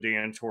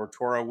Dan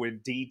Tortora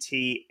with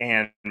DT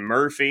and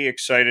Murphy.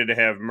 Excited to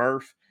have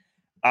Murph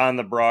on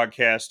the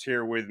broadcast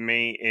here with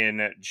me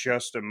in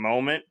just a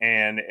moment.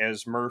 And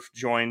as Murph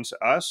joins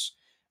us,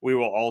 we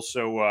will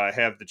also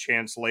have the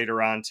chance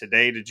later on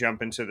today to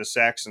jump into the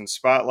Saxon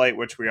Spotlight,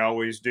 which we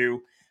always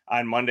do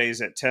on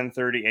Mondays at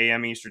 10:30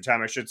 a.m. Eastern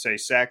Time. I should say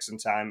Saxon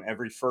Time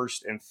every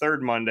first and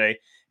third Monday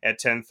at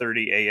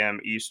 10:30 a.m.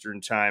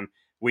 Eastern Time.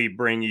 We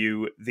bring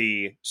you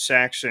the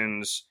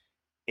Saxons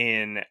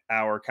in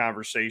our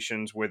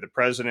conversations with the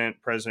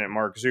president, President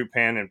Mark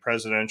Zupan, and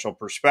Presidential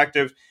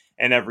Perspective.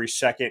 And every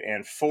second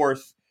and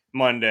fourth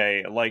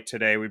Monday, like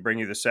today, we bring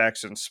you the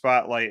Saxon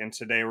Spotlight. And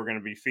today we're going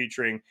to be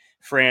featuring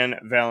Fran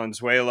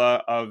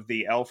Valenzuela of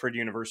the Alfred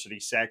University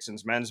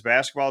Saxons men's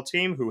basketball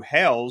team, who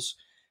hails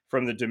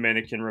from the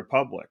Dominican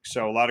Republic.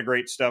 So a lot of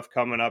great stuff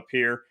coming up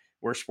here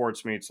where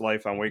sports meets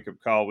life on Wake Up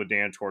Call with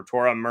Dan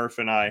Tortora. Murph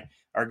and I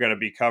are going to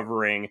be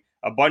covering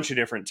a bunch of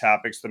different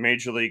topics. The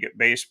Major League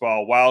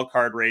Baseball wild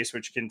card race,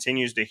 which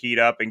continues to heat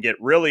up and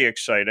get really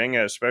exciting,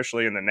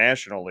 especially in the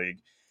National League.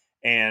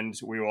 And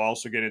we will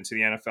also get into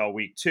the NFL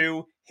Week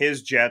 2,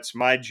 his Jets,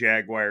 my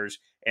Jaguars,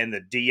 and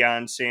the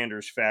Deion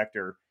Sanders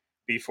Factor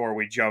before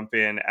we jump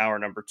in hour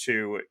number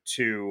 2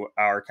 to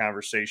our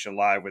conversation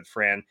live with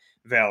Fran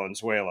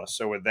Valenzuela.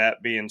 So with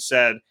that being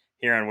said,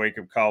 here on Wake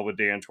Up Call with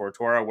Dan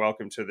Tortora,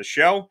 welcome to the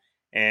show,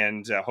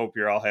 and hope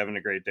you're all having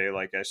a great day,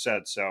 like I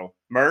said. So,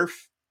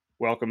 Murph,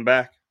 welcome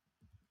back.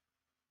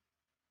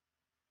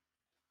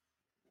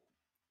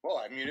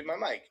 Well, I muted my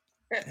mic.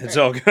 It's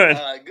all good.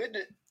 Good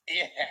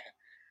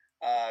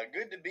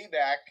to be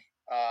back.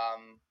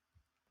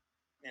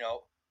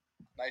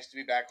 Nice to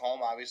be back home.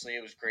 Obviously,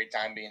 it was a great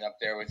time being up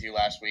there with you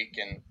last week,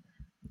 and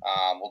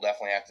we'll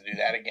definitely have to do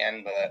that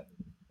again. But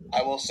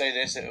I will say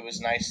this: it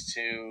was nice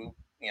to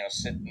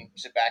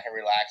sit back and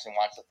relax and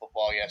watch the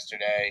football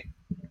yesterday.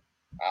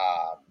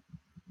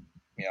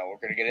 We're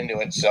going to get into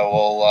it, so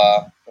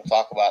we'll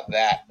talk about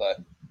that. But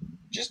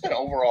just an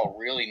overall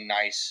really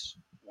nice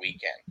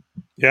weekend.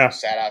 Yeah.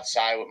 Sat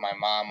outside with my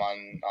mom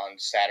on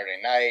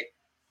Saturday night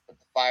at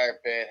the fire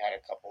pit, had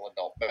a couple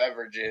adult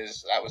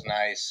beverages. That was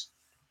nice.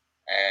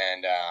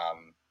 And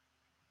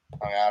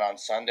hung out on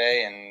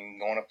Sunday and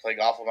going to play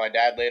golf with my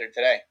dad later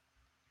today.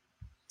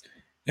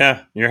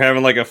 Yeah, you're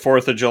having like a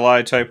 4th of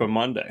July type of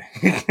Monday.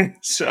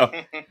 So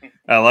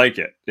I like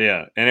it.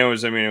 Yeah. And it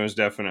was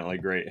definitely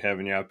great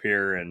having you up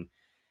here, and,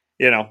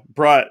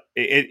 brought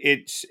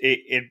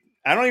it.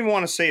 I don't even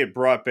want to say it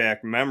brought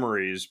back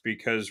memories,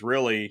 because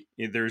really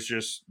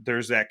there's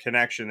that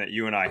connection that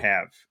you and I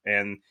have,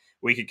 and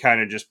we could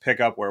kind of just pick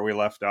up where we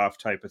left off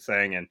type of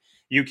thing. And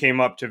you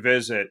came up to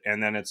visit,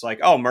 and then it's like,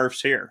 oh,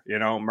 Murph's here.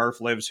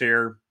 Murph lives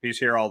here. He's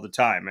here all the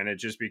time. And it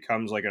just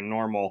becomes like a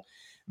normal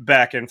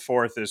back and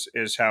forth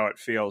is how it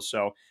feels.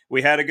 So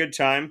we had a good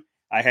time.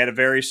 I had a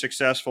very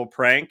successful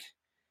prank,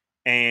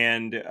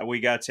 and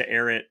we got to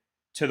air it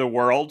to the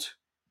world.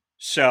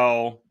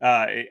 So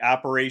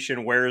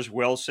Operation Where's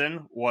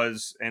Wilson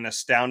was an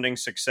astounding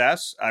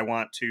success. I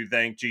want to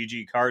thank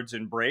GG Cards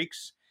and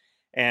Breaks,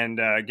 and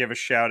give a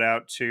shout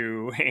out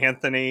to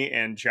Anthony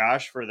and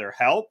Josh for their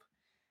help.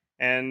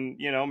 And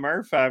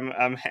Murph,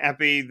 I'm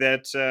happy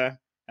that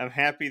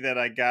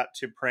I got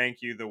to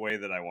prank you the way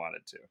that I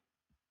wanted to.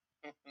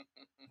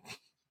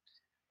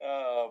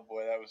 Oh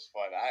boy, that was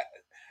fun.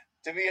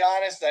 To be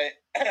honest,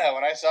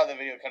 when I saw the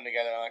video come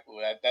together, I'm like,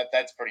 ooh,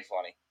 that's pretty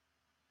funny.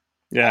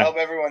 Yeah. I hope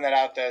everyone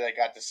out there that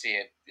got to see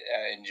it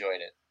enjoyed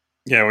it.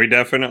 Yeah, we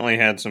definitely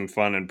had some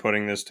fun in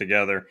putting this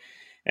together.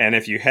 And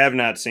if you have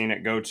not seen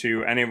it, go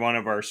to any one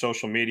of our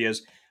social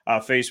medias.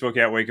 Facebook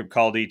at Wake Up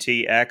Call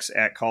DT, X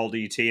at Call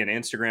DT, and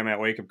Instagram at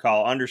Wake Up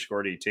Call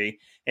 _DT.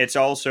 It's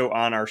also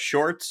on our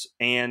shorts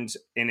and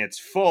in its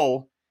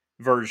full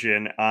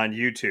version on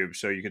YouTube.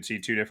 So you can see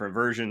 2 different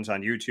versions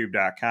on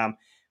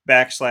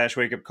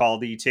youtube.com/Wake Up Call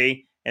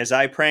DT, as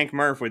I prank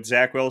Murph with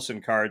Zach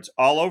Wilson cards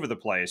all over the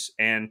place.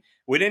 And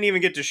we didn't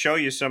even get to show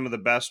you some of the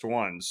best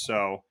ones.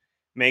 So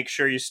make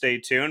sure you stay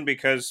tuned,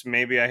 because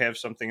maybe I have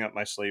something up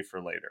my sleeve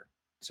for later.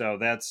 So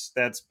that's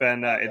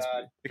been it's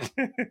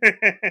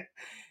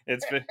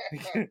it's been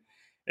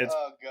it's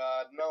oh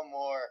God, no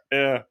more.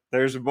 Yeah,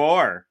 there's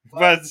more.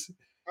 But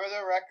for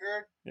the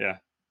record, yeah,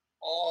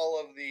 all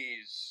of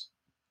these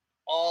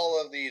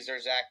are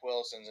Zach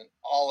Wilson's, and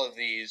all of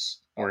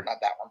these not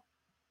that one.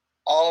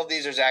 All of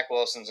these are Zach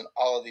Wilson's, and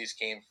all of these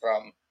came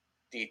from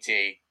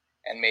DT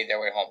and made their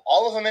way home.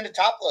 All of them into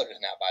top loaders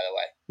now, by the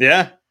way.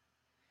 Yeah.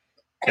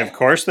 Of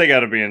course they got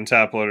to be in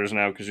top loaders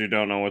now, because you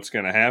don't know what's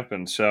going to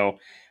happen. So,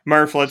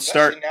 Murph, let's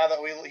Especially start. Now that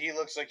he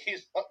looks like he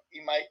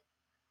might,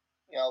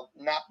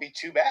 not be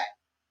too bad.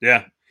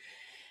 Yeah.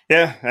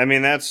 Yeah, I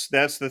mean, that's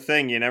the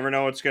thing. You never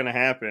know what's going to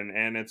happen.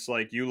 And it's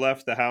like, you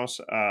left the house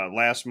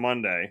last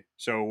Monday,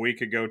 so a week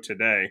ago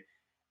today,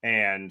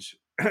 and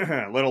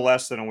a little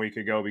less than a week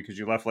ago, because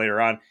you left later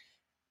on.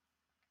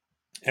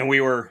 And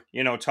we were,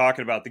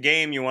 talking about the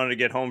game. You wanted to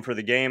get home for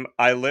the game.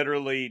 I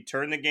literally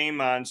turned the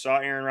game on, saw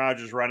Aaron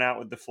Rodgers run out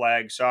with the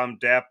flag, saw him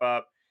dap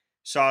up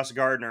Sauce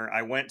Gardner.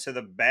 I went to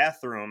the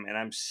bathroom, and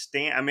I'm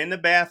in the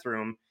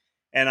bathroom,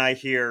 and I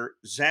hear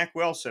Zach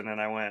Wilson,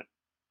 and I went,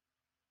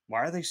 why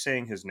are they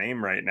saying his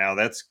name right now?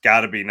 That's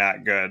got to be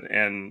not good.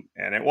 And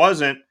it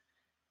wasn't.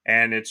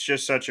 And it's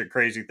just such a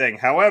crazy thing.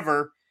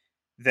 However,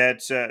 that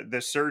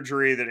the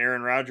surgery that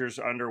Aaron Rodgers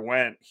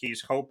underwent,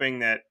 he's hoping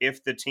that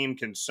if the team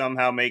can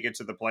somehow make it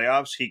to the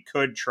playoffs, he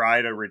could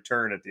try to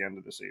return at the end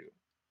of the season.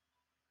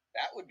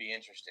 That would be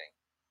interesting.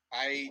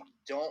 I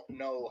don't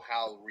know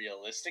how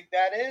realistic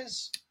that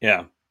is.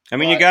 Yeah. I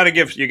mean, you got to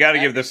give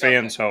the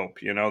fans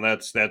hope. You know,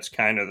 that's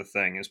kind of the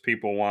thing is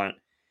people want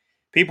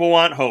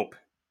hope,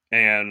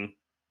 and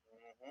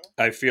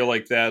I feel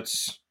like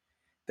that's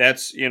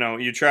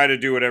you try to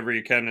do whatever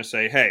you can to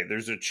say, hey,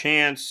 there's a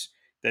chance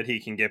that he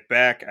can get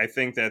back. I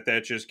think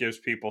that just gives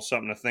people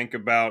something to think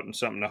about and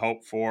something to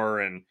hope for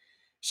and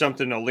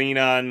something to lean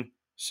on.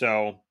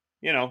 So,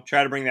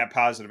 try to bring that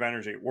positive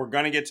energy. We're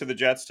going to get to the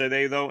Jets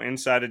today, though,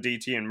 inside of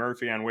DT and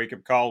Murphy on Wake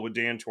Up Call with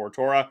Dan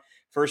Tortora.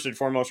 First and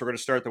foremost, we're going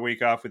to start the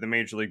week off with the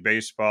Major League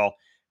Baseball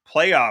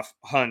playoff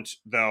hunt,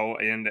 though.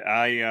 And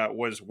I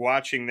was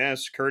watching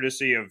this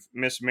courtesy of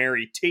Miss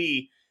Mary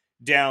T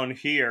down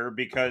here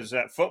because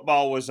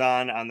football was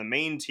on the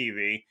main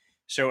TV.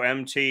 So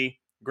MT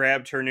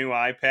grabbed her new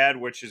iPad,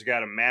 which has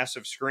got a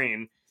massive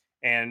screen,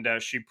 and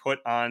she put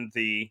on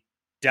the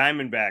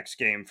Diamondbacks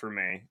game for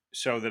me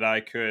so that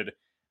I could,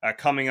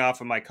 coming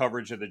off of my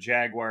coverage of the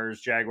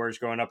Jaguars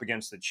going up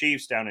against the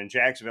Chiefs down in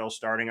Jacksonville,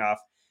 starting off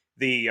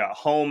the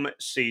home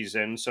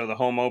season. So the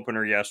home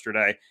opener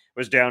yesterday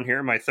was down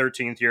here, my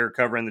 13th year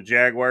covering the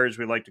Jaguars.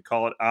 We like to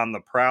call it On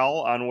the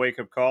Prowl on Wake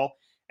Up Call.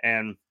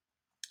 And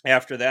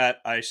after that,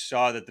 I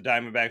saw that the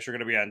Diamondbacks are going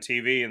to be on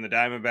TV, and the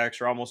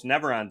Diamondbacks are almost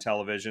never on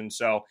television.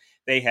 So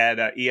they had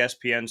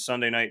ESPN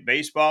Sunday Night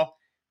Baseball.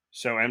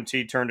 So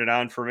MT turned it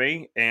on for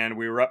me, and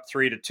we were up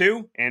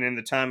 3-2. And in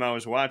the time I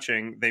was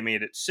watching, they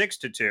made it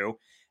 6-2.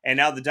 And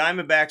now the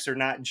Diamondbacks are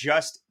not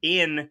just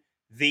in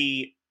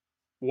the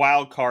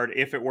wild card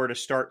if it were to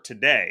start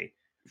today.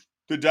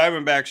 The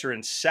Diamondbacks are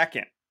in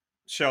second.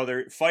 So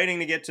they're fighting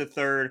to get to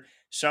third.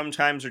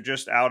 Sometimes they're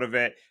just out of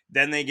it.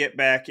 Then they get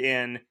back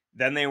in.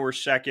 Then they were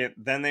second.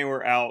 Then they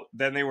were out.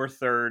 Then they were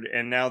third.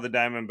 And now the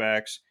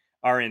Diamondbacks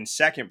are in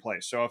second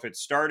place. So if it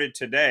started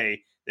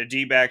today, the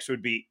D-backs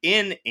would be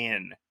in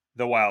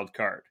the wild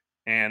card.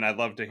 And I'd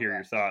love to hear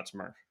your thoughts,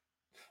 Murph.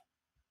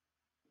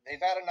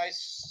 They've had a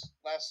nice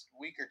last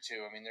week or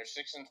two. I mean, they're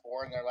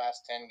 6-4 in their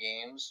last 10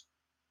 games.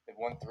 They've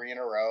won 3 in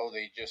a row.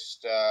 They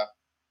just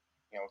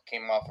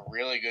came off a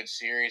really good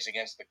series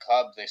against the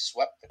Cubs. They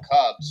swept the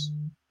Cubs.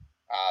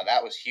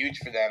 That was huge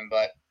for them.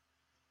 But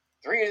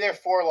 3 of their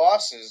 4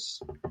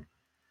 losses,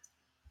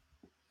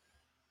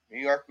 New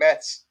York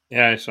Mets.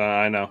 Yeah,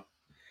 I know.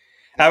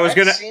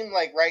 It seem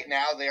like right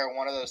now they are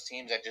one of those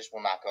teams that just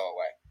will not go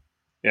away.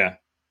 Yeah.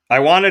 I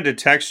wanted to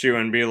text you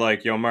and be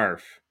like, yo,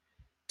 Murph,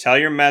 tell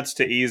your Mets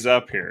to ease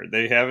up here.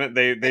 They haven't.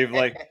 They've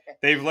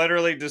they've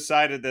literally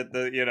decided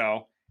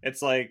that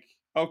it's like,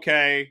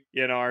 okay,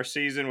 our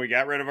season, we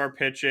got rid of our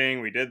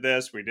pitching, we did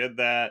this, we did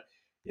that.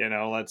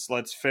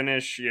 Let's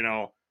finish,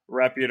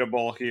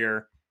 reputable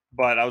here.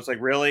 But I was like,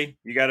 really,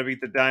 you got to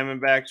beat the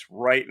Diamondbacks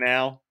right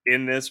now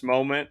in this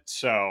moment.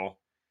 So,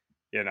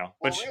 Well,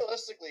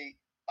 realistically,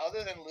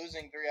 other than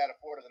losing 3 out of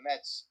 4 to the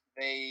Mets,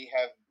 they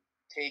have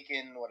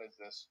taken, what is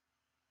this?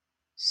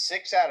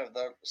 6 out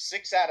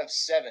of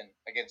 7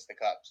 against the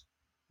Cubs.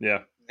 Yeah.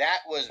 That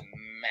was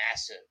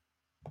massive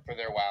for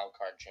their wild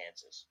card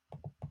chances.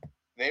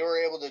 They were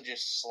able to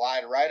just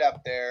slide right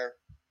up there,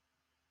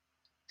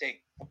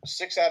 take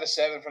 6 out of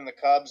 7 from the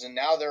Cubs, and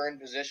now they're in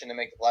position to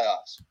make the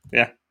playoffs.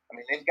 Yeah. I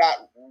mean, they've got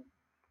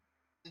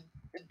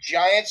the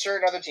Giants are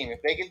another team.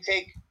 If they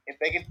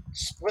can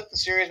split the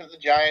series with the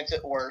Giants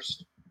at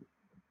worst,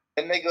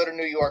 then they go to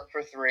New York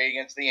for 3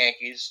 against the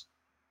Yankees.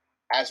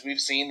 As we've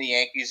seen, the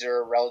Yankees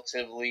are a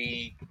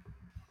relatively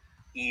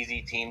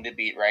easy team to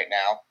beat right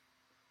now.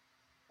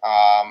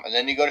 And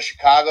then you go to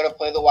Chicago to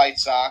play the White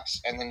Sox,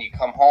 and then you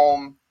come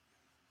home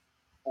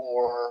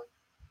for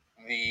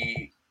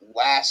the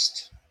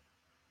last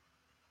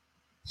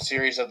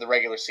series of the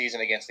regular season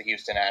against the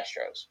Houston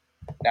Astros.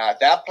 Now, at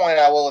that point,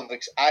 I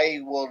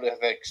would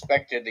have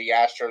expected the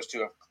Astros to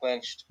have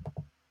clinched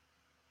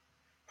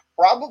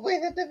probably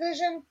the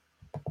division.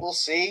 We'll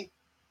see.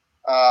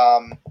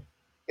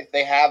 If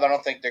they have, I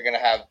don't think they're going to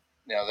have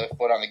their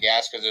foot on the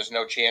gas because there's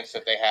no chance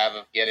that they have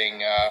of getting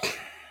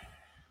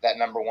that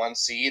number 1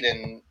 seed,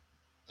 and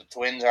the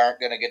Twins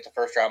aren't going to get the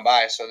first round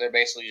bye, so they're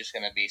basically just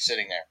going to be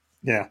sitting there.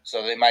 Yeah.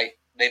 So they may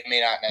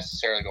not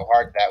necessarily go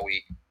hard that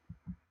week.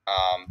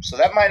 So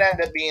that might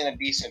end up being a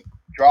decent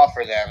draw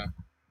for them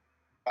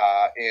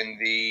in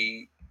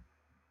the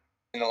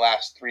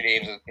last 3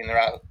 games in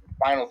the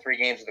final 3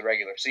 games of the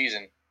regular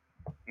season.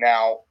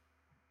 Now,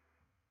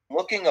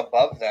 looking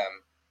above them,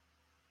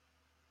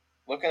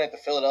 looking at the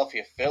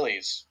Philadelphia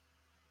Phillies,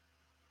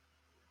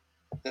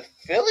 the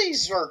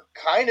Phillies were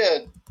kind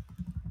of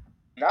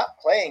not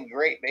playing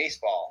great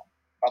baseball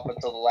up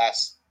until the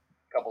last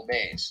couple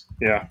days.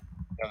 Yeah.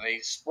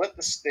 They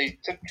they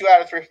took 2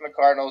 out of 3 from the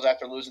Cardinals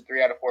after losing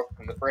 3 out of 4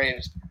 from the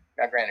Braves.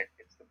 Now, granted,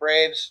 it's the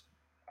Braves.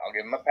 I'll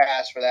give them a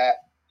pass for that.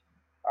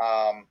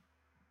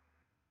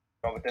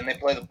 But then they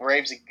play the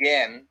Braves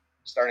again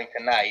starting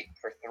tonight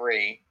for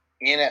 3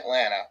 in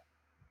Atlanta.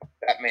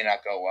 That may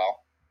not go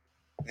well.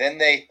 Then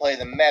they play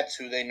the Mets,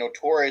 who they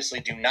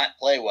notoriously do not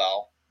play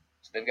well.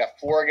 So they've got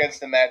 4 against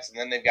the Mets, and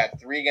then they've got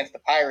 3 against the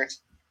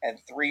Pirates, and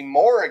 3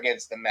 more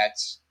against the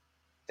Mets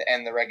to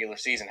end the regular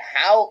season.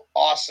 How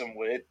awesome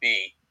would it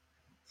be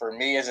for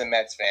me as a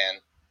Mets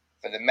fan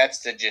for the Mets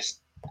to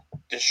just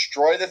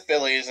destroy the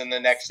Phillies in the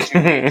next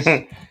 2 weeks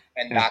and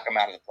knock them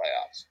out of the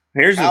playoffs?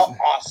 How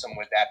awesome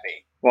would that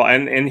be? Well,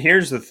 and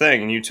here's the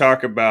thing. You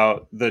talk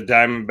about the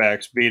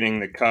Diamondbacks beating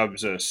the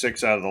Cubs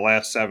 6 out of the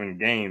last 7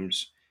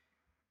 games.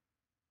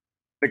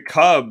 The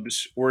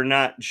Cubs were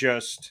not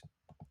just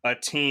a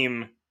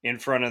team in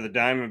front of the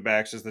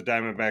Diamondbacks as the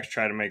Diamondbacks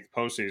try to make the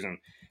postseason.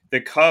 The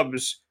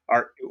Cubs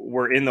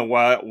were in the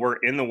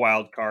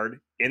wild card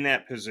in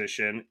that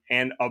position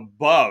and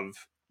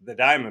above the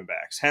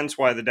Diamondbacks. Hence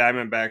why the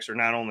Diamondbacks are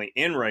not only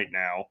in right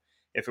now,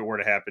 if it were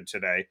to happen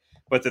today,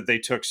 but that they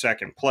took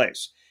second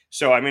place.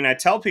 So I mean, I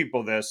tell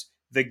people this: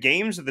 the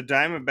games that the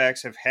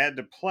Diamondbacks have had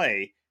to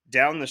play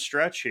down the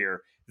stretch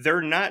here,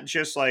 they're not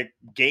just like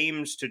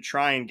games to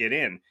try and get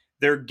in.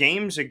 They're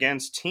games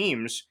against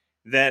teams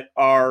that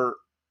are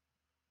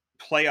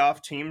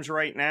playoff teams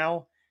right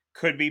now,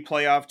 could be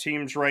playoff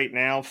teams right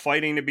now,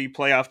 fighting to be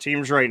playoff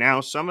teams right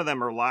now. Some of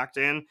them are locked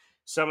in.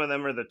 Some of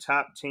them are the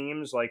top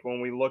teams. Like when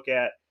we look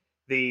at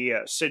the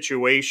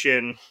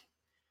situation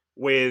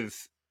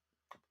with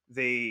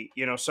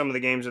some of the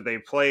games that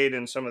they've played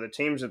and some of the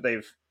teams that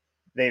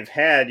they've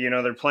had,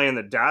 they're playing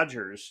the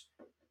Dodgers,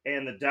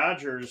 and the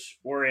Dodgers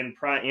were in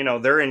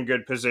they're in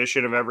good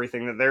position of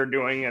everything that they're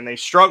doing, and they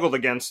struggled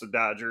against the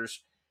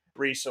Dodgers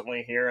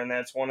recently here, and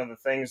that's one of the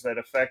things that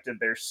affected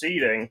their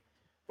seeding.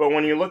 But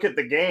when you look at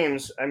the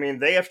games, I mean,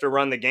 they have to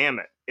run the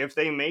gamut. If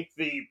they make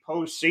the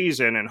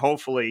postseason, and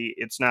hopefully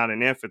it's not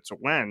an if, it's a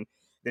when,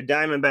 the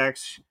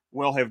Diamondbacks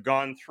will have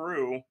gone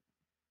through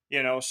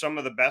some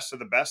of the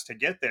best to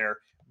get there,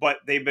 but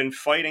they've been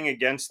fighting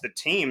against the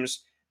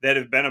teams that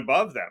have been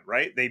above them,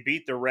 right? They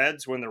beat the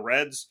Reds when the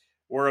Reds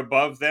were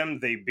above them.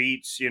 They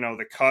beat,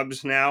 the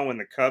Cubs now when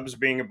the Cubs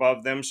being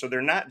above them. So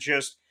they're not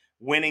just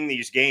winning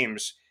these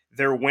games,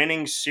 they're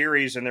winning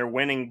series and they're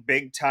winning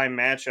big time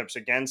matchups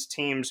against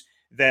teams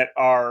that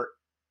are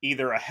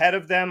either ahead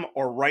of them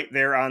or right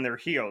there on their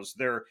heels.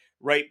 They're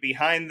right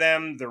behind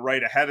them, they're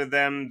right ahead of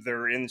them,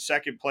 they're in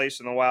second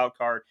place in the wild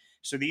card.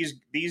 So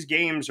these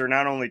games are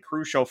not only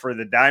crucial for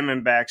the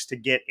Diamondbacks to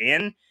get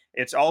in,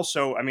 it's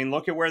also, I mean,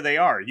 look at where they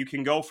are. You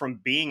can go from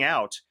being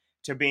out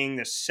to being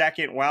the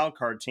second wild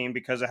card team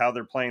because of how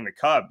they're playing the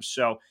Cubs.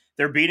 So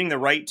they're beating the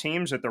right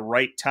teams at the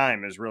right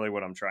time is really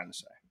what I'm trying to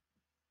say.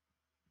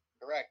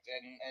 Correct.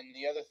 And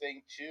the other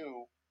thing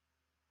too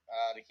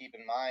to keep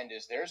in mind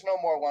is there's no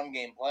more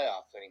 1-game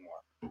playoffs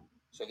anymore.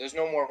 So there's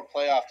no more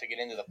playoff to get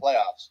into the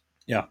playoffs.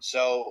 Yeah.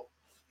 So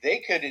they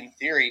could, in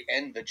theory,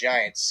 end the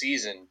Giants'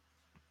 season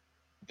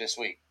this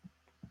week.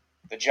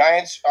 The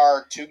Giants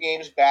are 2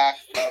 games back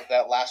of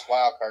that last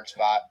wild card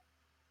spot,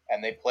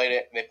 and they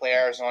play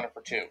Arizona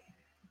for 2.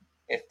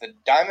 If the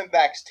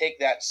Diamondbacks take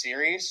that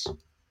series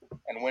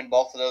and win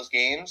both of those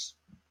games,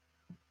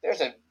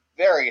 there's a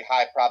very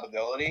high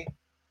probability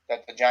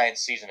that the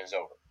Giants' season is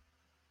over.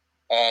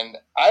 And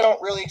I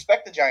don't really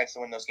expect the Giants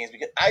to win those games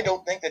because I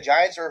don't think the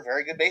Giants are a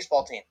very good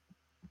baseball team.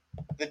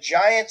 The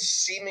Giants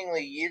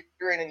seemingly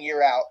year in and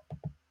year out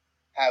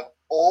have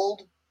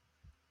old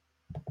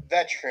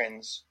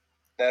veterans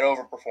that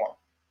overperform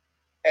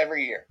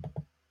every year,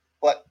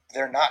 but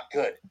they're not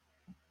good.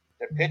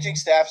 Their pitching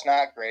staff's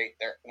not great.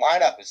 Their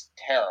lineup is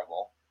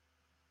terrible.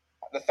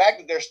 The fact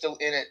that they're still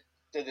in it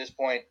to this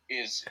point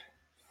is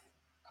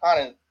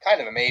kind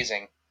of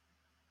amazing.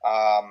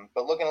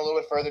 But looking a little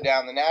bit further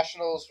down, the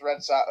Nationals,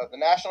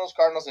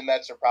 Cardinals, and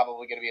Mets are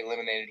probably going to be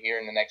eliminated here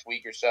in the next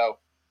week or so.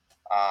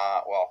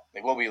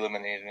 They will be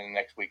eliminated in the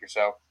next week or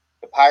so.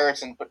 The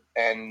Pirates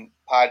and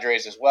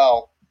Padres as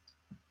well.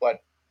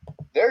 But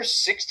there's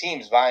 6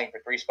 teams vying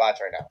for 3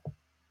 spots right now.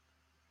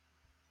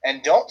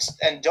 And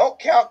don't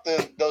count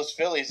those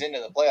Phillies into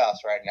the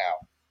playoffs right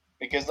now,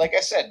 because like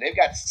I said, they've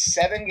got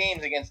 7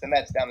 games against the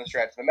Mets down the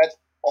stretch. The Mets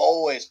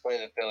always play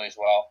the Phillies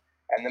well,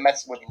 and the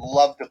Mets would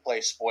love to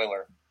play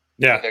spoiler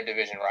with their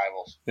division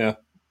rivals. Yeah.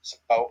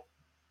 So,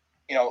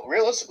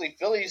 realistically,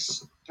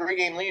 Phillies'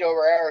 3-game lead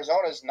over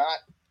Arizona is not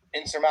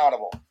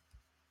insurmountable.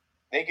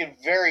 They could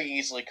very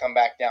easily come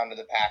back down to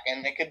the pack,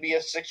 and it could be a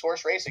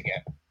 6-horse race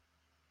again.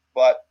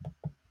 But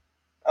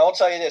I will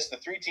tell you this, the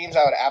 3 teams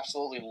I would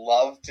absolutely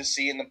love to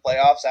see in the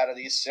playoffs out of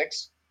these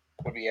 6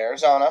 would be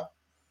Arizona,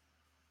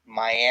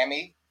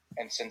 Miami,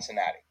 and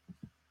Cincinnati.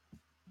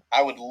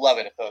 I would love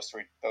it if those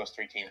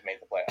three teams made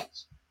the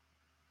playoffs.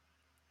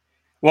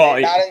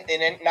 Well, not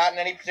in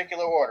any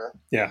particular order.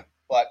 Yeah.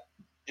 But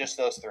just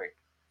those 3.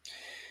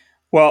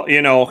 Well,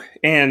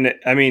 and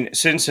I mean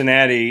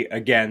Cincinnati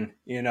again.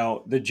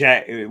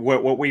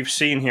 What we've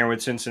seen here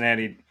with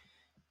Cincinnati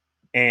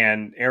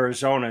and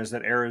Arizona is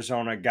that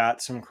Arizona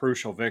got some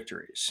crucial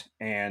victories,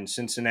 and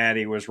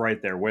Cincinnati was right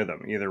there with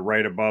them, either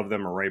right above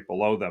them or right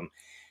below them.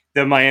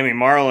 the Miami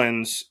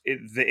Marlins,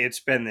 it's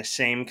been the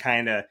same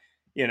kind of,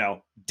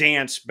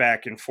 dance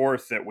back and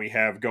forth that we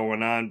have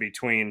going on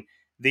between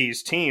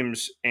these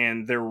teams,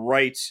 and they're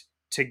right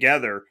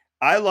together.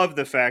 I love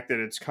the fact that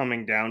it's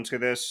coming down to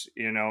this,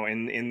 in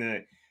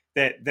the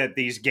that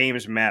these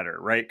games matter,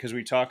 right? Because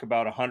we talk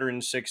about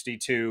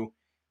 162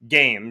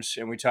 games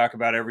and we talk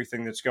about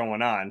everything that's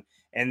going on,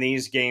 and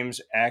these games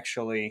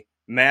actually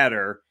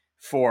matter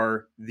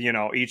for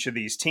each of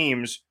these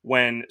teams,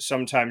 when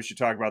sometimes you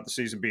talk about the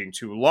season being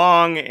too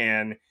long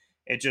and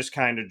it just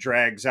kind of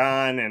drags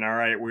on, and all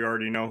right, we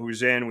already know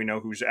who's in, we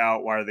know who's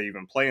out, why are they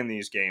even playing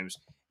these games?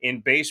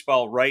 In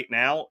baseball right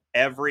now,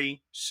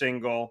 every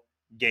single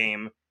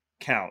game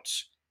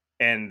counts,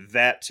 and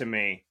that to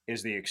me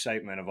is the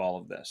excitement of all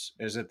of this,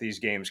 is that these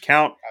games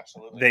count.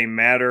 Absolutely. They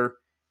matter,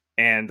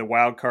 and the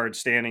wild card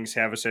standings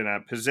have us in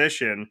a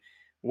position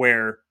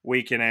where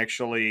we can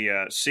actually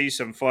see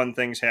some fun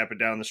things happen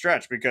down the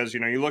stretch. Because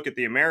you look at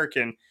the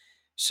American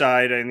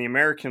side in the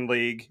American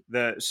League,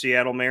 the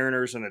Seattle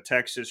Mariners and the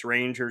Texas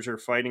Rangers are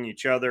fighting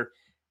each other.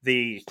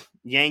 The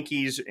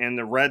Yankees and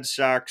the Red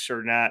Sox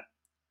are not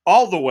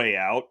all the way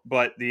out,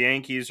 but the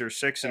Yankees are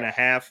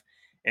 6.5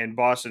 and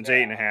Boston's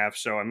 8.5.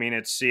 So I mean,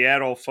 it's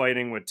Seattle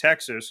fighting with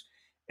Texas,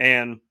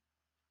 and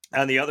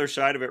on the other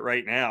side of it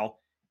right now,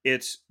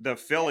 it's the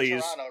Phillies.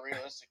 And Toronto,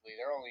 realistically,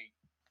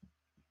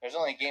 there's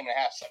only a game and a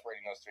half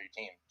separating those three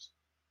teams.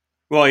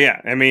 Well,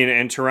 yeah, I mean,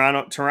 and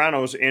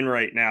Toronto's in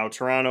right now.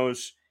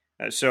 Toronto's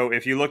so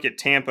if you look at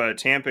Tampa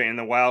in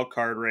the wild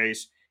card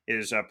race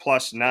is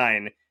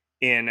 +9.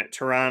 In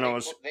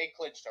Toronto's, they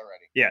clinched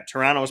already. Yeah,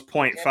 Toronto's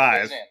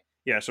 0.5.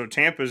 Yeah, so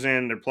Tampa's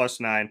in, they're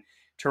 +9.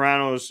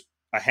 Toronto's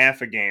a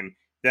half a game,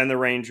 then the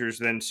Rangers,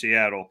 then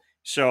Seattle.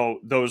 So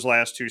those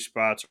last two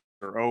spots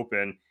are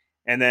open.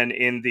 And then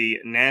in the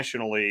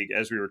National League,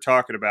 as we were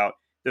talking about,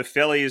 the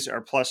Phillies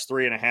are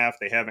 +3.5.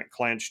 They haven't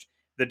clinched.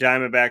 The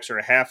Diamondbacks are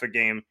a half a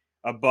game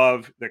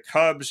above the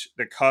Cubs.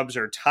 The Cubs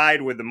are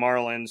tied with the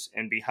Marlins,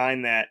 and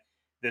behind that,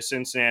 the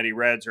Cincinnati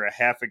Reds are a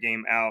half a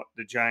game out.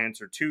 The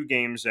Giants are 2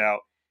 games out.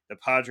 The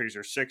Padres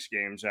are 6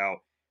 games out.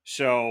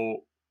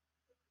 So,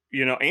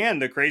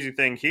 and the crazy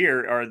thing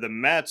here are the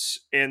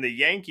Mets and the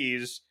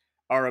Yankees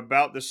are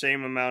about the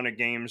same amount of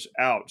games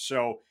out.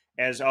 So,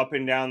 as up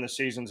and down the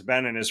season's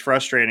been and as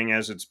frustrating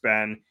as it's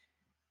been,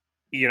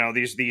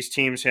 these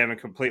teams haven't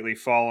completely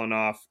fallen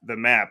off the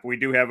map. We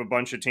do have a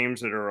bunch of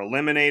teams that are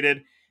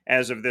eliminated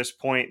as of this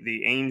point: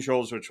 the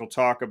Angels, which we'll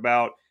talk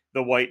about,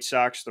 the White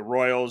Sox, the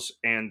Royals,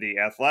 and the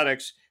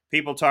Athletics.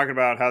 People talking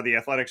about how the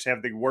Athletics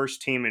have the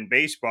worst team in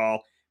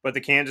baseball, but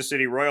the Kansas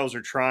City Royals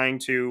are trying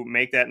to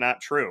make that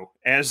not true,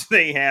 as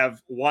they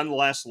have one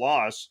less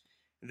loss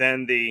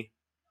than the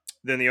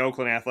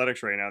Oakland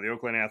Athletics right now. The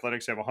Oakland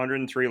Athletics have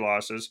 103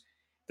 losses.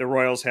 The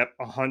Royals have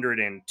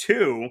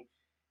 102.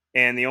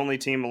 And the only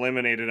team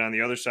eliminated on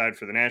the other side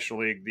for the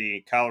National League,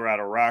 the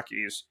Colorado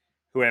Rockies,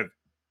 who have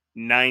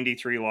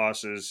 93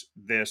 losses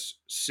this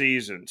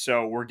season.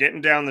 So we're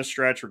getting down the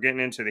stretch. We're getting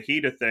into the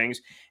heat of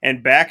things.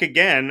 And back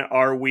again,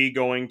 are we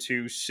going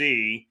to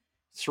see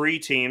 3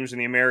 teams in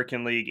the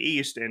American League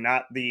East, and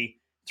not the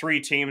 3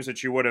 teams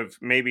that you would have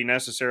maybe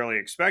necessarily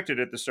expected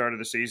at the start of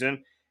the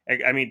season?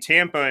 I mean,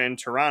 Tampa and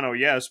Toronto,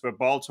 yes, but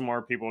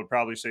Baltimore, people would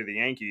probably say the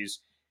Yankees.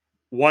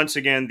 Once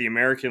again, the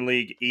American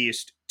League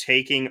East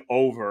taking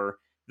over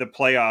the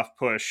playoff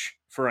push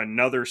for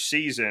another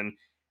season.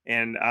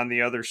 And on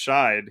the other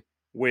side,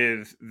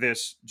 with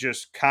this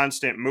just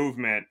constant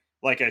movement,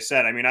 like I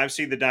said, I mean, I've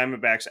seen the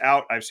Diamondbacks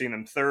out. I've seen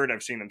them third.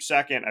 I've seen them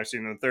second. I've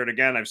seen them third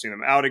again. I've seen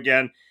them out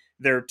again.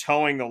 They're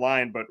towing the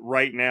line. But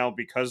right now,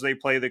 because they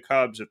play the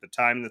Cubs at the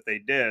time that they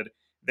did,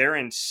 they're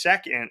in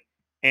second,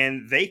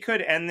 and they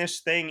could end this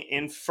thing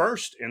in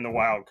first in the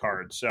wild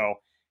card. So,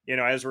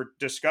 as we're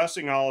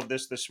discussing all of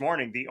this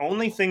morning, the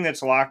only thing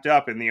that's locked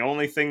up and the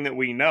only thing that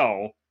we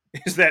know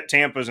is that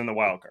Tampa's in the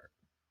wild card.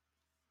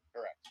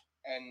 Correct.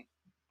 And,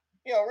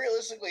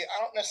 realistically, I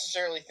don't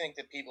necessarily think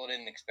that people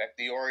didn't expect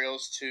the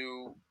Orioles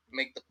to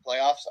make the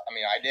playoffs. I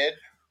mean, I did.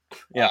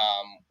 Yeah.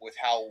 With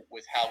how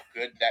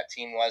good that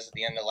team was at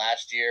the end of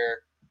last year.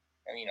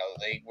 And,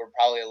 they were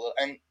probably a little –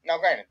 and now,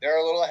 granted, they're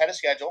a little ahead of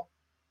schedule.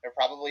 They're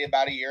probably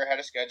about a year ahead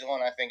of schedule,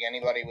 and I think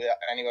anybody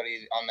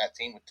on that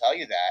team would tell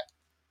you that.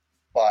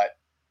 But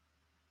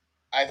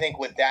I think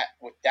with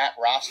that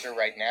roster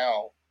right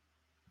now,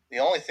 the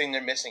only thing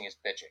they're missing is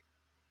pitching.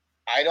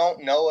 I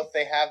don't know if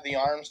they have the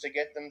arms to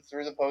get them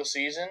through the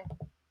postseason,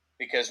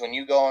 because when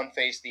you go and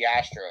face the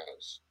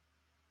Astros,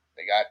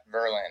 they got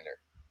Verlander,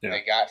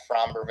 they got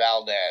Framber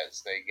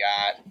Valdez, they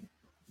got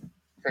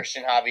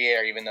Christian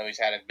Javier, even though he's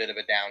had a bit of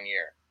a down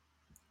year.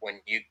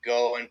 When you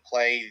go and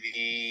play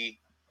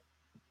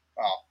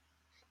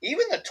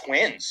even the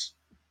Twins,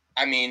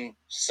 I mean,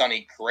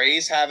 Sonny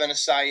Gray's having a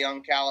Cy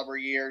Young caliber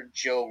year.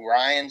 Joe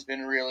Ryan's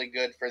been really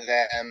good for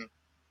them.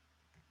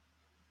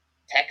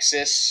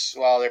 Texas,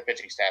 well, their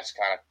pitching staff's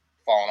kind of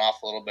fallen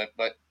off a little bit,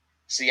 but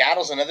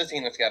Seattle's another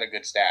team that's got a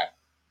good staff.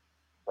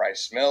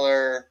 Bryce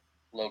Miller,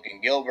 Logan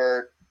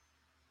Gilbert.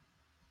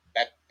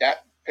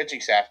 That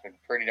pitching staff's been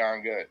pretty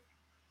darn good.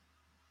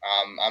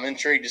 I'm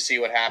intrigued to see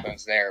what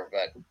happens there,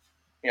 but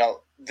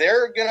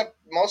they're gonna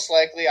most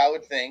likely, I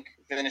would think,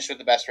 finish with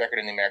the best record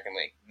in the American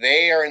League.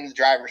 They are in the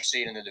driver's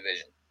seat in the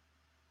division,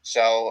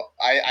 so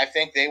I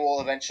think they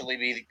will eventually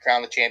be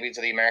crowned the champions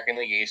of the American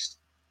League East.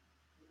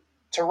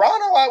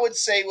 Toronto, I would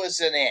say, was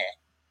an eh.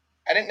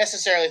 I didn't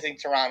necessarily think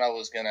Toronto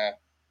was gonna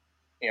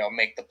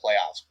make the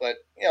playoffs, but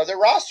their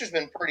roster's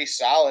been pretty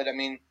solid. I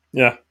mean,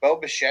 yeah, Bo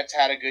Bichette's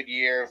had a good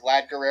year.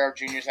 Vlad Guerrero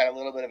Jr.'s had a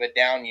little bit of a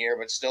down year,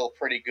 but still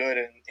pretty good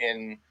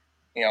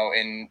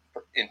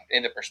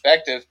into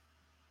perspective.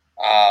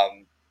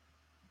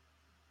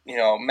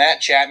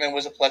 Matt Chapman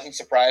was a pleasant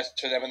surprise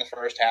to them in the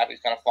first half. He's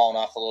kind of fallen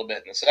off a little bit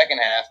in the second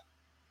half.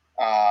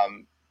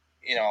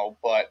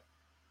 But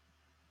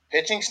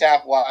pitching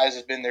staff wise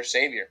has been their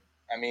savior.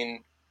 I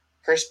mean,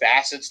 Chris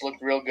Bassett's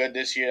looked real good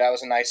this year. That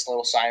was a nice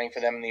little signing for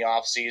them in the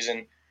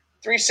offseason.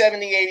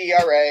 3.78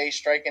 ERA,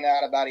 striking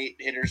out about 8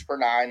 hitters per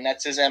 9.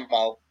 That's his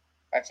MO.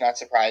 That's not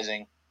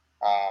surprising.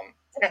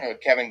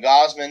 Kevin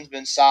Gausman's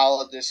been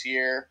solid this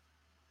year.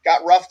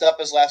 Got roughed up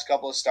his last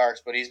couple of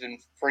starts, but he's been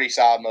pretty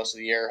solid most of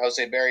the year.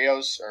 Jose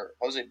Berrios,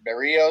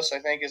 I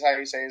think is how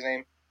you say his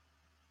name.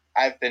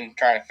 I've been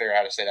trying to figure out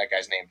how to say that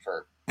guy's name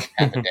for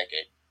half a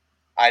decade.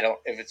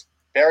 If it's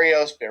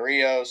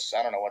Berrios,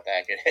 I don't know what the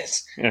heck it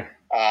is. yeah.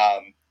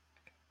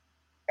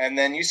 And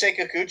then Yusei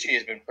Kikuchi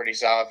has been pretty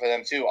solid for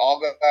them too.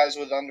 All guys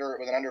with an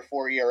under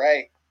 4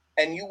 ERA.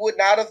 And you would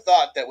not have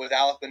thought that with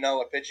Alek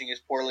Manoah pitching as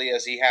poorly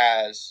as he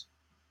has,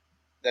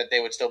 that they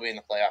would still be in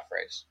the playoff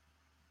race.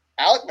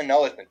 Alek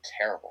Manoah has been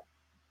terrible.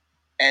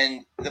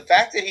 And the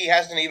fact that he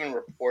hasn't even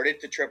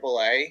reported to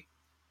AAA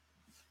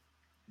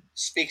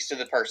speaks to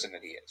the person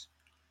that he is.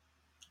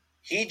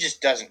 He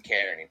just doesn't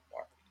care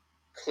anymore,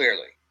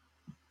 clearly.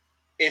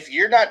 If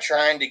you're not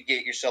trying to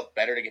get yourself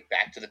better to get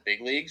back to the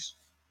big leagues,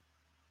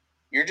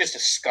 you're just a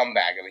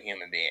scumbag of a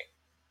human being.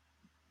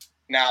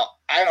 Now,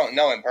 I don't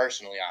know him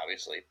personally,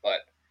 obviously,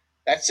 but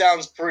that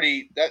sounds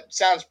pretty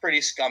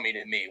scummy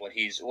to me, what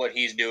he's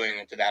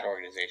doing to that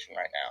organization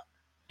right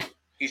now.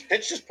 He's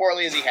pitched as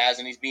poorly as he has,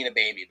 and he's being a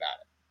baby about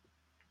it.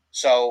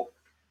 So,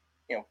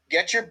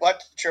 get your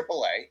butt to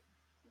AAA,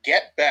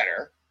 get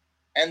better,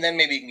 and then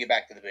maybe you can get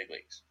back to the big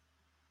leagues.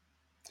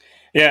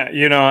 Yeah,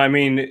 I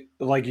mean,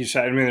 like you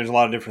said, I mean, there's a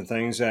lot of different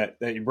things that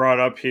you brought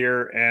up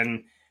here.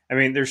 And I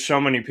mean, there's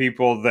so many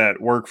people that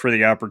work for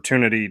the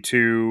opportunity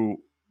to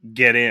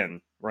get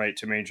in, right,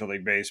 to Major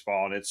League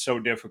Baseball. And it's so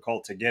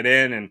difficult to get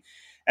in, and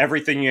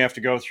everything you have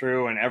to go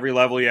through and every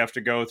level you have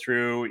to go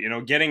through,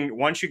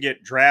 once you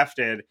get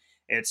drafted,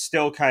 it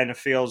still kind of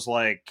feels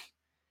like,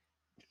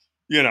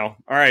 all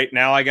right,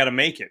 now I got to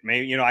make it.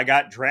 Maybe, I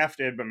got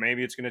drafted, but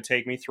maybe it's going to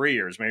take me 3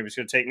 years. Maybe it's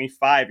going to take me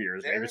 5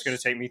 years. Maybe it's going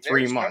to take me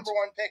 3 months. Number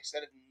one picks that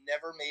have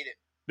never made it.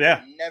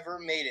 Yeah. Never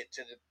made it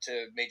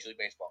to Major League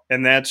Baseball.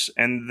 And that's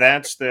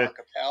Mark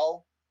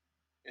Capel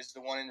is the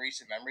one in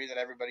recent memory that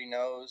everybody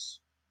knows.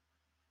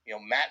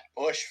 Matt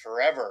Bush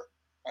forever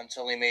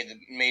until he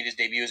made his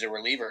debut as a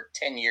reliever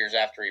 10 years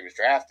after he was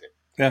drafted.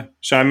 Yeah.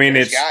 So, I mean,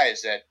 there's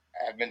guys that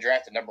have been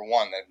drafted number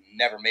one that have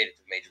never made it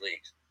to the major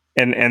leagues.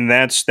 And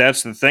that's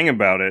the thing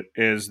about it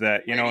is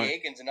that, Brady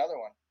Aiken's another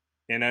one.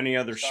 In any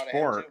other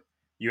sport,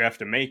 you have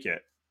to make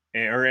it.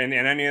 Or in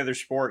any other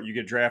sport, you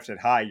get drafted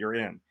high, you're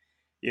in.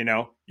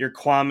 You're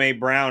Kwame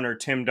Brown or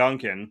Tim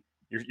Duncan,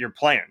 you're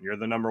playing. You're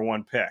the number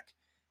one pick.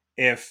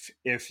 If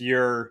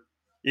you're,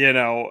 in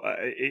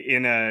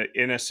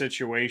a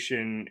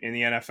situation in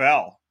the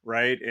NFL,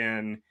 right,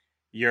 and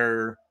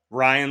you're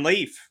Ryan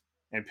Leaf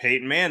and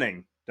Peyton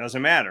Manning,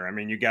 doesn't matter. I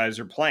mean, you guys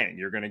are playing.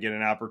 You're going to get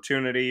an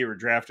opportunity. You were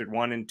drafted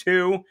 1 and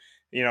 2,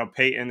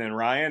 Peyton and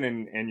Ryan,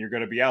 and you're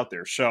going to be out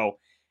there. So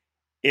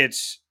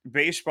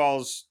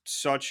baseball's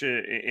such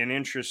an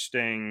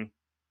interesting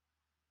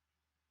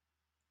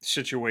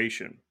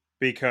situation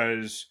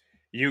because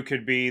you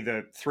could be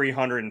the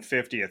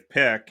 350th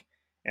pick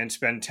and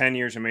spend 10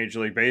 years in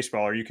Major League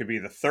Baseball, or you could be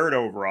the 3rd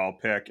overall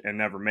pick and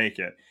never make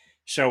it.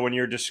 So when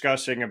you're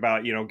discussing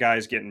about,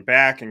 guys getting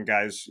back and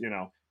guys,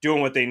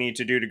 doing what they need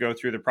to do to go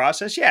through the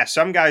process, yeah,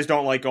 some guys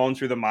don't like going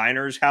through the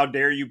minors. How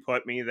dare you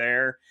put me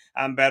there?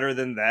 I'm better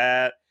than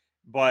that.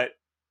 But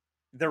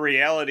the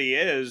reality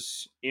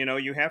is,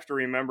 you have to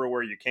remember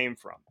where you came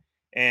from.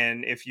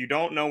 And if you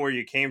don't know where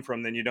you came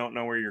from, then you don't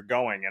know where you're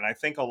going. And I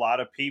think a lot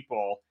of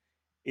people,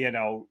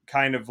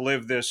 kind of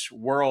live this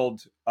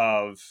world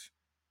of,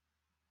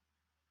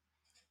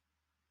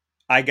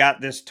 I got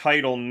this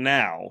title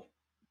now,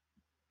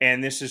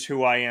 and this is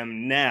who I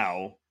am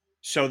now.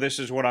 So this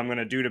is what I'm going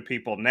to do to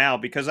people now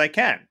because I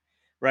can,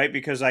 right?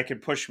 Because I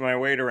could push my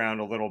weight around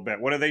a little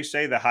bit. What do they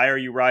say? The higher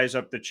you rise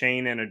up the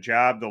chain in a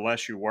job, the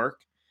less you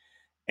work.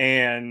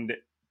 And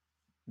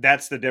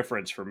that's the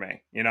difference for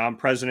me. I'm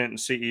president and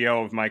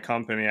CEO of my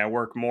company. I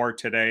work more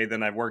today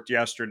than I've worked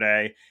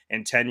yesterday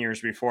and 10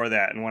 years before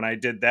that. And when I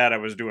did that, I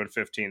was doing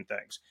 15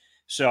 things.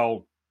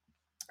 So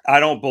I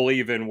don't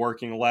believe in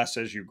working less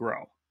as you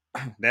grow.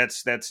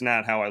 That's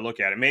not how I look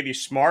at it. Maybe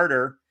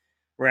smarter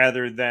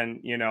rather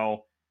than,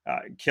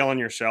 killing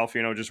yourself,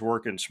 just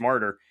working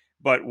smarter.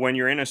 But when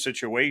you're in a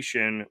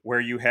situation where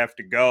you have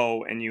to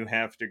go and you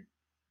have to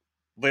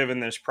live in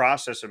this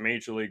process of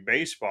Major League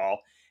Baseball.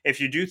 If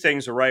you do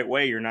things the right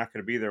way, you're not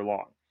going to be there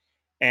long.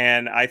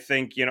 And I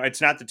think,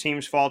 it's not the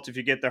team's fault if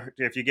you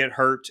get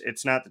hurt.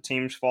 It's not the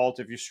team's fault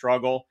if you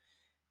struggle.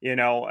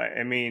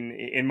 I mean,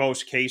 in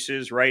most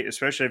cases, right?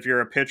 Especially if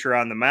you're a pitcher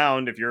on the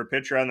mound. If you're a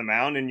pitcher on the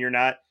mound and you're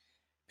not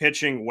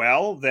pitching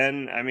well,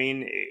 then I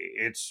mean,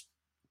 it's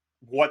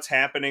what's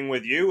happening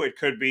with you. It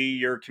could be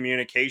your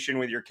communication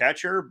with your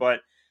catcher,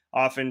 but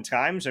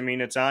oftentimes, I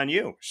mean, it's on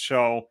you.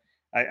 So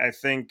I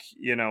think,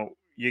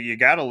 you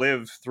got to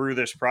live through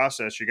this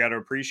process. You got to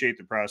appreciate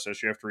the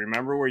process. You have to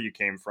remember where you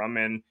came from.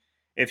 And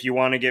if you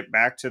want to get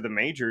back to the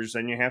majors,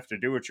 then you have to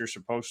do what you're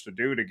supposed to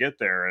do to get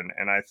there.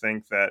 And I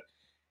think that,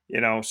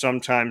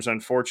 sometimes,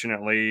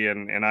 unfortunately,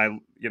 and I,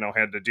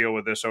 had to deal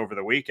with this over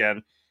the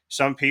weekend,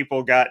 some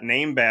people got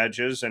name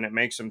badges and it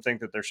makes them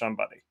think that they're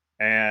somebody.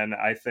 And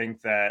I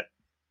think that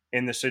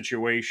in the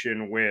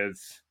situation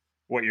with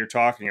what you're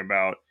talking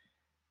about,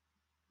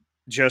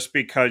 just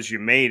because you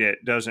made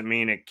it doesn't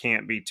mean it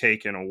can't be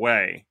taken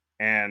away.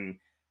 And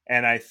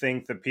I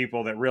think the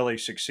people that really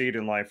succeed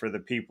in life are the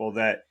people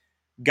that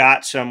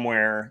got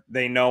somewhere,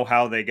 they know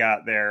how they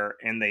got there,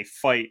 and they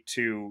fight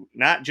to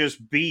not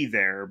just be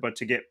there, but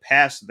to get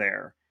past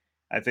there.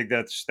 I think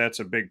that's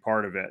a big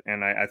part of it.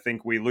 And I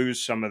think we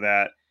lose some of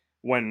that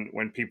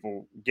when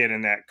people get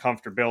in that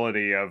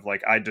comfortability of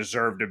like, I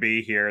deserve to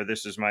be here.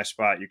 This is my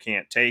spot. You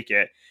can't take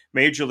it.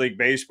 Major League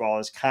Baseball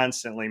is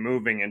constantly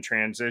moving and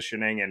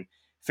transitioning and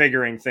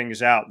figuring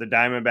things out. The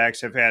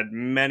Diamondbacks have had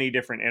many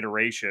different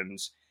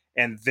iterations,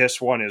 and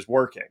this one is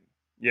working,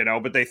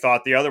 but they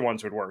thought the other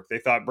ones would work. They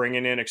thought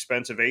bringing in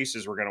expensive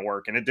aces were going to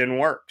work, and it didn't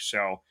work.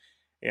 So,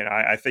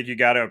 I think you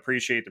got to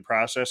appreciate the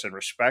process and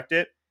respect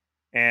it.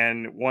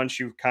 And once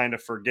you kind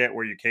of forget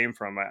where you came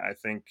from, I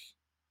think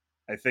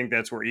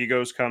that's where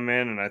egos come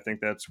in, and I think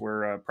that's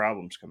where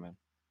problems come in.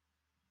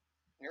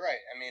 You're right.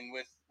 I mean,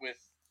 with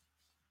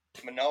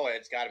Manoah,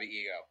 it's got to be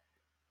ego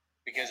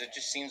because it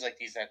just seems like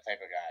he's that type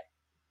of guy.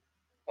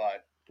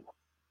 But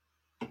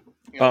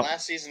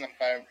last season,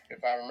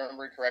 if I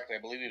remember correctly,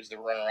 I believe he was the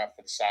runner-up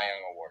for the Cy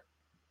Young Award.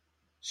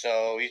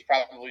 So he's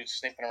probably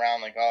sniffing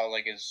around like, oh,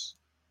 like his,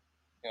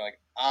 like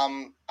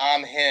I'm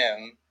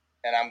him,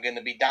 and I'm going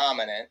to be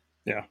dominant.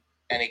 Yeah.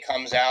 And he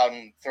comes out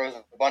and throws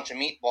a bunch of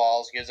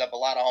meatballs, gives up a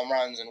lot of home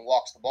runs, and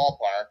walks the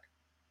ballpark.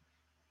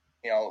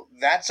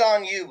 That's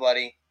on you,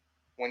 buddy.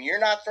 When you're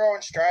not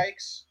throwing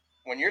strikes,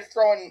 when you're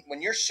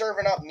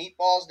serving up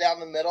meatballs down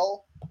the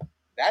middle,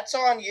 that's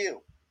on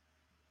you.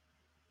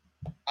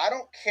 I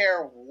don't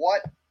care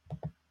what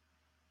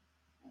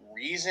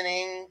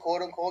reasoning,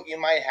 quote unquote, you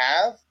might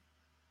have,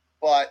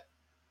 but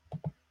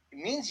it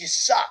means you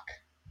suck.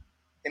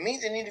 It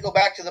means you need to go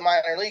back to the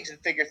minor leagues and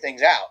figure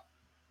things out.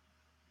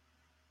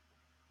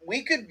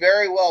 We could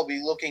very well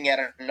be looking at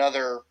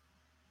another,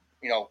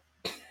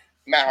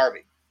 Matt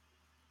Harvey.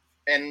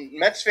 And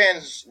Mets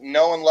fans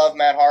know and love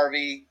Matt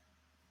Harvey.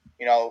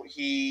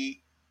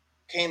 He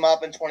came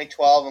up in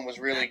 2012 and was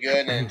really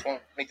good, and in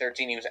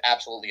 2013 he was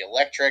absolutely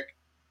electric.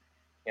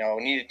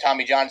 Needed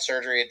Tommy John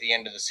surgery at the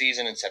end of the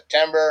season in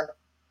September,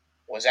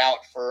 was out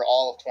for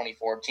all of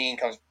 2014,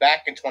 comes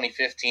back in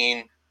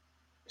 2015.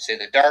 Say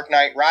the Dark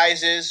Knight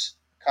Rises,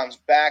 comes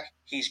back.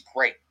 He's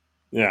great.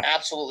 Yeah.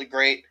 Absolutely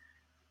great.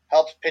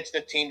 Helps pitch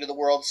the team to the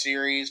World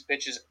Series,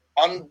 pitches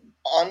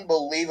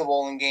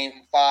unbelievable in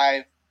Game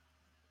 5.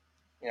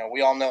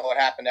 We all know what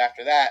happened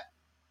after that.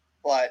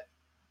 But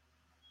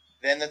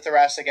then the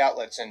thoracic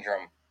outlet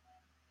syndrome.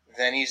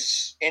 Then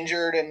he's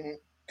injured, and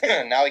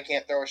now he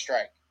can't throw a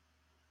strike.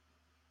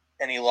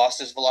 And he lost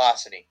his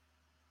velocity.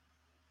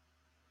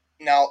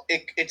 Now,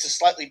 it's a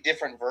slightly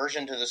different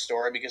version to the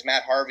story because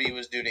Matt Harvey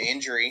was due to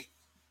injury,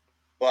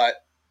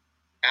 but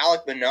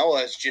Alek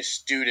Manoah is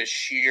just due to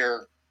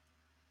sheer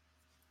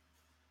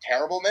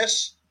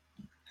terribleness,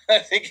 I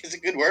think is a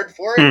good word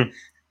for it,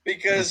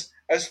 because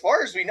as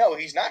far as we know,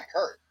 he's not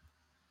hurt.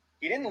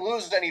 He didn't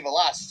lose any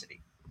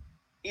velocity.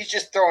 He's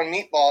just throwing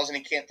meatballs and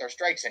he can't throw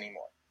strikes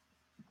anymore.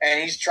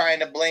 And he's trying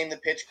to blame the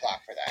pitch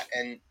clock for that.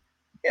 And,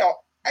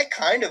 I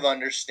kind of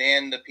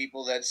understand the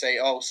people that say,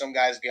 oh, some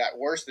guys got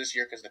worse this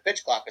year because the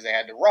pitch clock because they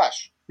had to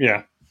rush.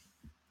 Yeah.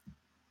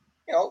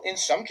 In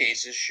some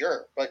cases,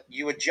 sure, but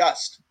you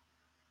adjust.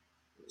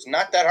 It's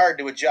not that hard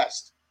to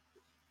adjust.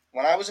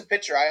 When I was a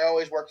pitcher, I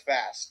always worked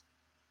fast.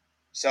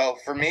 So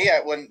for me,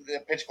 the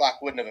pitch clock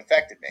wouldn't have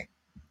affected me.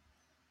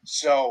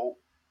 So,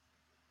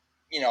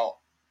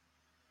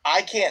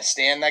 I can't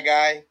stand that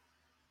guy.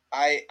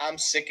 I'm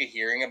sick of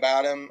hearing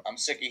about him. I'm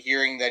sick of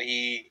hearing that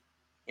he,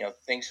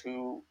 thinks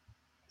who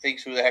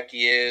the heck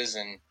he is,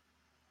 and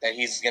that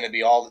he's going to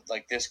be all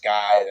like this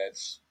guy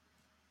that's,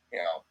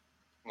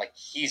 like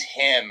he's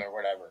him or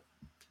whatever.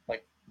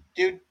 Like,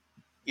 dude,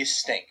 you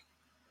stink.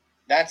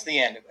 That's the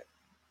end of it.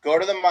 Go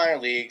to the minor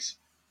leagues,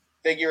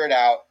 figure it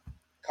out,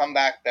 come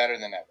back better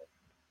than ever.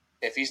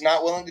 If he's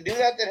not willing to do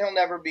that, then he'll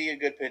never be a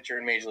good pitcher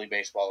in Major League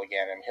Baseball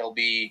again, and he'll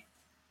be,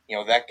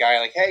 that guy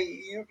like,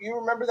 hey, you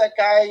remember that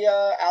guy,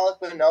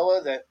 Alek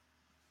Manoah, that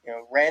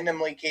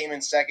randomly came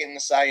in second in the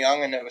Cy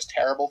Young and it was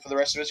terrible for the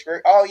rest of his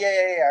career? Oh, yeah,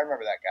 I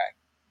remember that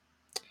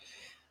guy.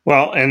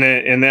 Well,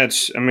 and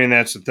that's, I mean,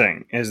 that's the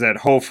thing, is that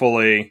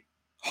hopefully,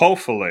 he'll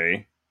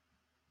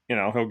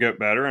get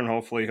better, and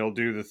hopefully he'll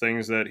do the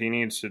things that he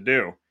needs to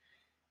do.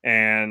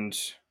 And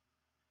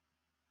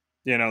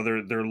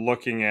they're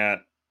looking at.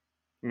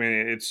 I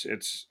mean,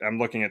 it's. I'm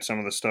looking at some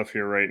of the stuff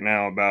here right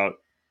now about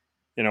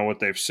what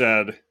they've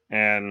said,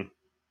 and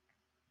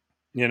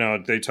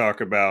they talk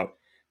about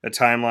the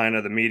timeline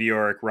of the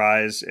meteoric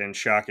rise and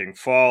shocking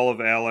fall of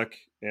Alec,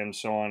 and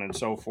so on and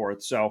so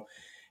forth. So,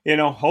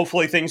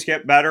 hopefully things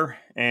get better,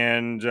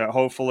 and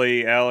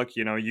hopefully, Alec,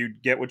 you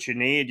get what you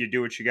need, you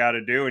do what you got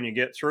to do, and you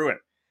get through it.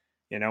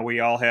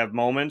 We all have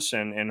moments,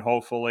 and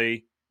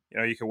hopefully,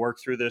 you can work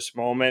through this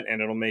moment,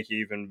 and it'll make you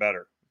even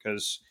better.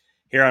 Because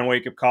here on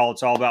Wake Up Call,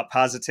 it's all about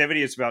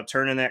positivity. It's about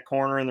turning that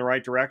corner in the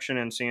right direction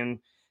and seeing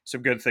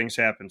some good things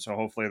happen. So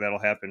hopefully that'll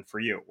happen for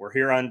you. We're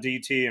here on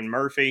DT and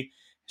Murphy,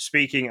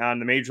 speaking on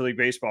the Major League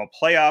Baseball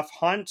playoff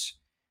hunt.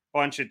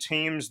 Bunch of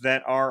teams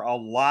that are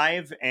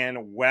alive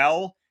and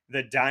well.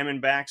 The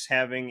Diamondbacks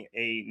having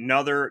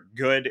another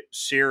good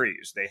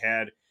series. They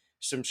had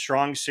some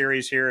strong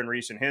series here in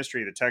recent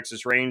history. The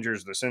Texas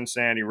Rangers, the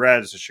Cincinnati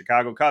Reds, the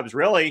Chicago Cubs.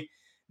 Really,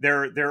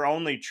 their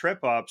only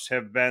trip ups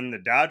have been the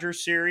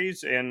Dodgers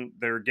series and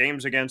their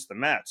games against the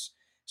Mets.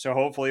 So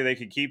hopefully they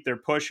can keep their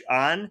push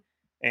on.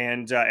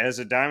 And as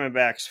a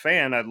Diamondbacks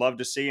fan, I'd love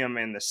to see them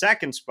in the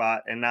second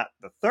spot and not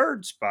the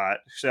third spot.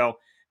 So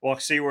we'll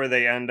see where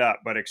they end up.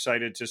 But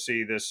excited to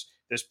see this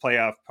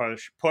playoff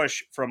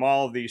push from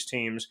all of these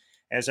teams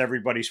as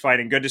everybody's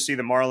fighting. Good to see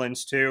the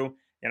Marlins too.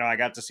 I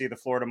got to see the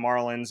Florida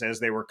Marlins as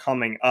they were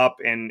coming up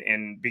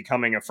and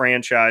becoming a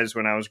franchise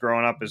when I was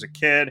growing up as a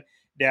kid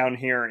down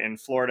here in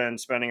Florida, and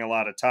spending a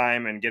lot of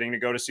time and getting to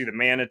go to see the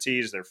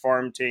Manatees, their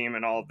farm team,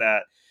 and all of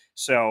that.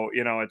 So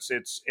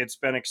it's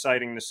been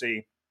exciting to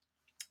see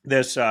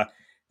this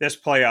this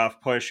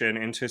playoff push,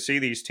 and to see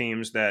these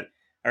teams that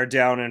are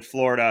down in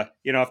Florida,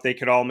 if they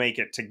could all make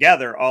it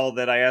together. All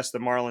that I ask the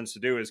Marlins to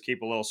do is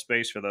keep a little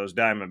space for those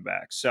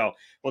Diamondbacks. So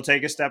we'll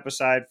take a step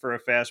aside for a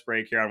fast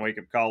break here on Wake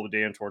Up Call with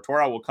Dan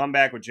Tortora. We'll come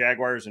back with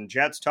Jaguars and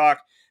Jets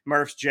talk,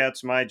 Murph's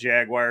Jets, my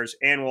Jaguars,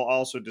 and we'll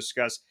also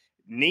discuss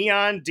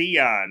Neon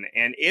Deion.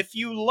 And if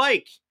you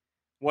like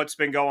what's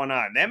been going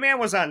on, that man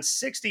was on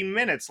 60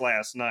 Minutes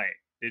last night.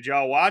 Did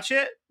y'all watch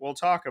it? We'll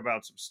talk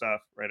about some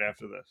stuff right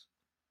after this.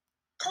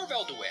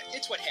 Carvel DeWitt,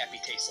 it's what happy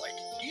tastes like.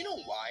 Do you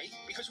know why?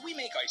 Because we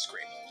make ice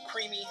cream.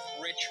 Creamy,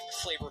 rich,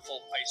 flavorful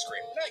ice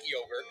cream. Not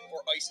yogurt or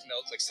iced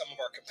milk like some of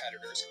our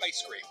competitors. Ice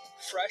cream.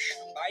 Fresh,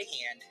 by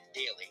hand,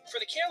 daily. For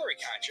the calorie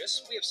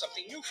conscious, we have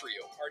something new for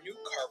you. Our new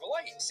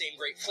Carvelite. Same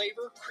great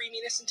flavor,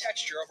 creaminess, and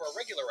texture of our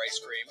regular ice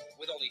cream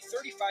with only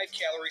 35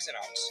 calories an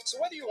ounce.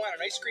 So whether you want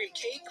an ice cream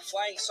cake,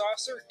 flying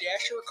saucer,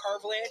 dasher,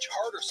 carvalanche,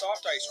 hard or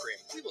soft ice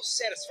cream, we will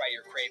satisfy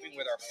your craving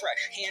with our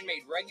fresh,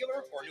 handmade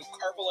regular or new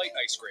Carvelite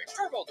ice cream.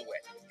 Carvel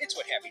DeWitt. It's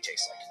what happy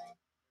tastes like.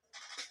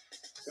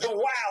 The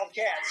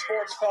Wildcat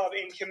Sports Pub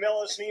in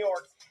Camillus, New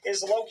York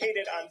is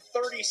located on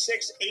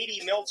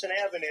 3680 Milton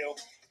Avenue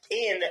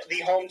in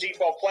the Home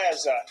Depot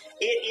Plaza.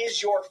 It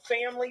is your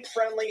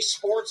family-friendly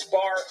sports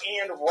bar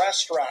and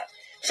restaurant.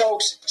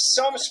 Folks,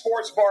 some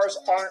sports bars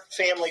aren't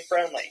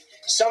family-friendly.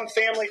 Some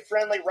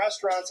family-friendly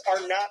restaurants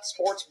are not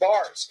sports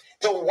bars.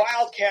 The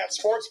Wildcat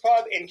Sports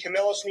Pub in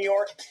Camillus, New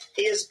York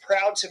is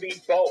proud to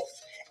be both.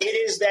 It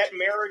is that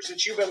marriage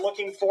that you've been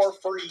looking for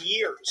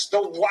years.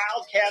 The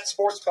Wildcat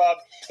Sports Pub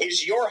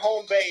is your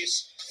home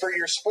base for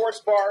your sports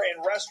bar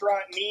and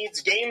restaurant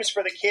needs, games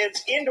for the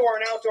kids, indoor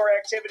and outdoor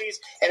activities,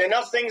 and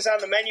enough things on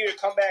the menu to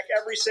come back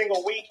every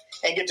single week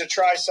and get to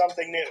try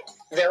something new.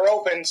 They're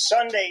open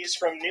Sundays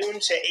from noon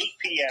to 8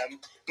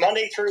 p.m.,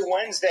 Monday through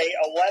Wednesday,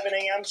 11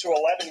 a.m. to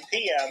 11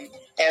 p.m.,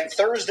 and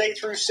Thursday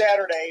through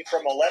Saturday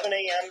from 11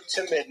 a.m.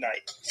 to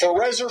midnight. For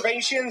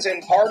reservations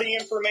and party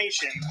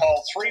information,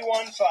 call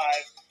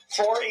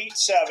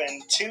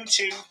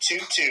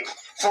 315-487-2222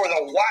 for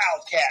the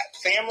Wildcat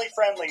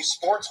family-friendly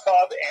sports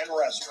pub and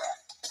restaurant.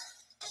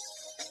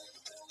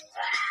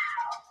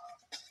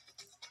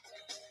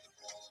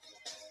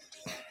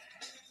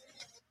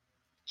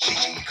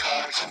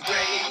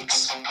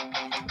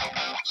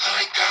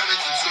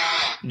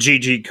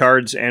 GG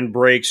Cards and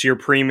Breaks, your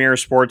premier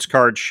sports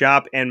card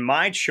shop, and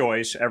my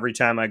choice every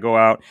time I go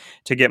out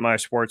to get my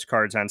sports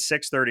cards on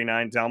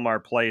 639 Delmar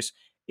Place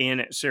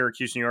in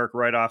Syracuse, New York,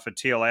 right off of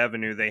Teal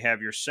Avenue. They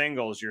have your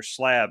singles, your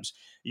slabs,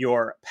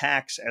 your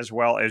packs, as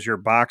well as your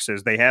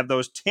boxes. They have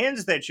those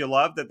tins that you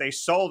love that they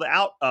sold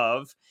out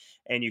of,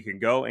 and you can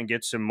go and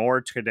get some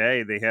more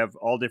today. They have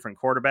all different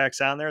quarterbacks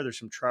on there. There's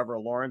some Trevor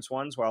Lawrence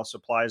ones while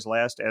supplies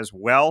last as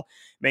well.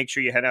 Make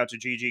sure you head out to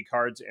GG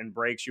Cards and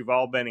Breaks. You've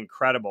all been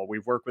incredible.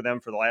 We've worked with them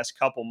for the last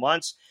couple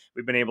months.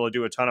 We've been able to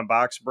do a ton of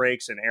box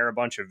breaks and air a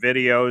bunch of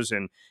videos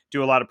and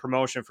do a lot of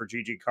promotion for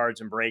GG Cards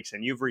and Breaks.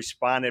 And you've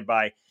responded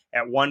by,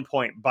 at one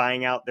point,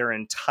 buying out their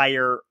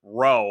entire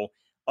row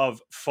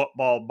of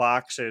football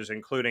boxes,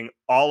 including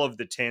all of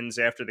the tins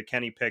after the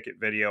Kenny Pickett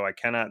video. I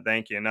cannot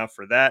thank you enough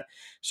for that.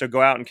 So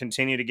go out and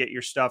continue to get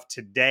your stuff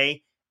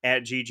today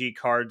at GG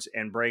Cards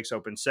and Breaks,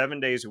 open 7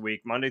 days a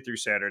week, Monday through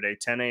Saturday,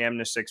 10 a.m.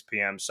 to 6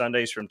 p.m.,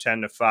 Sundays from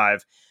 10 to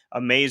 5.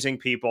 Amazing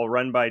people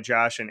run by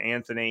Josh and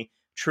Anthony,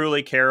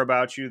 truly care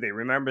about you. They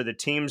remember the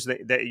teams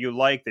that you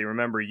like. They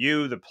remember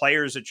you, the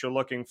players that you're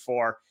looking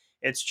for.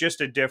 It's just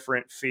a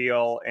different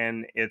feel,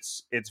 and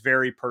it's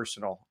very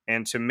personal.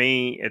 And to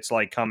me, it's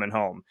like coming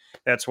home.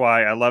 That's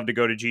why I love to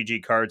go to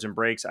GG Cards and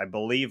Breaks. I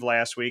believe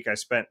last week I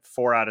spent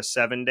 4 out of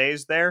 7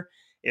 days there.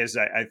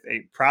 I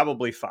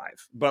probably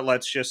 5, but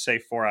let's just say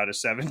 4 out of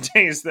 7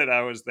 days that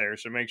I was there.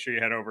 So make sure you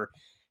head over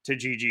to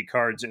GG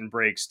Cards and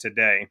Breaks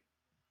today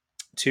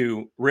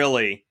to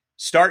really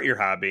start your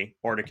hobby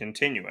or to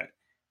continue it.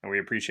 And we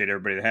appreciate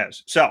everybody that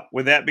has. So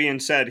with that being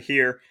said,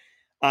 here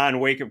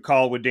on Wake Up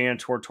Call with Dan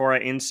Tortora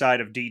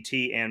inside of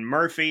DT and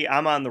Murphy,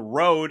 I'm on the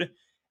road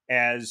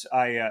as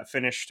I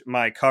finished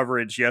my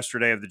coverage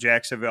yesterday of the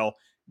Jacksonville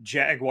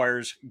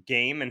Jaguars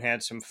game and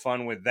had some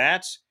fun with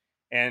that.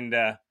 And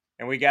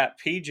we got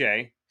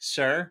PJ,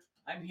 sir.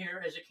 I'm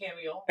here as a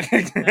cameo.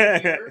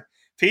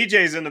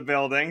 PJ's in the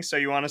building, so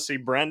you want to see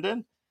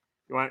Brendan?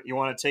 You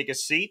want to take a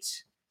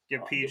seat?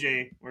 We'll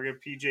give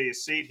PJ a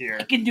seat here.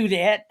 I can do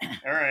that.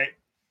 All right.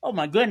 Oh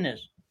my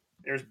goodness.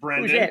 There's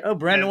Brendan. Who's that? Oh,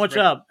 Brendan, what's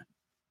up?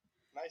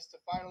 Nice to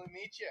finally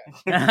meet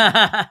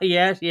you.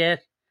 Yes.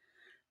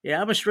 Yeah,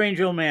 I'm a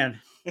strange old man.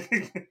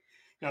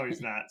 No,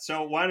 he's not.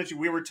 So why don't you?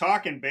 We were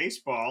talking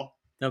baseball.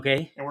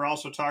 Okay. And we're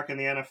also talking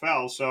the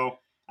NFL. So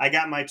I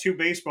got my 2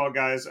 baseball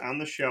guys on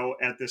the show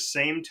at the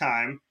same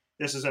time.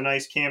 This is a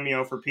nice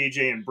cameo for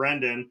PJ and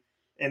Brendan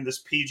in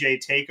this PJ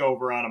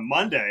takeover on a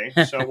Monday.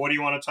 So what do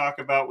you want to talk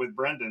about with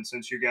Brendan,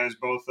 since you guys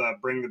both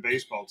bring the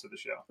baseball to the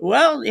show?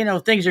 Well,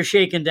 things are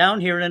shaking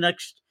down here in the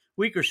next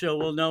week or so.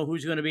 We'll know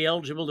who's going to be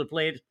eligible to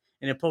play it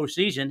in the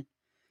postseason.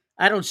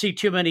 I don't see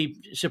too many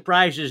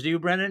surprises. Do you,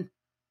 Brendan?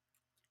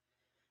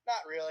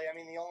 Not really. I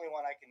mean, the only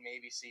one I can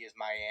maybe see is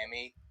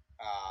Miami.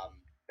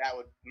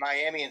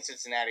 Miami and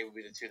Cincinnati would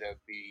be the 2 that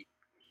would be,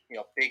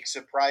 big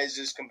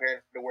surprises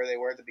compared to where they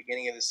were at the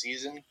beginning of the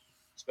season,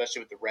 especially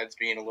with the Reds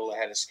being a little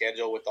ahead of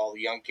schedule with all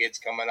the young kids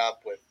coming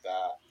up with,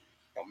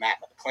 Matt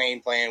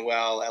McClain playing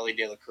well, Ellie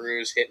De La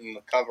Cruz hitting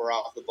the cover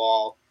off the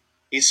ball.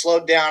 He's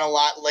slowed down a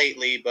lot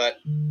lately, but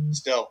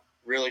still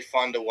really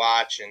fun to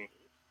watch. And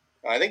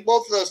I think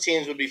both of those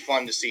teams would be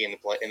fun to see in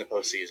the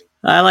postseason.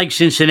 I like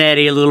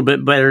Cincinnati a little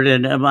bit better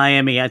than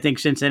Miami. I think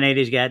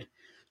Cincinnati's got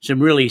some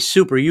really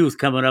super youth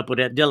coming up with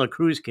that De La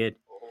Cruz kid.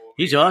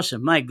 He's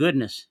awesome. My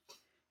goodness.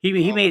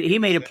 He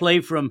made a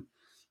play from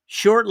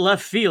short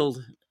left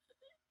field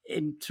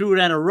and threw it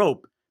on a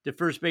rope to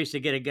first base to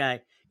get a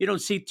guy. You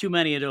don't see too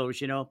many of those,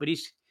 but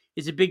he's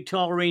a big,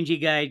 tall, rangy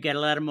guy. Got a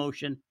lot of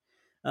motion,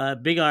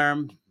 big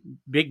arm,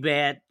 big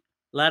bat,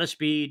 a lot of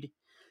speed.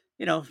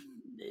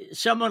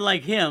 Someone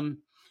like him,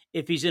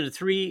 if he's in a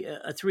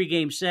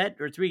 3-game set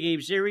or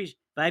 3-game series,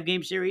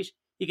 5-game series,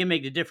 he can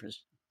make the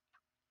difference.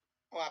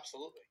 Oh,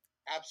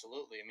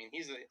 absolutely. I mean,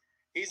 he's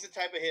the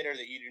type of hitter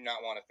that you do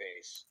not want to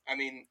face. I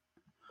mean,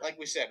 like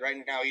we said, right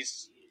now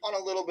he's on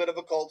a little bit of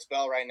a cold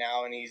spell right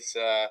now, and he's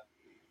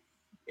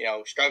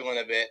struggling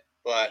a bit,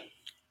 but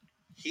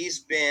he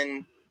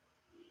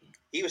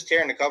was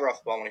tearing the cover off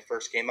the ball when he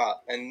first came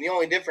up, and the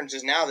only difference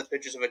is now the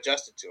pitchers have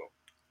adjusted to him.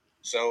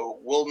 So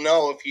we'll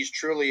know if he's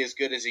truly as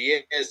good as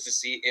he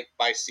is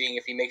by seeing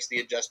if he makes the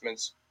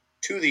adjustments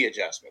to the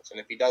adjustments, and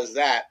if he does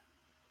that,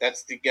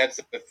 that's a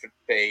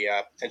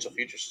potential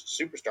future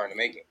superstar in the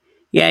making.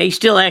 Yeah, he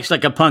still acts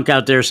like a punk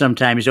out there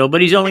sometimes, though,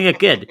 but he's only a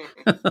kid.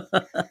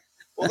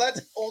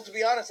 Well, to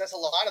be honest, that's a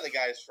lot of the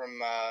guys from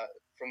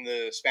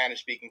the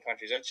Spanish-speaking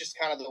countries. That's just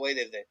kind of the way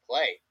that they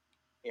play.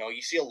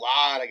 You see a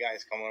lot of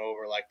guys coming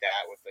over like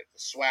that with the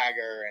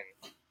swagger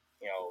and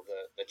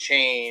the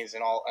chains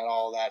and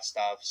all that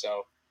stuff.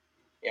 So,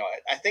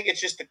 I think it's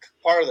just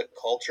part of the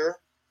culture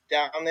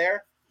down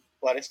there,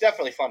 but it's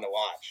definitely fun to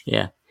watch.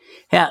 Yeah.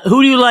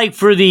 Who do you like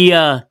for the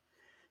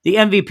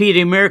MVP of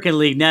the American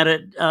League now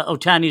that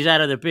Ohtani's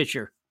out of the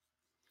picture?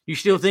 You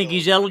still think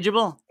he's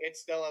eligible? It's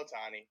still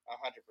Ohtani,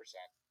 100%.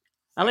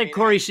 I like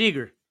Corey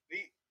Seager.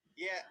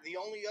 The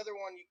only other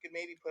one you could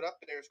maybe put up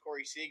there is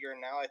Corey Seager.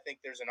 And now I think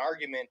there's an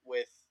argument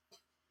with,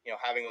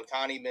 having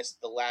Ohtani missed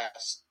the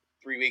last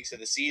 3 weeks of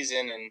the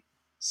season and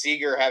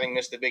Seager having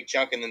missed a big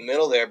chunk in the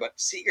middle there. But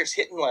Seager's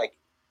hitting like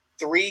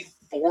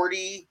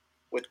 340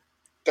 with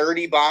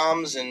 30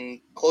 bombs and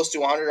close to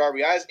 100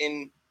 RBIs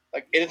and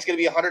it's going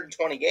to be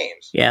 120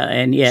 games. Yeah,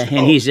 and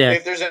he's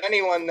if there's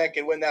anyone that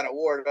can win that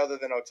award other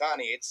than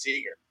Ohtani, it's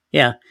Seager.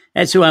 Yeah,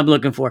 that's who I'm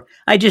looking for.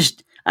 I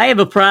have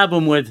a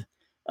problem with.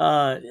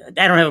 I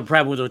don't have a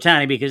problem with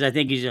Ohtani because I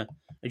think he's a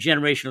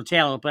generational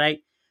talent, but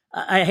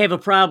I have a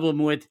problem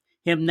with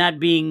him not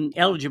being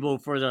eligible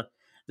for the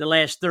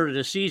last third of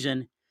the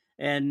season.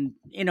 And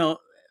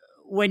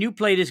when you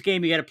play this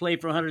game, you got to play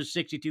for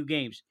 162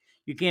 games.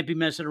 You can't be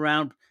messing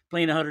around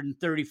playing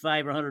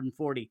 135 or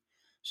 140.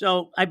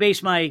 So I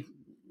base my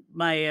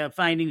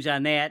findings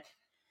on that.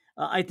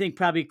 I think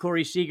probably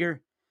Corey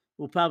Seager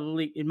will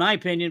probably, in my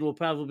opinion,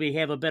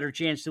 have a better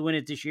chance to win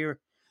it this year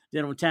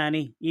than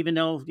Ohtani, even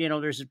though,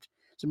 there's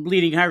some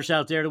bleeding hearts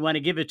out there that want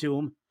to give it to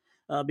him.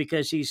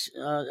 because he's,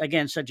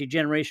 again, such a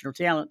generational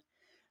talent.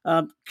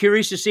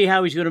 Curious to see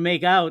how he's going to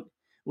make out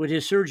with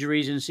his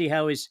surgeries and see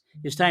how his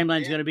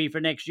timeline's going to be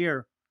for next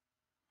year.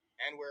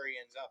 And where he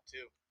ends up,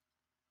 too.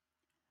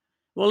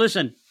 Well,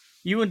 listen,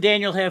 you and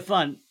Daniel have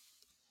fun.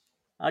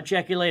 I'll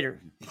check you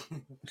later.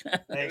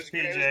 Thanks,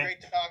 PJ. It was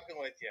great talking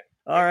with you.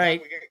 All right.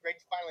 Great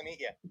to finally meet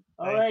you.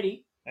 All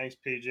righty. Thanks,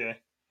 PJ.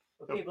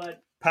 Okay, bud.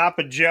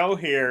 Papa Joe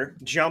here,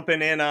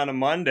 jumping in on a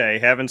Monday,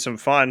 having some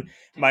fun.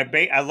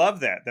 I love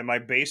that my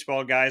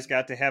baseball guys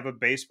got to have a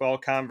baseball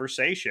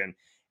conversation.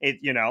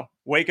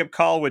 Wake up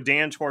call with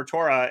Dan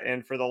Tortora,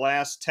 and for the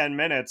last 10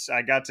 minutes,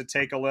 I got to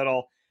take a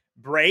little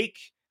break.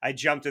 I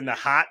jumped in the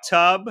hot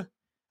tub.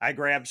 I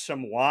grabbed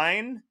some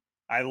wine.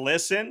 I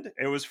listened.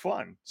 It was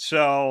fun.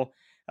 So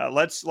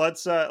let's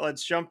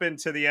jump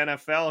into the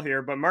NFL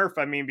here. But Murph,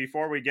 I mean,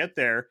 before we get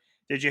there,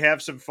 did you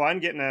have some fun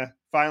getting to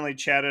finally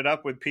chat it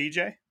up with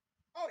PJ?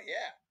 Oh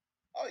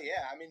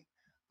yeah. I mean,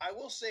 I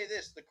will say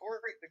this: the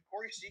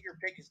Corey Seager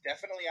pick is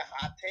definitely a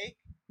hot take.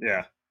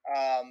 Yeah.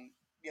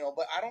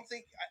 But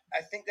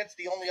I think that's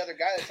the only other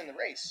guy that's in the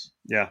race.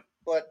 Yeah.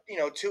 But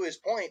to his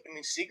point, I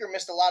mean, Seager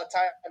missed a lot of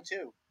time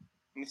too.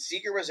 I mean,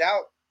 Seager was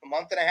out a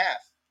month and a half,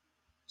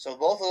 so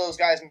both of those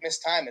guys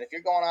missed time. And if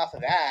you're going off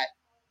of that,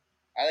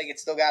 I think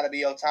it's still got to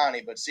be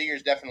Ohtani. But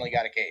Seager's definitely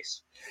got a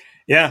case.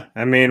 Yeah,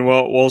 I mean,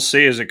 we'll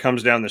see as it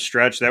comes down the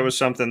stretch. That was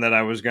something that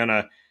I was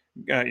gonna,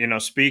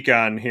 speak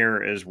on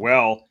here as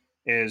well.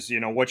 Is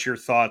what your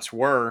thoughts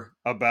were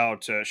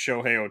about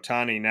Shohei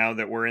Ohtani now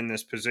that we're in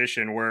this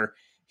position where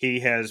he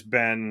has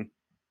been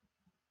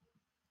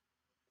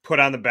put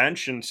on the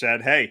bench and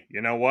said, "Hey,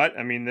 you know what?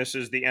 I mean, this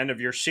is the end of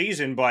your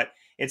season, but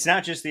it's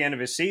not just the end of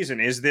his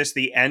season. Is this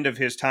the end of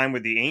his time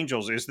with the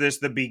Angels? Is this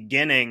the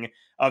beginning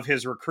of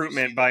his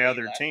recruitment by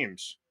other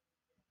teams?"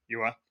 You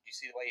what? Did you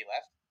see the way he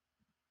left?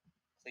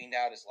 Cleaned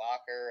out his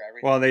locker,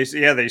 everything. Well,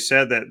 they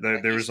said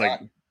that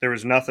there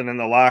was nothing in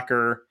the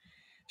locker.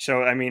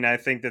 So I mean, I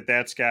think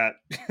that's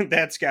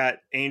got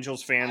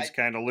Angels fans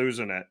kind of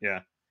losing it.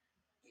 Yeah.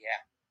 Yeah,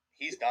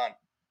 he's done.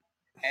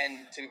 And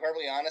to be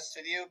perfectly honest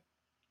with you,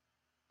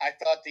 I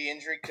thought the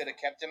injury could have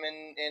kept him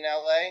in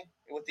LA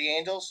with the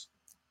Angels.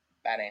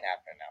 That ain't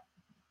happening now.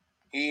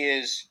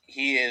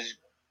 He is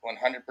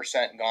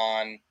 100%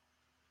 gone.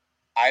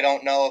 I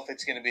don't know if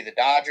it's going to be the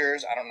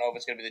Dodgers. I don't know if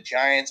it's going to be the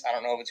Giants. I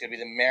don't know if it's going to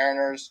be the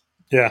Mariners.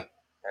 Yeah.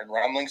 Heard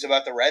rumblings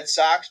about the Red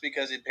Sox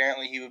because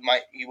apparently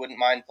he wouldn't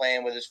mind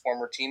playing with his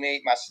former teammate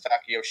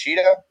Masataka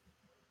Yoshida.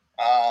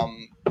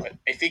 But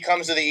if he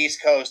comes to the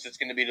East Coast, it's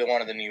going to be to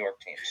one of the New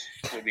York teams.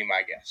 Would be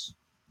my guess.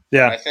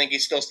 Yeah. And I think he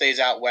still stays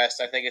out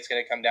west. I think it's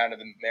going to come down to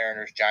the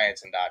Mariners,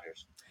 Giants, and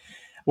Dodgers.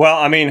 Well,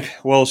 I mean,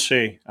 we'll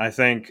see. I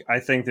think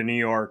the New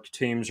York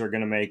teams are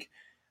going to make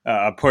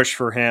a push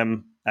for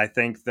him. I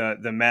think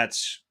the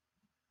Mets,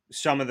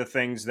 some of the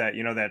things that,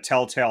 that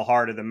telltale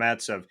heart of the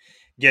Mets of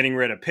getting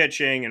rid of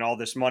pitching and all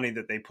this money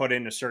that they put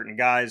into certain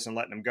guys and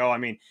letting them go. I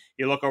mean,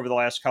 you look over the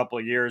last couple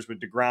of years with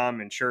DeGrom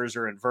and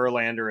Scherzer and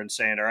Verlander and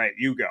saying, all right,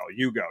 you go.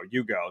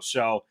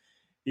 So,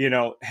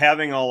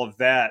 having all of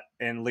that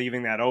and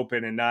leaving that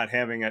open and not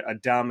having a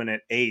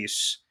dominant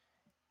ace,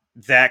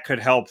 that could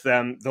help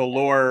them. The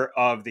lure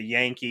of the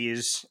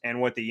Yankees and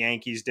what the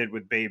Yankees did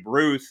with Babe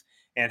Ruth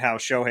and how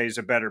Shohei's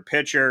a better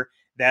pitcher.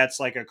 That's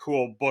like a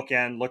cool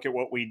bookend. Look at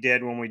what we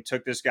did when we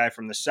took this guy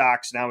from the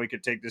Sox. Now we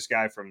could take this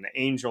guy from the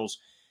Angels.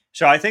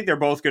 So I think they're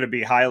both going to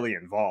be highly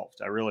involved.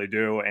 I really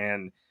do.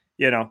 And,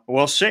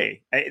 we'll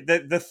see.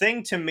 The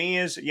thing to me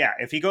is,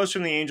 if he goes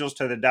from the Angels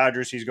to the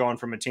Dodgers, he's going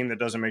from a team that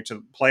doesn't make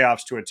to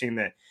playoffs to a team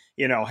that,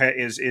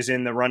 is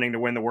in the running to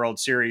win the World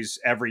Series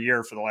every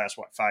year for the last,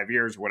 5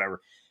 years or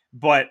whatever.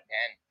 But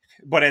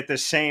at the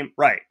same,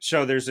 right.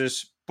 So there's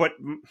this, but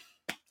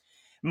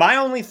my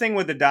only thing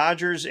with the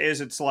Dodgers is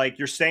it's like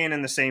you're staying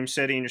in the same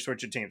city and you're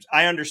switching teams.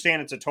 I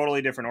understand it's a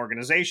totally different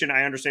organization.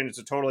 I understand it's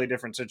a totally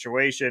different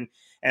situation.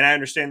 And I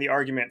understand the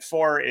argument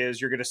for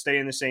is you're going to stay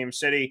in the same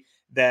city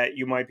that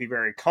you might be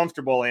very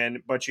comfortable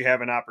in, but you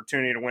have an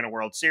opportunity to win a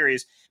World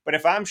Series. But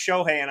if I'm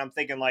Shohei and I'm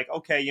thinking like,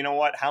 okay, you know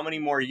what? How many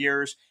more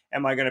years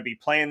am I going to be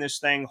playing this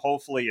thing?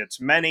 Hopefully it's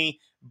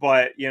many,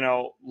 but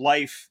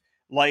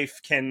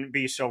life can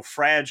be so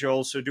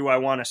fragile. So do I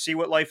want to see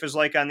what life is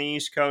like on the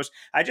East Coast?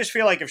 I just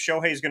feel like if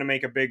Shohei is going to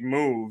make a big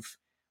move,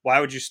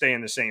 why would you stay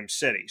in the same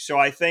city? So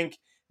I think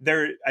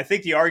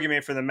the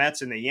argument for the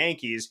Mets and the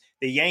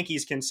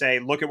Yankees can say,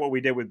 look at what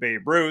we did with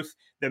Babe Ruth.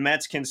 The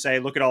Mets can say,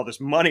 look at all this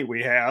money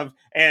we have.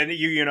 And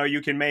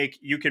you can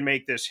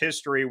make this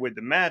history with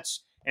the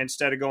Mets.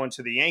 Instead of going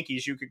to the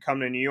Yankees, you could come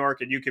to New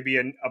York and you could be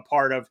a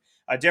part of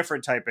a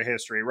different type of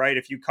history, right?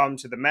 If you come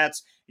to the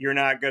Mets, you're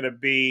not going to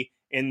be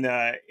in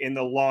the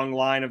long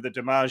line of the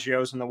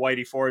DiMaggios and the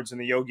Whitey Fords and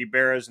the Yogi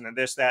Berras and the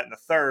this, that, and the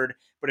third.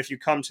 But if you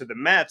come to the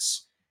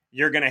Mets,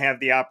 you're going to have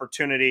the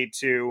opportunity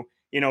to,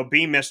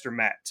 be Mr.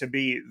 Met, to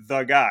be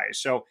the guy.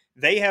 So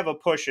they have a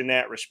push in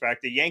that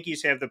respect. The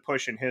Yankees have the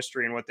push in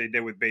history and what they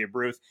did with Babe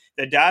Ruth.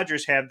 The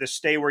Dodgers have the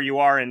stay where you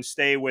are and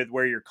stay with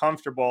where you're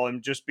comfortable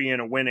and just being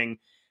a winning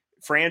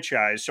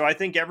franchise. So I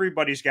think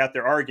everybody's got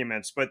their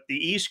arguments, but the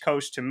East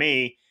Coast to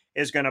me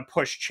is going to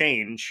push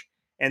change,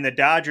 and the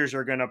Dodgers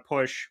are going to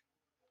push.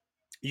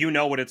 You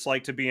know what it's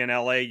like to be in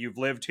LA. You've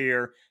lived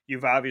here.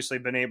 You've obviously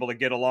been able to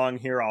get along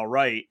here all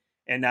right,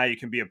 and now you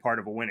can be a part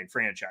of a winning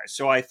franchise.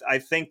 So I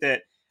think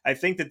that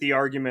the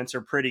arguments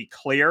are pretty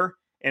clear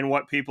in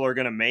what people are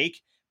going to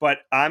make. But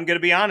I'm going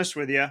to be honest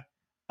with you.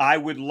 I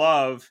would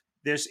love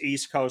this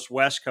East Coast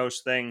West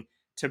Coast thing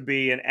to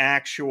be an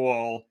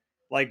actual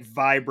like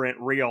vibrant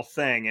real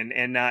thing,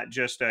 and not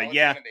just I'm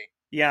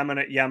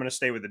gonna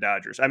stay with the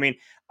Dodgers. I mean,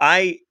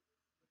 I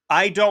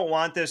don't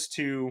want this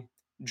to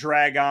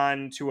drag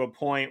on to a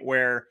point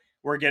where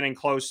we're getting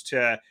close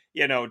to,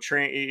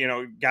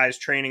 guys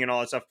training and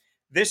all that stuff.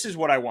 This is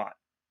what I want.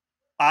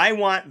 I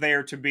want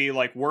there to be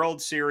like World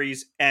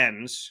Series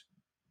ends,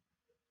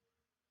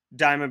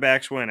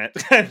 Diamondbacks win it.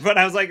 But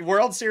I was like,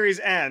 World Series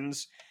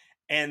ends,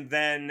 and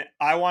then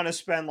I want to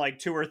spend like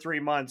 2 or 3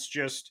 months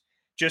just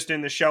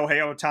in the Shohei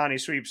Ohtani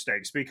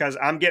sweepstakes, because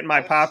I'm getting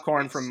my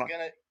popcorn from.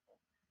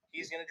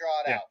 He's gonna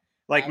draw it out.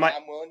 Like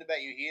I'm willing to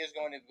bet you he is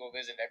going to go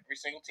visit every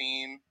single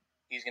team.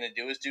 He's going to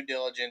do his due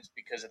diligence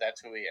because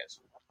that's who he is.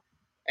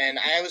 And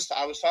I was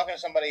talking to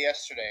somebody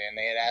yesterday, and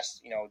they had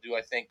asked, do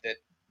I think that,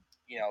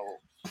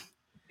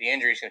 the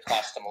injury is going to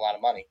cost him a lot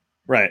of money?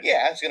 Right.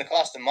 Yeah, it's going to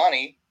cost him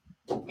money.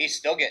 He's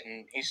still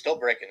breaking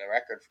the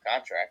record for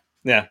contract.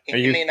 Yeah.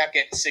 He may not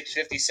get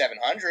 650,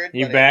 700.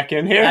 You back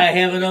in here? I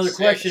have another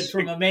question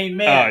from a main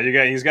man.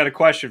 Oh, he's got a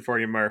question for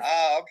you, Murph.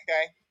 Oh,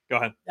 okay. Go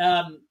ahead.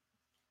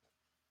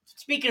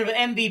 Speaking of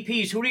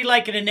MVPs, who do you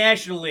like in the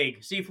National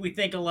League? See if we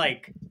think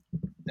alike.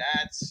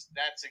 That's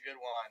a good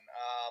one.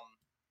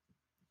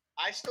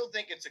 I still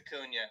think it's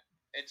Acuna.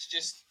 It's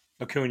just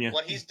Acuna.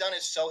 What he's done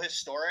is so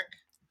historic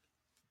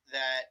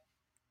that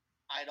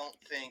I know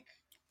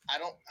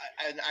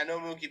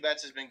Mookie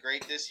Betts has been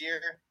great this year,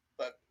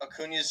 but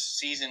Acuna's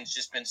season's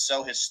just been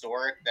so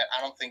historic that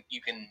I don't think you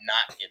can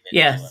not give it.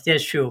 Yeah,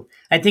 that's true.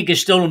 I think his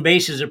stolen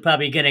bases are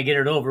probably going to get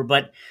it over.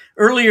 But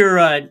earlier,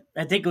 I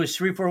think it was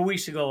 3-4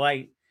 weeks ago,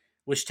 I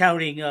was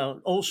touting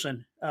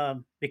Olsen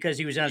because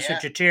he was on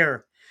such a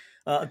tear.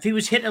 If he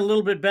was hitting a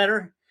little bit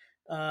better,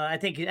 I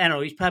don't know,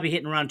 he's probably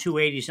hitting around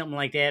 280, something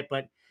like that.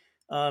 But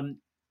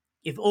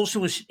if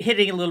Olsen was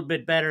hitting a little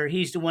bit better,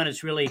 he's the one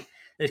that's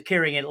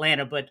carrying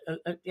Atlanta. But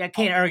I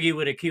can't argue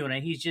with Acuna.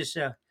 He's just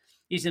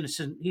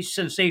he's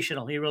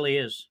sensational. He really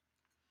is.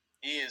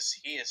 He is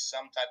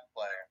some type of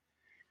player.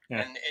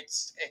 Yeah. And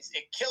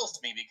it kills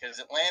me because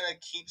Atlanta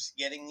keeps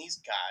getting these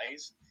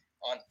guys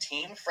on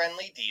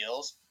team-friendly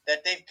deals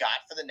that they've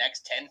got for the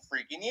next 10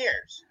 freaking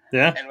years.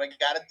 Yeah. And we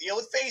got to deal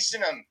with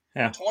facing them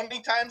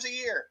 20 times a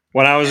year.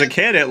 When I was a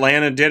kid,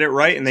 Atlanta did it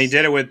right, and they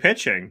did it with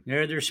pitching.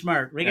 They're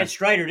smart. We got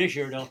Strider this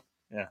year, though.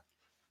 Yeah.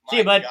 See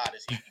you, bud. God,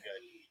 is he good.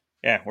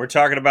 Yeah, we're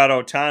talking about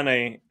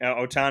Ohtani.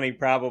 Ohtani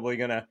probably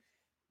going to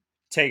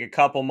take a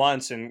couple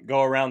months and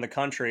go around the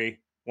country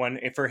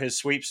for his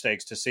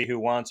sweepstakes to see who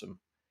wants him.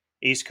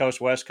 East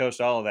Coast, West Coast,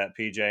 all of that,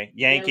 PJ.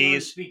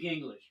 Yankees. Speak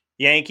English.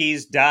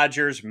 Yankees,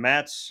 Dodgers,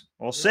 Mets.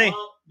 We'll see.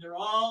 They're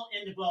all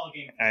in the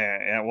ballgame.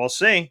 Yeah, we'll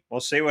see.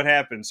 We'll see what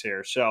happens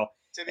here. So,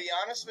 to be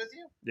honest with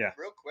you,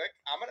 real quick,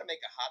 I'm going to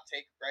make a hot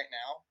take right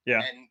now.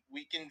 Yeah. And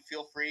we can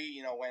feel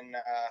free, when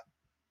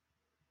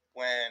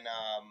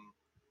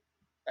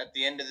at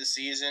the end of the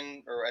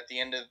season or at the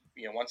end of,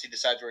 once he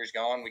decides where he's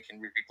going, we can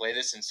replay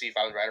this and see if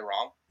I was right or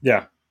wrong.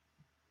 Yeah.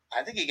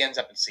 I think he ends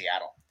up in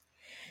Seattle.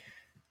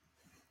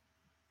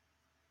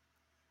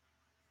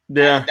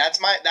 Yeah. That's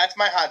my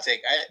hot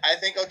take. I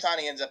think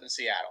Ohtani ends up in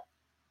Seattle.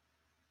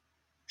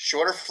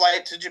 Shorter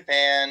flight to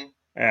Japan.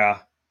 Yeah.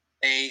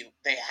 They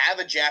have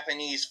a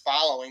Japanese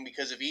following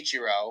because of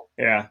Ichiro.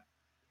 Yeah.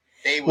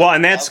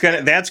 And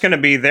that's gonna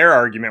be their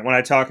argument when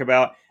I talk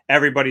about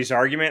everybody's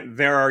argument.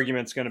 Their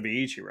argument's gonna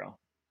be Ichiro.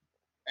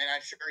 And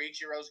I'm sure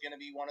Ichiro's gonna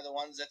be one of the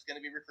ones that's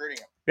gonna be recruiting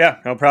him. Yeah,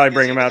 he'll probably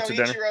bring him out to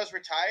dinner. Ichiro's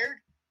retired.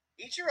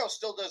 Ichiro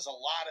still does a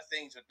lot of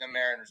things with the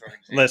Mariners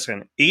organization.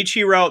 Listen,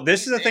 Ichiro.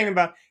 This is the thing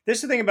about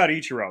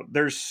Ichiro.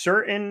 There's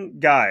certain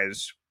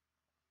guys,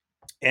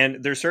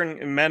 and there's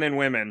certain men and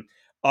women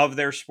of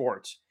their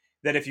sports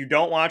that if you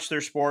don't watch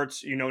their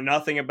sports, you know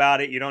nothing about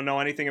it. You don't know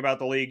anything about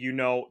the league. You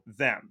know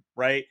them,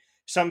 right?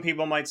 Some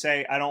people might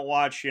say, I don't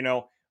watch,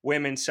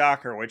 women's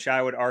soccer, which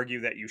I would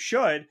argue that you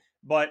should.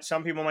 But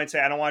some people might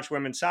say, I don't watch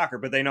women's soccer,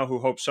 but they know who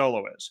Hope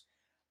Solo is.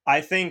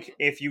 I think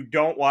if you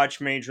don't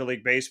watch Major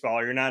League Baseball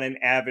or you're not an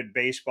avid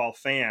baseball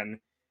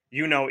fan,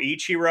 you know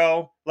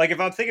Ichiro. Like if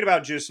I'm thinking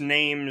about just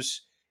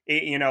names,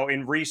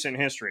 in recent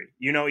history,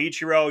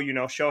 Ichiro,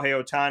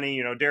 Shohei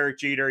Ohtani, Derek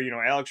Jeter,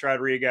 Alex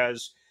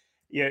Rodriguez.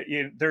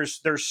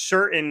 There's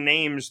certain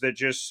names that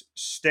just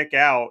stick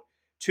out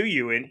to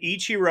you, and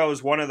Ichiro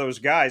is one of those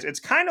guys. It's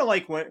kind of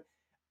like when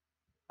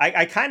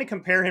I kind of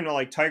compare him to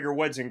like Tiger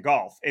Woods in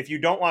golf. If you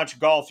don't watch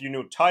golf, you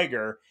know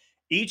Tiger.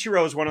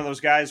 Ichiro is one of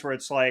those guys where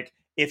it's like,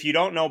 if you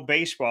don't know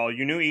baseball,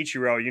 you knew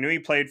Ichiro, you knew he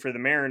played for the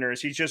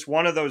Mariners. He's just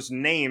one of those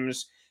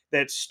names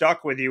that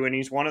stuck with you, and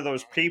he's one of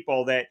those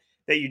people that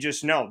you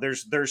just know.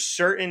 There's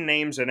certain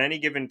names at any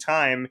given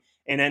time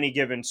in any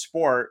given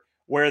sport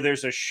where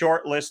there's a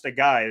short list of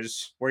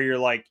guys where you're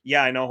like,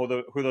 yeah, I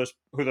know who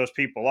those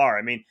people are.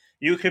 I mean,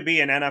 you could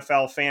be an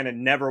NFL fan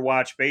and never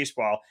watch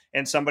baseball,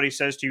 and somebody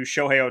says to you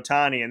Shohei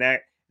Ohtani, and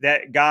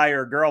that guy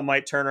or girl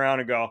might turn around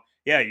and go,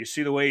 yeah, you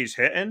see the way he's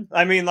hitting?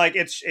 I mean, like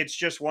it's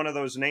just one of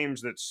those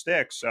names that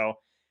sticks. So,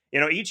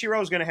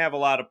 Ichiro's going to have a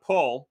lot of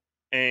pull,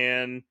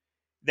 and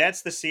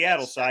that's the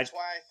Seattle side. That's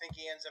why I think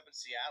he ends up in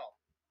Seattle.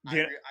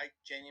 I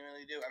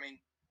genuinely do. I mean,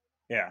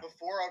 yeah.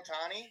 Before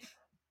Ohtani,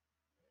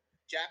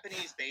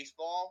 Japanese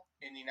baseball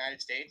in the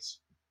United States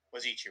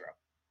was Ichiro.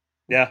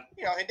 Yeah.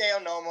 Hideo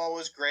Nomo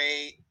was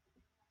great.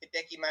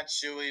 Hideki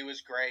Matsui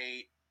was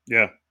great.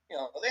 Yeah.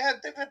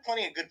 They've had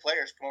plenty of good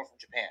players come over from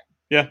Japan.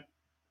 Yeah.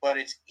 But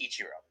it's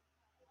Ichiro.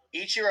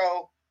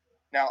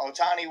 Now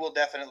Ohtani will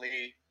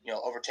definitely,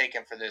 overtake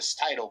him for this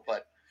title,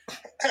 but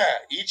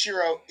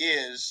Ichiro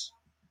is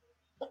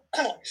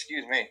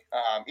excuse me.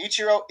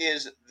 Ichiro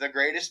is the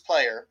greatest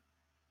player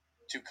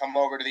to come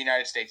over to the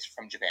United States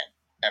from Japan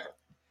ever.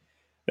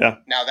 Yeah.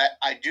 Now that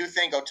I do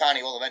think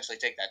Ohtani will eventually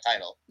take that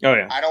title. Oh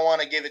yeah. I don't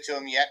want to give it to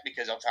him yet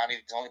because Ohtani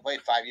has only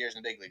played 5 years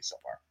in the big league so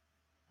far.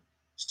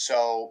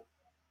 So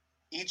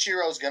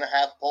Ichiro's going to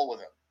have a pull with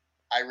him.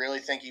 I really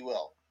think he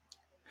will.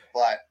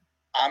 But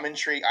I'm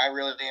intrigued. I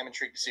really am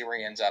intrigued to see where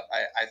he ends up.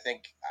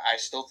 I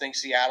still think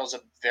Seattle's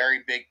a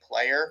very big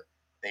player.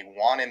 They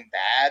want him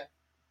bad.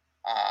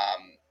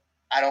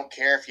 I don't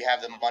care if you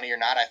have the money or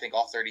not. I think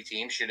all 30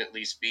 teams should at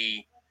least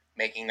be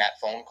making that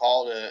phone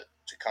call to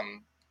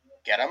come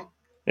get him.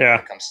 Yeah.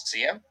 To come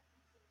see him.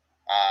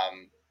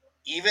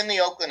 Even the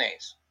Oakland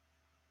A's.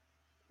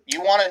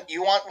 You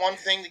want one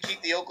thing to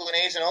keep the Oakland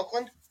A's in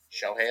Oakland?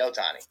 Shohei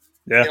Ohtani.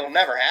 Yeah. It'll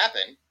never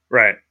happen.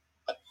 Right.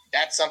 But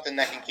that's something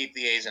that can keep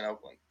the A's in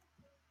Oakland.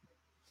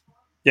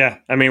 Yeah.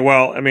 I mean,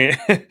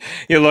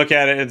 you look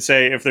at it and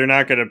say if they're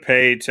not going to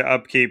pay to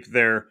upkeep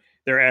their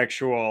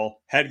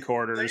actual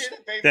headquarters,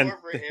 then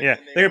they're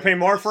going to pay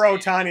more for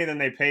Ohtani than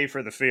they pay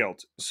for the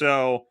field.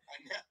 So, I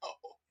know.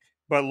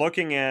 But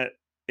looking at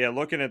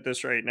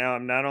this right now,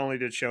 not only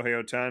did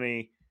Shohei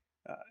Ohtani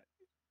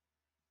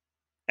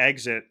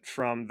exit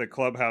from the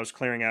clubhouse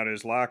clearing out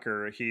his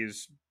locker,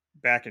 he's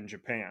back in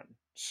Japan.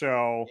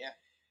 So,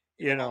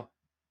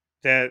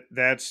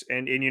 that's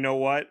and you know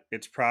what?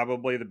 It's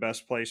probably the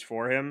best place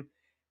for him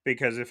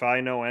because if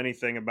I know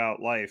anything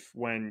about life,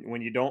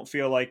 when you don't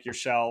feel like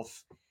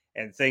yourself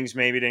and things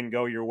maybe didn't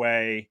go your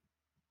way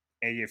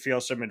and you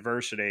feel some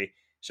adversity,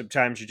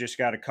 sometimes you just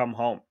got to come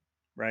home,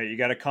 right? You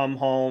got to come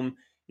home,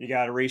 you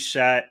got to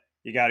reset,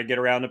 you got to get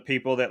around the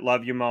people that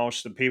love you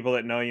most, the people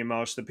that know you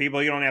most, the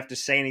people you don't have to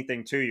say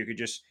anything to. You could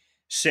just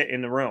sit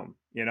in the room.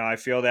 I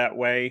feel that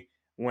way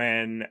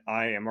when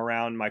I am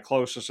around my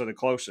closest of the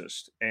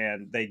closest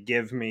and they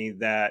give me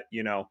that,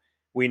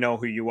 we know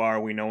who you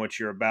are. We know what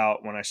you're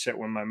about. When I sit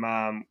with my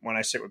mom, when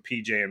I sit with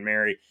PJ and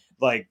Mary,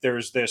 like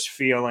there's this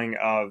feeling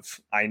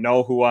of, I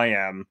know who I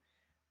am.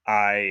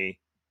 I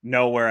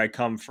know where I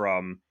come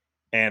from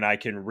and I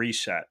can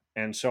reset.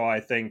 And so I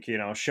think,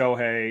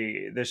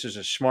 Shohei, this is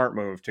a smart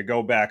move to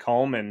go back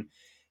home and,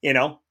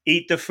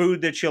 eat the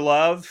food that you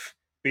love,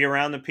 be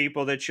around the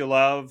people that you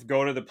love,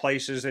 go to the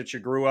places that you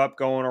grew up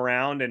going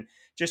around and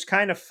just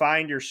kind of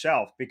find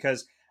yourself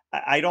because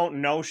I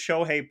don't know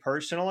Shohei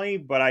personally,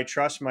 but I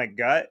trust my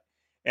gut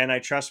and I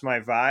trust my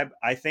vibe.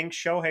 I think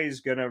Shohei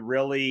is going to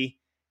really,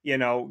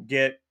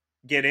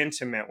 get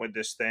intimate with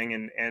this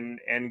thing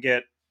and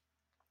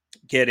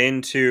get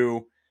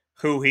into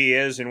who he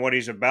is and what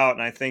he's about.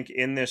 And I think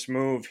in this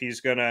move,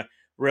 he's going to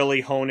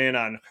really hone in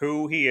on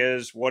who he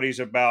is, what he's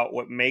about,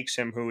 what makes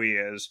him who he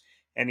is.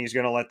 And he's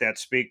going to let that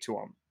speak to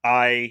him.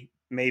 I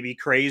may be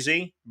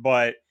crazy,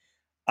 but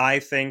I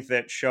think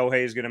that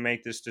Shohei is going to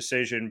make this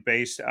decision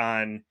based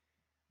on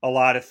a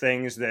lot of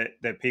things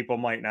that people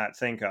might not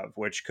think of,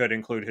 which could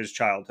include his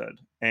childhood.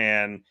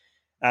 And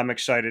I'm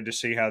excited to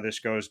see how this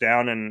goes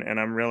down, and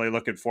I'm really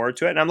looking forward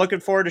to it. And I'm looking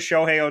forward to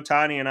Shohei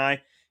Ohtani and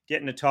I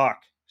getting to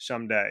talk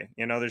someday.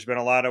 There's been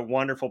a lot of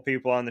wonderful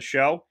people on the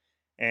show,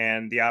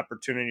 and the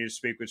opportunity to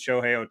speak with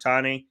Shohei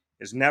Ohtani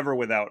is never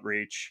without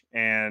reach.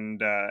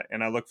 And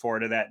I look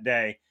forward to that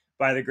day,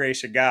 by the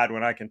grace of God,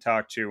 when I can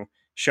talk to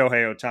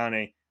Shohei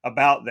Ohtani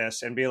about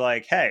this and be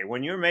like, hey,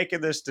 when you're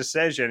making this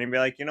decision, and be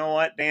like, you know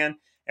what, Dan,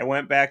 it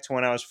went back to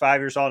when I was 5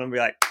 years old, and be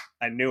like,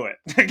 I knew it.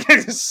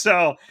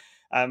 So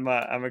I'm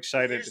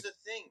excited. Here's the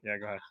thing. Yeah,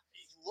 go ahead.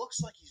 He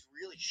looks like he's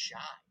really shy.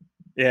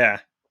 Yeah.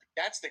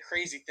 That's the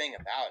crazy thing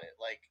about it.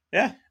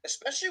 Yeah.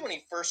 Especially when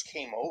he first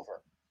came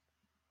over.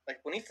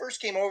 When he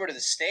first came over to the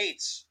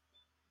States,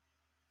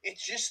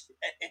 it's just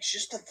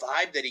the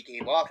vibe that he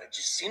gave off. It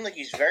just seemed like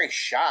he's very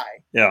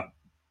shy. Yeah.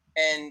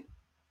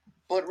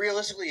 But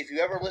realistically, if you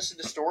ever listen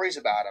to stories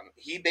about him,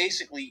 he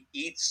basically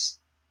eats,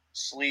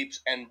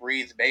 sleeps, and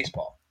breathes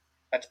baseball.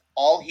 That's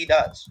all he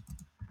does.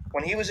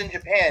 When he was in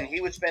Japan, he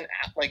would spend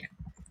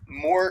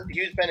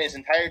his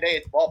entire day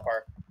at the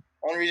ballpark.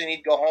 Only reason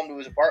he'd go home to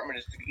his apartment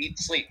is to eat and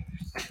sleep.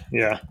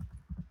 Yeah.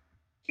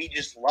 He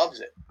just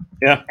loves it.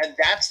 Yeah. And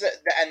that's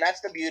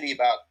the beauty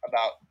about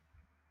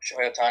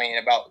Shohei Ohtani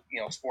and about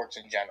sports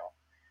in general.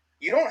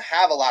 you don't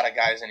have a lot of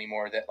guys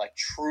anymore that like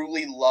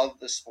truly love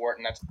the sport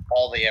and that's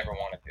all they ever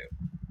want to do.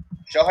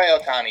 Shohei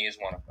Ohtani is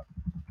one of them.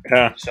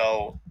 Yeah.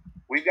 So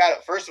we've got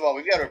to, first of all,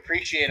 we've got to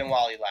appreciate him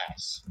while he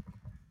lasts.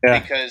 Yeah.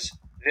 Because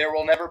there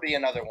will never be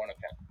another one of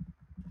him.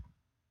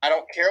 I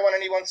don't care what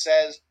anyone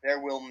says, there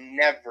will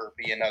never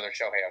be another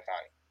Shohei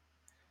Ohtani.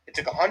 It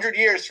took 100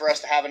 years for us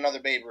to have another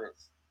Babe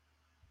Ruth.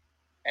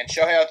 And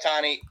Shohei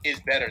Ohtani is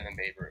better than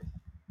Babe Ruth.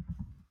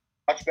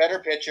 Much better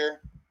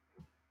pitcher,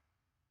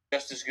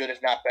 just as good,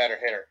 if not better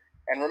hitter.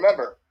 And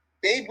remember,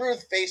 Babe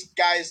Ruth faced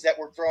guys that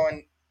were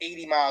throwing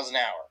 80 miles an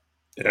hour.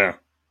 Yeah.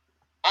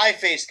 I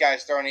faced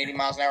guys throwing 80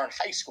 miles an hour in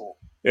high school.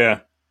 Yeah.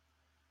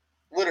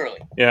 Literally.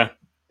 Yeah.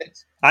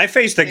 I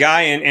faced a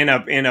guy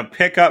in a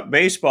pickup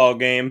baseball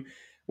game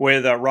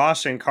with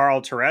Ross and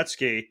Carl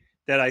Turetsky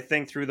that I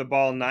think threw the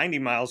ball 90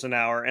 miles an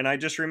hour. And I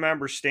just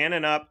remember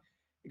standing up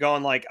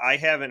going like, I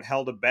haven't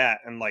held a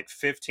bat in like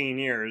 15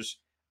 years.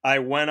 I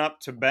went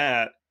up to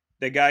bat.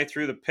 The guy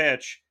threw the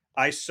pitch.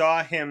 I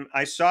saw him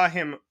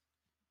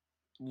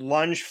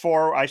lunge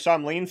forward. I saw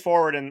him lean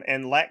forward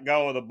and let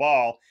go of the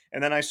ball.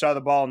 And then I saw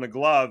the ball in the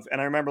glove.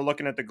 And I remember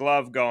looking at the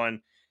glove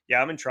going,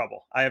 yeah, I'm in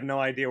trouble. I have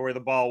no idea where the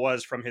ball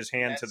was from his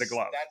hand to the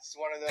glove. That's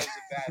one of those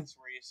at-bats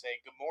where you say,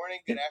 good morning,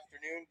 good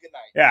afternoon, good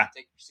night. Yeah.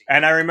 Take your seat.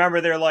 And I remember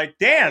they're like,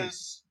 Dan,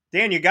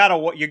 you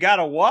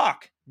gotta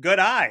walk. Good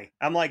eye.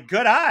 I'm like,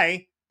 good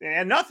eye? It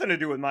had nothing to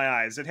do with my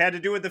eyes. It had to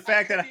do with the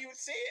fact that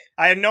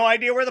I had no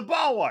idea where the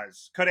ball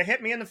was. Could have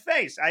hit me in the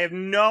face. I have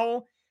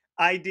no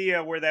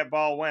idea where that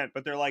ball went.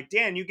 But they're like,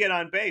 Dan, you get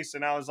on base.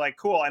 And I was like,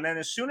 cool. And then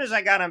as soon as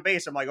I got on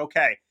base, I'm like,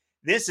 okay,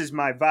 this is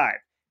my vibe.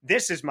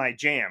 This is my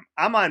jam.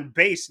 I'm on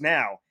base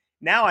now.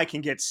 Now I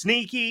can get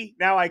sneaky.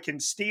 Now I can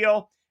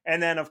steal.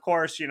 And then, of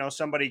course,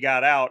 somebody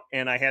got out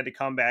and I had to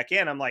come back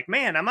in. I'm like,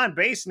 man, I'm on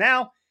base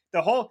now.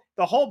 The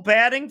whole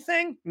batting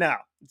thing? No,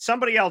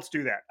 somebody else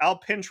do that. I'll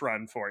pinch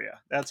run for you.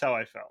 That's how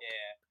I felt.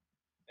 Yeah,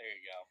 there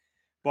you go.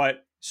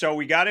 But so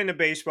we got into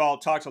baseball,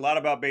 talked a lot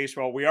about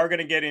baseball. We are going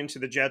to get into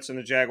the Jets and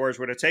the Jaguars.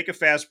 We're going to take a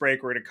fast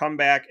break. We're going to come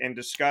back and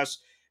discuss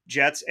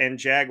Jets and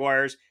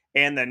Jaguars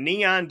and the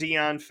Neon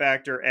Deion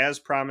factor as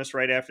promised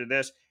right after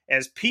this.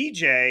 As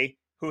PJ,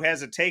 who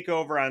has a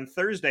takeover on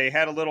Thursday,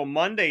 had a little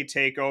Monday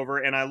takeover.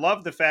 And I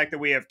love the fact that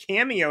we have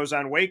cameos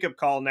on Wake Up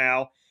Call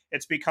now.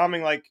 It's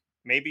becoming like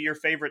maybe your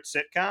favorite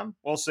sitcom.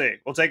 We'll see.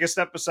 We'll take a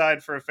step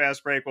aside for a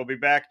fast break. We'll be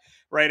back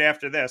right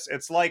after this.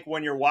 It's like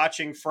when you're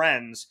watching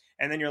Friends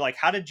and then you're like,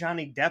 how did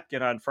Johnny Depp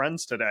get on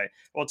Friends today?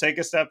 We'll take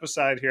a step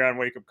aside here on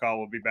Wake Up Call.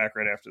 We'll be back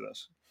right after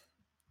this.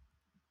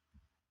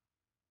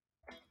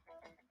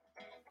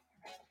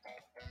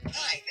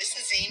 Hi, this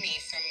is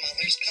Amy from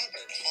Mother's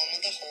Cupboard, home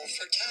of the whole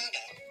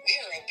frittata. We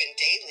are open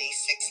daily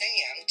 6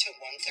 a.m. to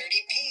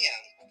 1:30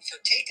 p.m. For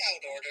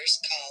takeout orders,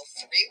 call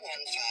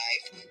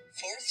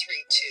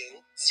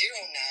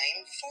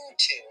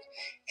 315-432-0942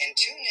 and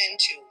tune in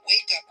to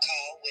Wake Up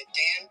Call with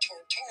Dan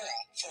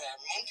Tortora for our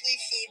monthly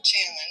food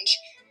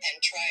challenge and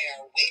try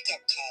our Wake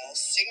Up Call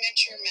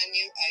signature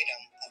menu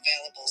item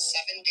available 7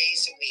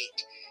 days a week.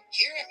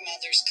 Here at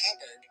Mother's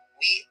Cupboard,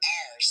 we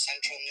are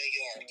Central New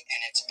York,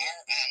 and it's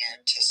our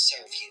honor to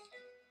serve you.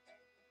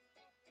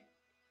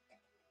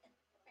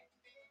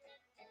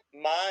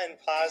 Ma and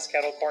Pa's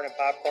Kettle Corn and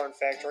Popcorn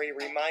Factory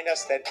remind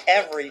us that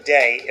every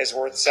day is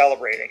worth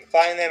celebrating.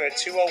 Find them at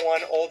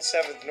 201 Old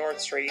 7th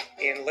North Street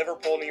in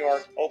Liverpool, New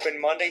York.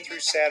 Open Monday through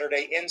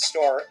Saturday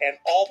in-store and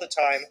all the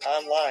time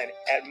online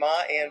at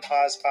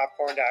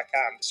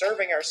maandpaspopcorn.com.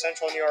 Serving our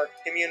Central New York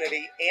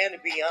community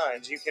and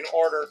beyond. You can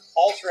order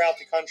all throughout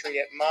the country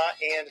at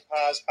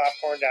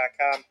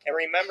maandpaspopcorn.com. And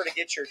remember to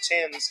get your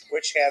tins,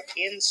 which have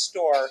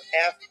in-store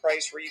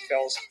half-price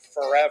refills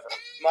forever.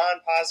 Ma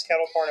and Pa's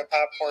Kettle Corn and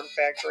Popcorn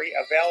Factory,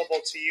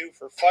 available to you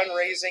for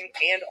fundraising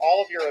and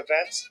all of your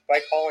events by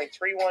calling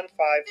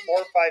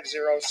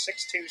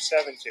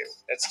 315-450-6272.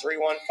 That's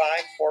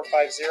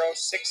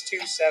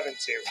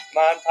 315-450-6272.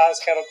 Ma and Pa's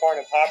Kettle Corn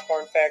and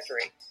Popcorn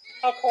Factory.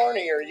 How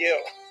corny are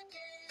you?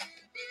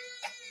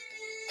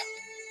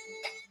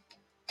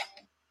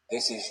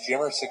 This is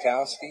Jimmer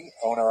Sikowski,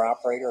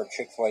 owner-operator of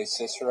Chick-fil-A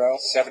Cicero,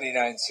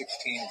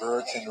 7916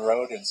 Brewerton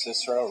Road in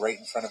Cicero, right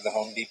in front of the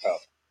Home Depot.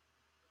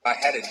 I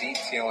had a deep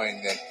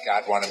feeling that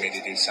God wanted me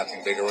to do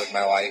something bigger with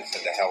my life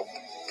and to help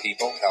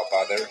people, help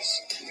others.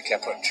 He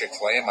kept putting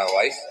Chick-fil-A in my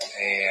life,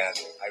 and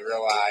I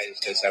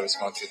realized as I was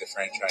going through the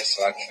franchise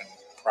selection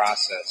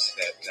process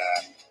that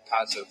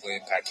positively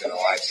impacting the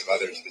lives of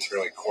others was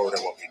really core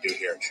to what we do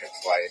here at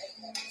Chick-fil-A.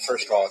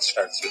 First of all, it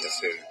starts with the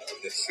food.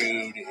 The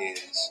food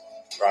is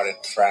brought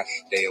in fresh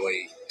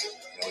daily.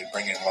 We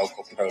bring in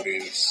local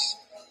produce.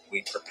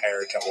 We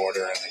prepare to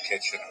order in the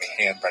kitchen. We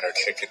hand bread our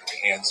chicken. We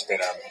hand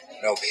spin our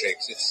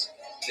milkshakes.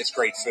 It's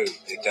great food.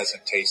 It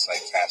doesn't taste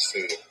like fast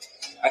food.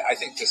 I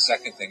think the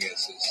second thing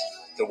is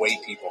the way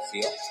people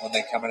feel when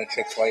they come in a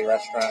Chick-fil-A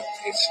restaurant.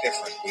 It's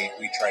different.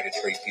 We try to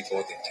treat people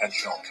with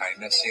intentional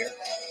kindness here,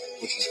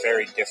 which is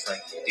very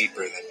different,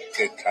 deeper than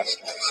good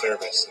customer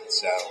service. And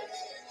so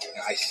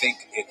I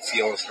think it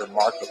feels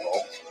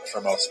remarkable for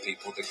most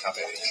people to come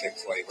in a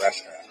Chick-fil-A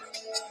restaurant.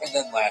 And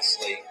then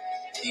lastly,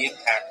 the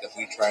impact that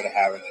we try to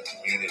have in the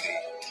community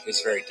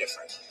is very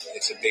different.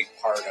 It's a big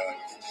part of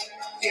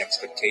the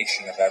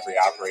expectation of every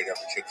operator of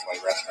a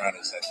Chick-fil-A restaurant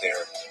is that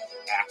they're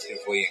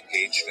actively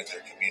engaged in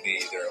their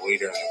community, they're a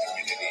leader in the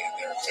community, and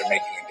they're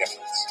making a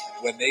difference.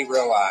 When they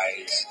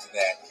realize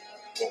that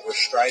what we're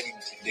striving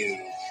to do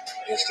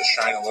is to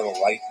shine a little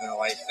light in their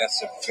life,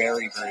 that's a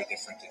very, very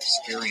different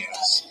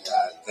experience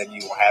than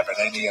you will have at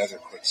any other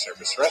quick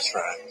service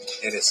restaurant.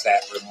 And it's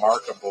that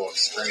remarkable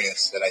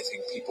experience that I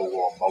think people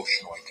will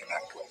emotionally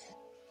connect with.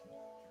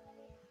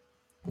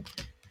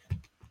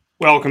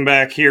 Welcome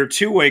back here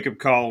to Wake Up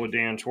Call with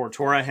Dan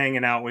Tortora,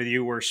 hanging out with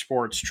you where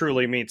sports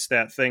truly meets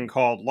that thing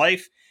called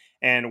life.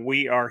 And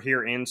we are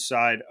here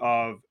inside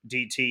of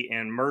DT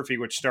and Murphy,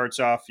 which starts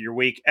off your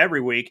week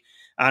every week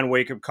on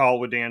Wake Up Call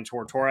with Dan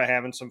Tortora,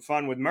 having some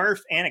fun with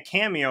Murph and a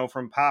cameo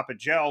from Papa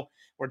Joe.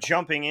 We're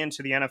jumping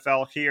into the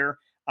NFL here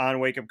on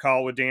Wake Up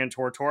Call with Dan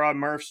Tortora.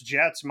 Murph's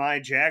Jets, my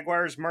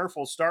Jaguars. Murph,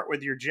 we'll start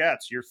with your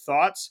Jets. Your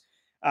thoughts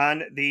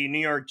on the New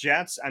York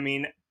Jets? I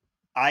mean,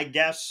 I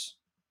guess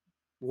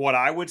what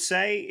I would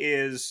say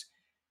is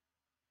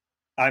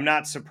I'm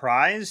not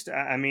surprised.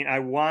 I mean, I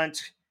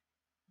want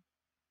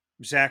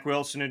Zach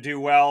Wilson to do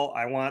well.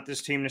 I want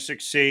this team to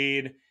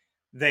succeed.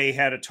 They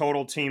had a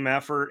total team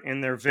effort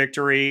in their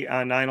victory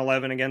on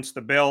 9-11 against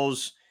the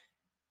Bills.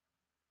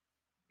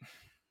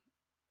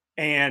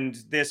 And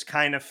this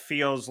kind of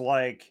feels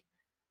like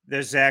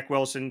the Zach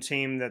Wilson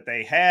team that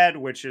they had,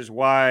 which is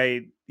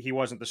why he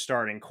wasn't the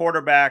starting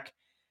quarterback.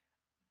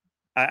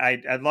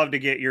 I'd love to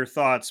get your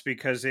thoughts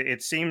because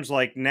it seems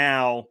like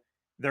now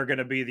they're going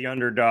to be the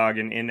underdog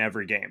in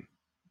every game.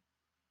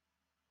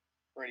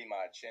 Pretty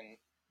much. And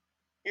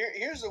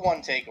here's the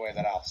one takeaway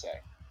that I'll say.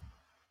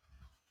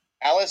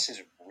 Dallas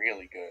is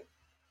really good.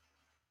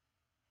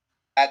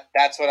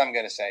 That's what I'm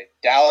going to say.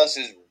 Dallas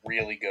is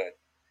really good.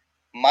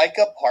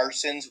 Micah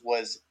Parsons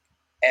was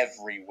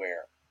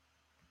everywhere.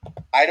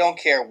 I don't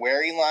care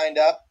where he lined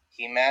up.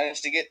 He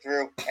managed to get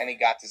through, and he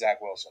got to Zach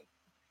Wilson.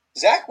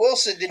 Zach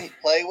Wilson didn't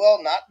play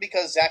well, not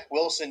because Zach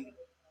Wilson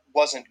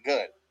wasn't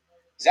good.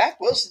 Zach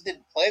Wilson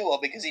didn't play well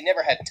because he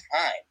never had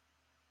time.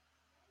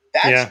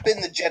 That's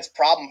been the Jets'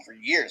 problem for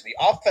years. The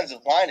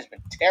offensive line has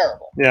been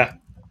terrible. Yeah.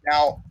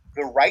 Now,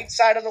 the right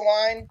side of the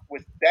line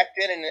with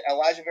Becton and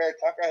Elijah Vera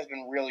Tucker has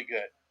been really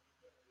good.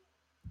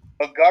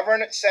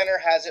 McGovern at center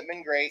hasn't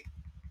been great.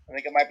 I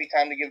think it might be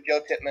time to give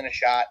Joe Tippmann a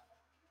shot.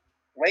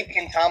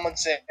 Lakin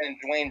Tomlinson and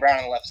Dwayne Brown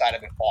on the left side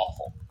have been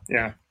awful.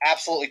 Yeah.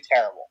 Absolutely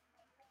terrible.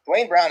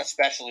 Dwayne Brown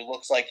especially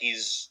looks like he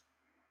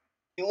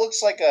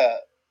looks like a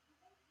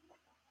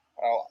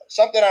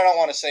something I don't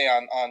want to say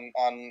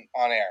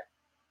on air,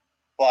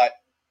 but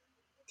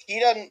he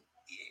doesn't.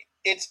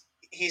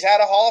 He's had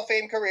a Hall of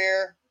Fame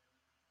career,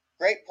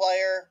 great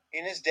player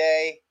in his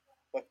day,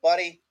 but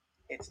buddy,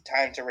 it's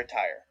time to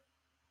retire.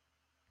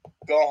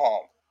 Go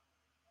home.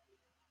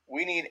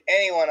 We need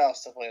anyone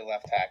else to play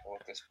left tackle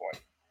at this point.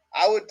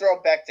 I would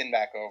throw Becton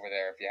back over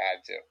there if you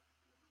had to,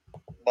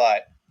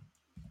 but.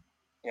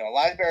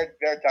 Elijah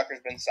Vera Tucker's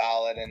been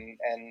solid, and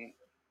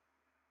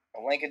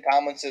Lincoln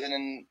Tomlinson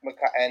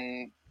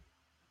and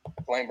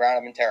Dwayne Brown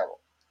have been terrible.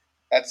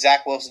 That's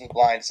Zach Wilson's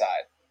blind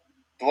side.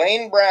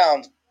 Dwayne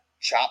Brown's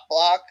chop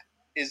block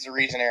is the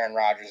reason Aaron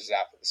Rodgers is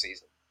out for the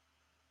season.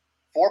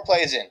 4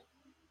 plays in.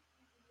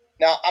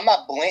 Now, I'm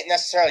not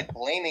necessarily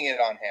blaming it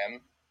on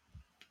him.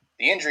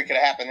 The injury could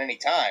have happened any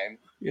time.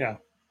 Yeah.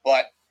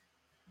 But,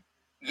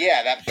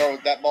 yeah,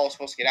 that ball was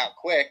supposed to get out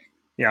quick.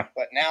 Yeah.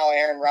 But now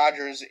Aaron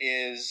Rodgers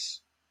is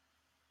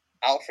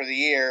out for the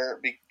year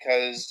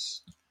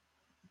because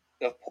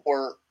of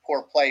poor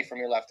play from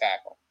your left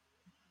tackle.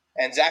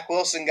 And Zach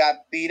Wilson got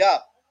beat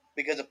up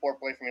because of poor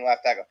play from your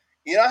left tackle.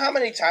 You know how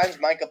many times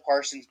Micah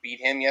Parsons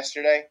beat him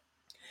yesterday?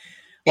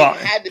 Well,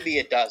 it had to be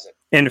a dozen.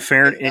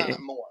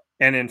 More.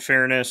 And in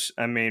fairness,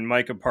 I mean,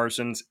 Micah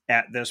Parsons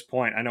at this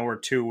point, I know we're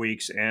 2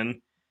 weeks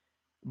in,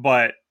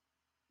 but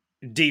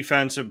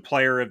defensive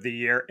player of the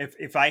year.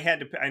 If I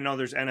had to, I know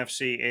there's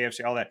NFC,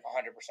 AFC, all that.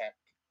 100%.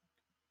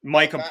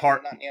 Not in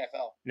the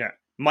NFL. Yeah.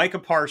 Micah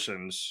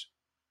Parsons,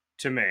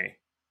 to me,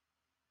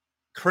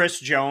 Chris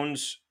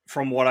Jones,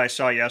 from what I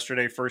saw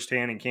yesterday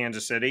firsthand in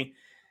Kansas City.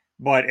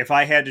 But if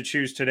I had to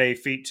choose today,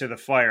 feet to the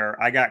fire,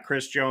 I got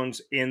Chris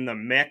Jones in the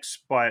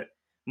mix, but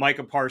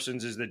Micah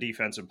Parsons is the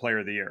defensive player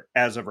of the year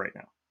as of right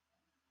now.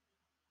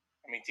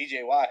 I mean,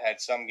 TJ Watt had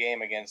some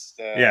game against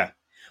yeah.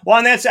 Well,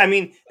 and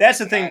that's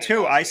the thing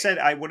too. I said,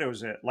 what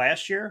was it,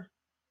 last year?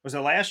 Was it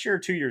last year or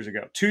 2 years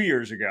ago? 2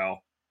 years ago.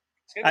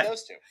 It's going to be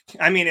those two.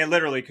 I mean, it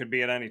literally could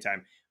be at any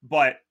time.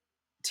 But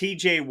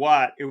TJ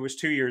Watt, it was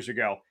 2 years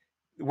ago,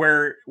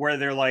 where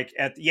they're like,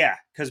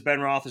 because Ben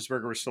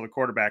Roethlisberger was still the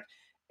quarterback.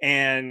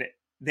 And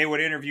they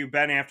would interview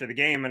Ben after the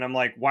game. And I'm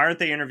like, why aren't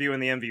they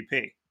interviewing the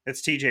MVP?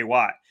 It's TJ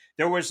Watt.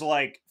 There was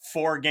like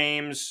 4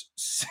 games,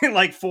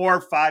 like 4,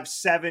 5,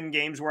 7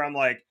 games where I'm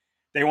like,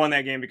 they won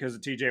that game because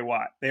of TJ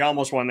Watt. They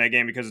almost won that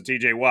game because of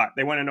TJ Watt.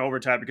 They went into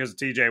overtime because of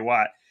TJ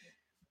Watt.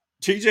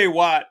 TJ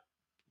Watt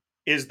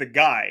is the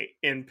guy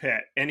in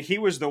Pitt, and he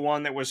was the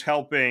one that was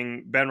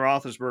helping Ben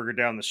Roethlisberger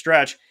down the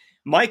stretch.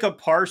 Micah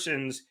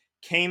Parsons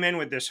came in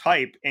with this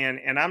hype, and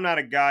I'm not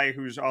a guy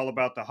who's all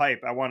about the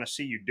hype. I want to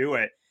see you do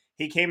it.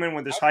 He came in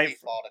with this hype.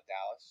 Fall to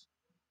Dallas.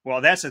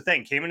 Well, that's the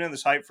thing. Came into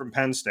this hype from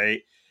Penn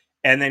State,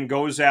 and then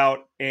goes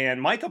out.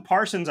 And Micah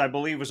Parsons, I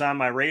believe, was on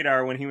my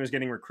radar when he was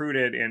getting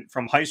recruited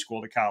from high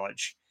school to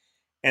college.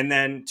 And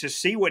then to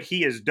see what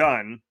he has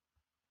done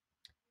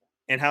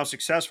and how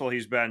successful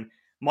he's been,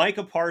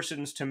 Micah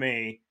Parsons to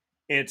me,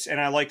 and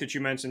I like that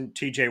you mentioned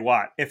TJ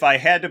Watt. If I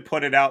had to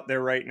put it out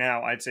there right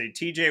now, I'd say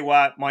TJ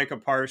Watt, Micah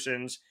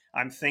Parsons.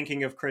 I'm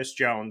thinking of Chris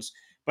Jones,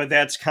 but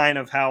that's kind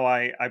of how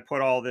I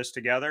put all this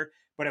together.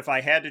 But if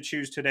I had to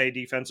choose today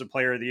Defensive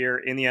Player of the Year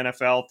in the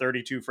NFL,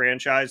 32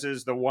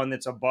 franchises, the one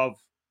that's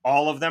above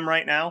all of them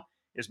right now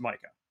is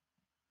Micah.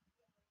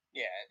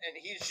 Yeah, and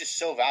he's just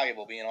so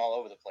valuable being all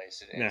over the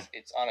place.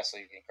 It's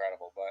honestly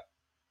incredible. But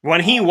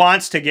when he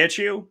wants to get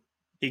you,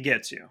 he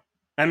gets you.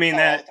 I mean,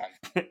 that,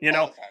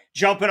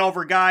 jumping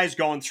over guys,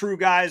 going through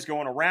guys,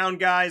 going around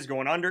guys,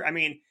 going under. I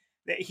mean,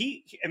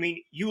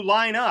 you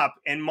line up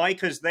and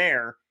Micah's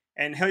there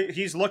and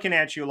he's looking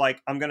at you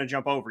like, I'm going to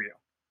jump over you.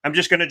 I'm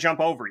just going to jump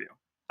over you.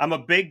 I'm a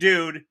big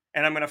dude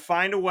and I'm going to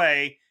find a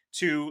way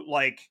to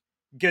like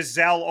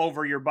gazelle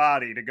over your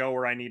body to go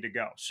where I need to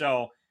go.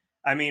 So,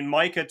 I mean,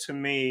 Micah to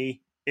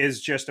me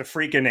is just a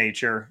freak of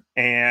nature.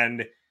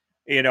 And,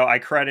 I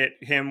credit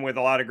him with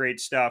a lot of great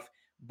stuff,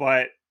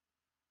 but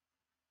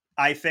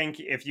I think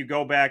if you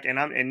go back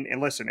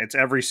and listen, it's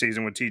every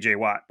season with TJ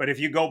Watt, but if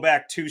you go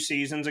back 2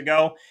 seasons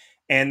ago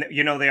and,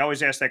 they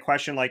always ask that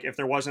question, like if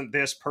there wasn't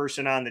this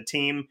person on the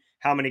team,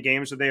 how many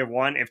games would they have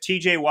won? If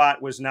TJ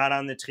Watt was not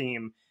on the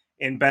team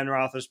in Ben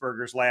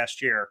Roethlisberger's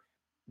last year,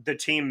 the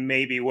team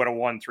maybe would have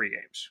won 3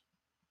 games.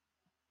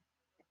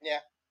 Yeah.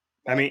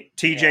 I mean,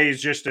 TJ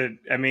is just and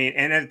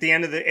at the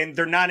end of and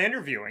they're not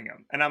interviewing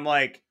him. And I'm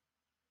like,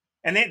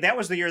 and that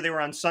was the year they were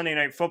on Sunday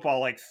Night Football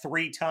like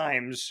 3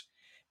 times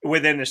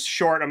within this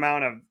short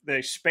amount of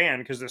the span,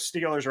 because the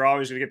Steelers are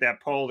always going to get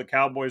that poll. The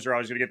Cowboys are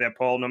always going to get that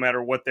poll no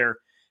matter what their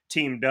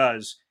team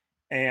does.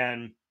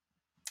 And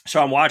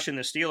so I'm watching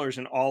the Steelers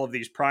in all of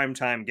these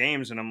primetime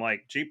games, and I'm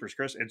like, jeepers,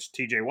 Chris, it's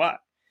TJ Watt.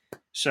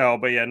 So,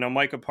 but yeah, no,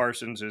 Micah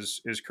Parsons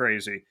is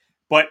crazy.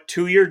 But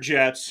to your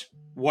Jets,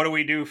 what do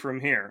we do from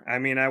here? I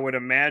mean, I would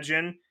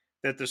imagine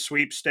that the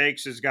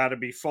sweepstakes has got to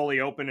be fully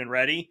open and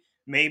ready.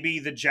 Maybe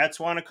the Jets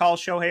want to call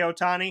Shohei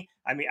Ohtani.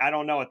 I mean, I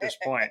don't know at this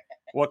point.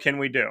 What can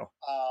we do?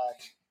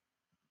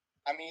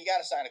 You got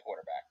to sign a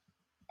quarterback.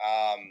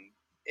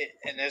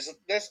 And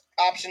there's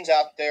options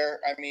out there.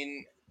 I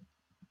mean,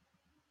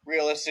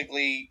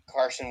 realistically,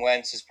 Carson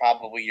Wentz is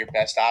probably your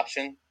best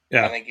option.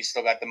 Yeah. I think he's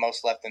still got the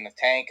most left in the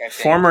tank. I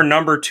think, former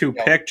number 2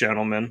 pick,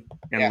 gentlemen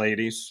and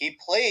ladies. He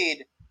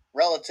played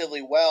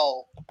relatively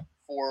well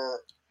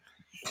for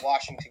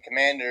Washington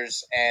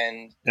Commanders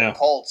and the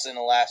Colts in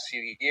the last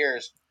few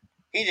years.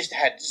 He just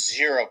had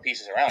 0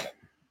 pieces around him.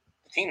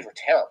 The teams were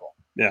terrible.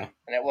 Yeah.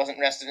 And it wasn't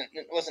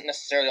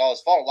necessarily all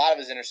his fault. A lot of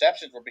his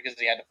interceptions were because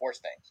he had to force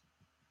things.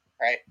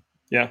 Right?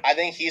 Yeah. I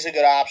think he's a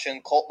good option.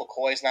 Colt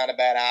McCoy's not a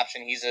bad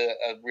option. He's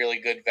a really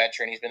good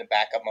veteran. He's been a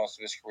backup most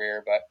of his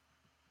career, but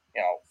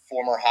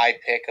former high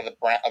pick of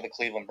the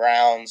Cleveland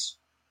Browns.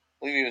 I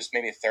believe he was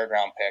maybe a 3rd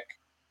round pick.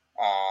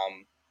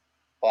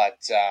 But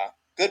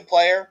good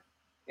player.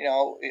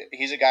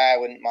 He's a guy I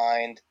wouldn't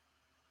mind.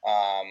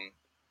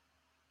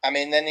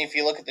 Then if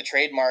you look at the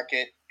trade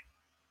market,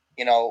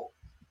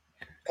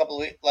 a couple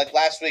of weeks, like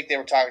last week, they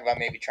were talking about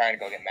maybe trying to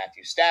go get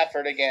Matthew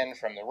Stafford again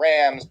from the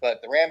Rams,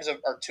 but the Rams are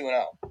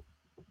 2-0.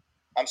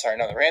 I'm sorry,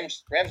 no, the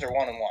Rams are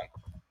 1-1.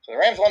 So the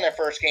Rams won their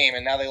first game,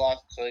 and now they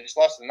lost. So they just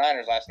lost to the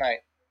Niners last night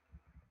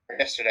or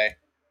yesterday.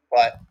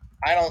 But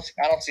I don't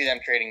see them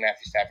trading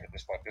Matthew Stafford at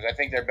this point because I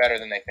think they're better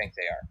than they think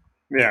they are.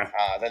 Yeah.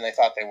 Than they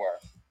thought they were.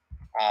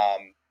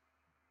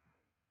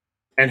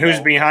 And who's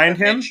behind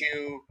him?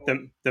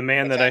 The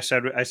man that I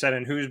said,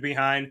 and who's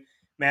behind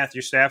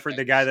Matthew Stafford,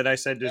 the guy that I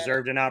said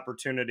deserved an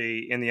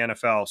opportunity in the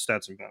NFL,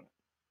 Stetson Bennett.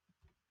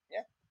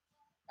 Yeah.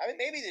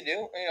 Maybe they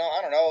do.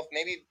 I don't know if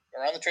maybe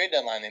around the trade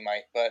deadline they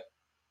might, but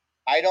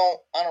I don't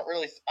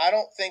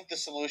think the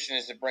solution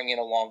is to bring in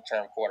a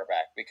long-term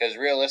quarterback because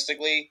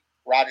realistically,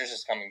 Rodgers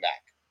is coming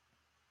back.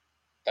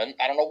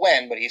 I don't know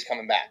when, but he's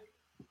coming back.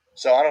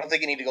 So I don't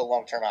think you need to go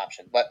long-term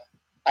option. But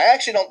I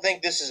actually don't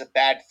think this is a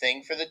bad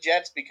thing for the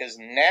Jets because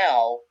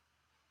now,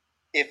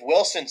 if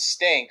Wilson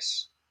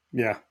stinks,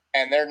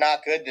 and they're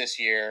not good this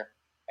year,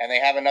 and they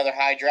have another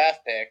high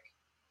draft pick,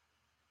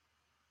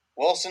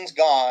 Wilson's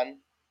gone.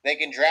 They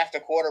can draft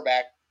a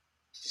quarterback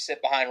to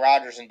sit behind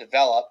Rodgers and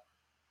develop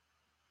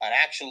an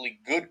actually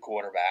good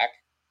quarterback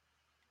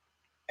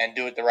and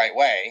do it the right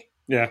way.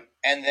 Yeah.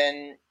 And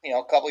then,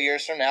 a couple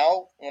years from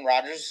now, when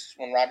Rodgers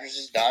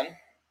is done,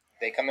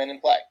 they come in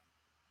and play.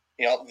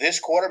 This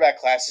quarterback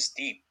class is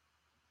deep.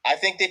 I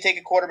think they take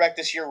a quarterback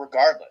this year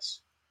regardless.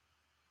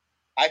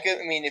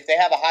 If they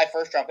have a high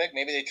 1st round pick,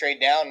 maybe they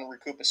trade down and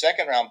recoup a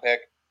 2nd round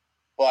pick.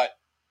 But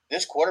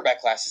this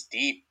quarterback class is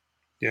deep.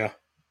 Yeah.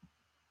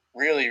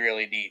 Really,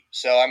 really deep.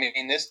 So,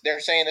 they're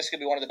saying this could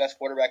be one of the best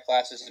quarterback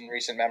classes in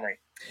recent memory.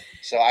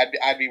 So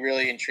I'd be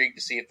really intrigued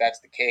to see if that's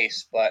the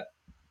case. But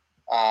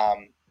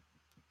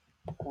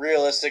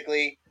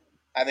realistically,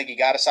 I think you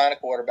got to sign a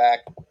quarterback.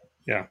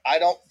 Yeah. I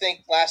don't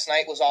think last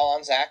night was all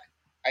on Zach.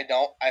 I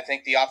don't. I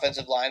think the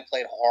offensive line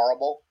played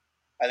horrible.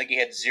 I think he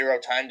had zero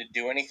time to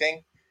do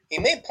anything. He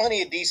made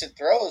plenty of decent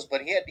throws,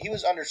 but he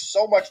was under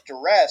so much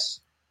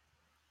duress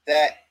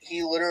that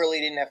he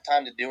literally didn't have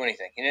time to do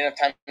anything. He didn't have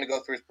time to go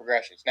through his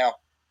progressions. Now,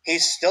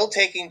 he's still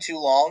taking too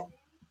long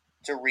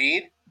to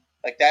read.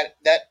 Like that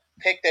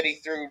pick that he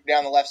threw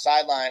down the left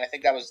sideline, I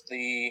think that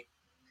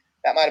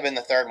might have been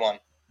the third one.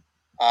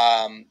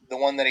 The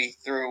one that he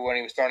threw when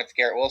he was throwing it to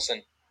Garrett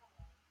Wilson,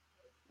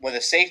 when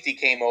the safety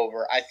came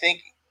over. I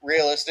think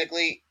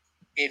realistically,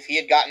 if he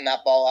had gotten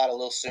that ball out a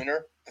little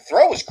sooner, the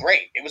throw was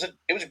great. It was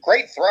a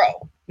great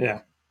throw.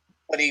 Yeah.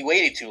 But he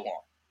waited too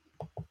long.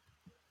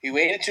 He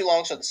waited too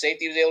long, so the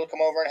safety was able to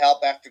come over and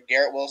help after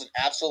Garrett Wilson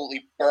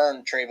absolutely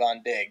burned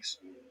Trayvon Diggs,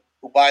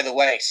 who, by the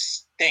way,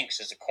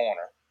 stinks as a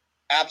corner.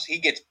 He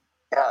gets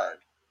burned.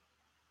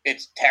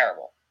 It's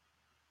terrible.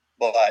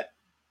 But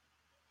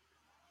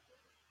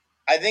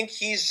I think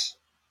he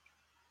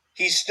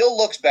still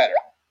looks better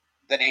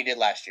than he did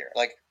last year.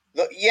 Like,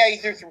 he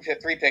threw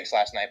 3 picks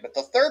last night, but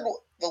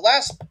the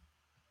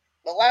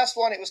last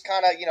one, it was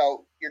kind of,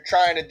 you're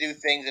trying to do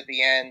things at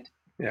the end.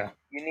 Yeah.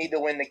 You need to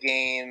win the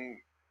game.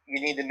 You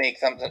need to make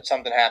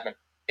something happen.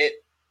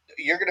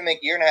 You're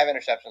gonna have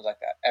interceptions like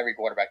that. Every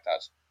quarterback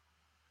does.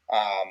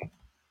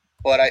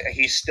 But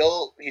he's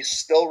still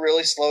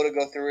really slow to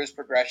go through his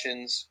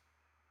progressions.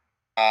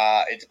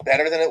 It's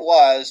better than it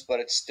was, but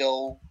it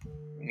still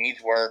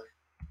needs work.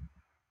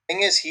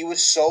 Thing is, he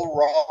was so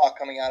raw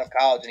coming out of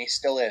college, and he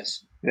still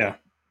is. Yeah.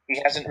 He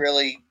hasn't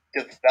really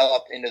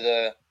developed into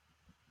the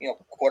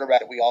quarterback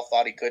that we all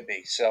thought he could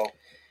be. So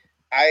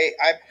I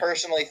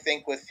personally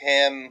think with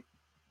him,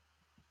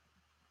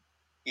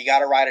 you got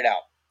to ride it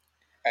out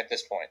at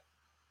this point.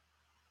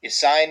 You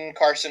sign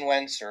Carson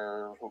Wentz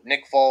or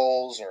Nick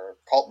Foles or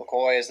Colt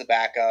McCoy as the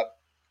backup.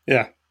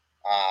 Yeah.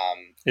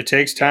 It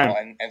takes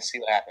time. And see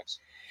what happens.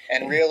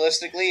 And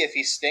realistically, if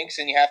he stinks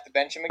and you have to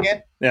bench him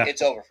again,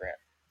 it's over for him.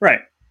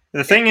 Right.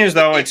 The thing is,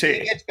 though, if he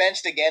gets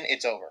benched again,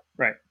 it's over.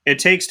 Right. It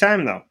takes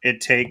time, though.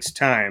 It takes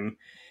time.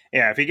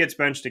 Yeah, if he gets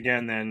benched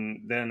again,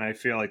 then I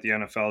feel like the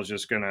NFL is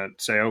just going to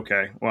say,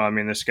 okay, well, I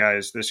mean, this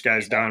guy's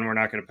done. We're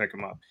not going to pick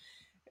him up.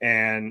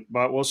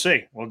 But we'll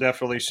see. We'll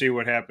definitely see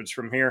what happens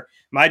from here.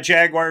 My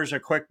Jaguars, a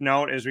quick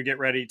note as we get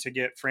ready to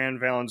get Fran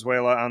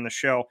Valenzuela on the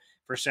show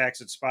for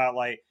Sacks at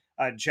Spotlight.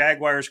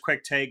 Jaguars,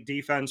 quick take.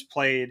 Defense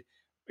played,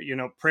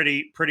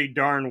 pretty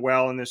darn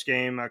well in this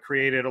game.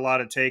 Created a lot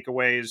of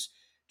takeaways.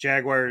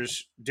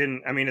 Jaguars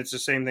didn't. I mean, it's the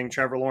same thing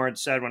Trevor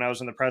Lawrence said when I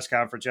was in the press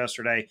conference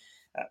yesterday.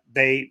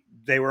 They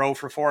were 0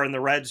 for 4 in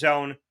the red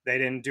zone. They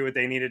didn't do what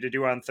they needed to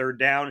do on third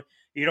down.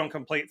 You don't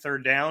complete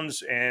third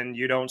downs and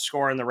you don't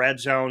score in the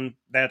red zone.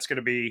 That's going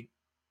to be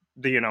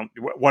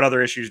what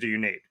other issues do you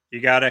need?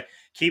 You got to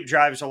keep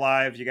drives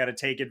alive. You got to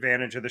take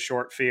advantage of the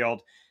short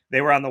field.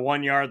 They were on the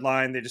 1 yard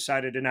line. They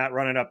decided to not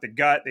run it up the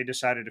gut. They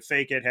decided to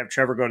fake it, have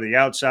Trevor go to the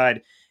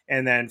outside,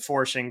 and then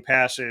forcing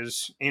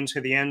passes into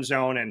the end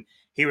zone. And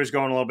he was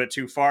going a little bit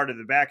too far to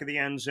the back of the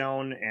end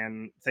zone,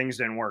 and things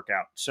didn't work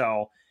out.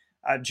 So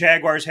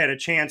Jaguars had a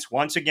chance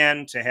once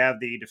again to have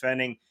the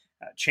defending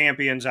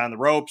champions on the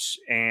ropes,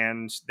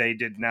 and they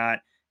did not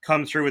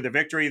come through with a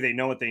victory. They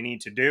know what they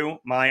need to do.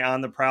 My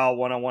on the prowl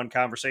one-on-one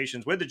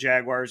conversations with the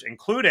Jaguars,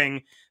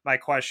 including my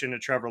question to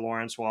Trevor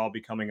Lawrence, will all be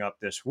coming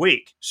up this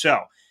week. So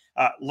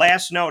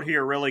last note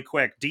here really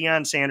quick,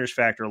 Deion Sanders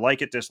Factor,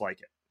 like it, dislike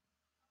it?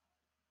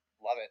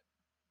 Love it.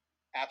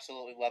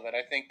 Absolutely love it.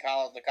 I think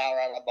the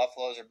Colorado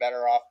Buffaloes are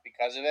better off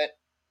because of it.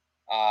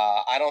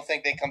 I don't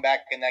think they come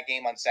back in that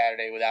game on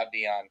Saturday without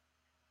Deion.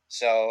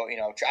 So,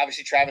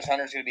 obviously Travis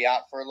Hunter's going to be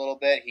out for a little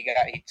bit. He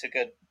took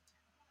a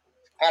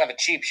kind of a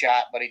cheap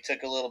shot, but he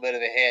took a little bit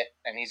of a hit,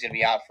 and he's going to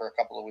be out for a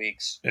couple of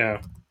weeks.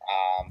 Yeah.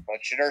 But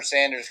Shedeur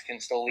Sanders can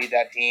still lead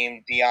that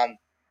team. Deion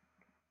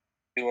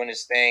doing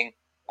his thing.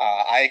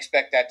 I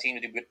expect that team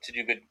to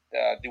do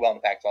well in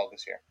the Pac-12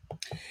 this year.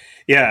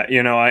 Yeah,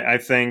 I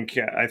think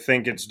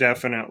it's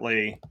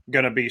definitely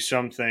going to be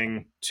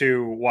something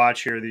to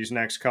watch here these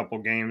next couple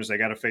games. They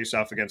got to face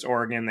off against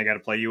Oregon. They got to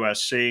play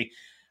USC.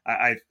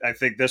 I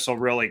think this will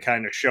really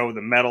kind of show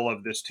the mettle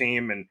of this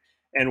team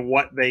and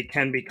what they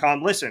can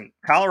become. Listen,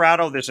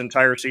 Colorado this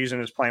entire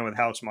season is playing with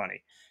house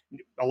money.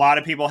 A lot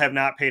of people have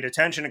not paid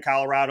attention to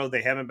Colorado.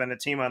 They haven't been a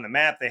team on the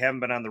map. They haven't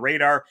been on the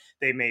radar.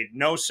 They made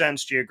no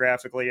sense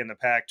geographically in the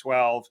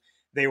Pac-12.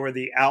 They were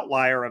the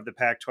outlier of the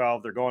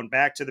Pac-12. They're going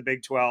back to the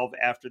Big 12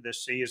 after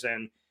this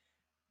season.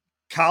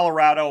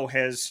 Colorado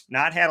has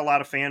not had a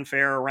lot of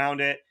fanfare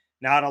around it,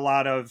 not a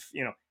lot of,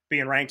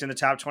 being ranked in the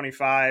top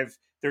 25.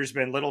 There's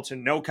been little to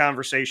no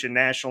conversation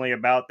nationally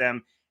about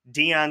them.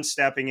 Deion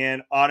stepping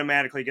in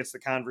automatically gets the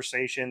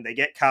conversation. They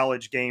get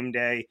College game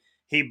day.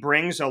 He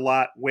brings a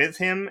lot with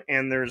him,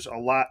 and there's a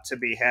lot to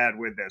be had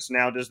with this.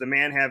 Now, does the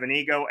man have an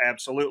ego?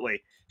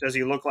 Absolutely. Does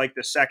he look like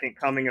the second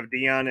coming of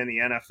Deion in the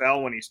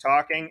NFL when he's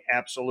talking?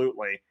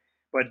 Absolutely.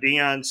 But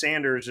Deion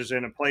Sanders is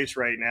in a place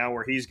right now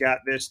where he's got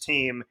this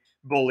team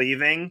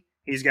believing.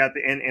 He's got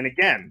and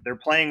again, they're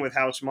playing with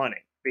house money.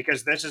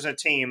 because this is a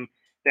team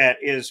that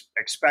is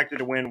expected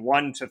to win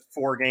 1 to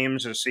 4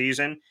 games a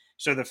season.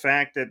 So the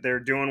fact that they're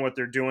doing what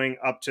they're doing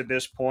up to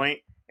this point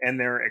and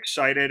they're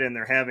excited and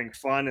they're having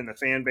fun and the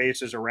fan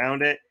base is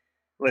around it,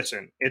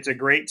 listen, it's a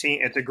great team.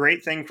 It's a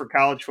great thing for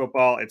college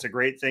football. It's a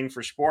great thing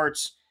for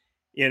sports,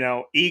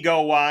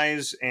 ego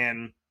wise,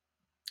 and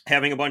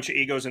having a bunch of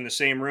egos in the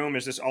same room.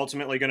 Is this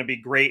ultimately going to be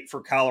great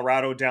for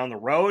Colorado down the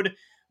road?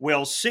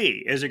 We'll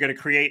see. Is it going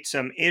to create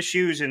some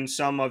issues in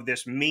some of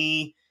this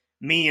me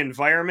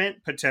environment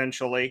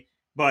potentially?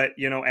 But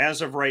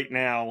as of right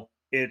now,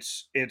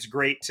 it's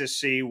great to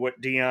see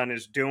what Deion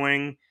is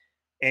doing,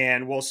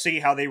 and we'll see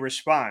how they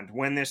respond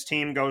when this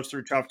team goes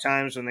through tough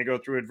times, when they go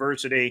through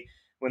adversity,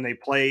 when they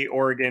play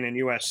Oregon and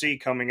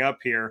USC coming up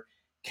here.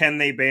 Can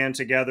they band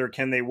together?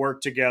 Can they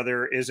work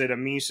together? Is it a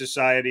me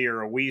society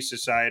or a we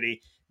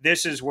society?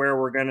 This is where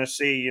we're going to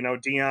see,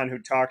 Deion, who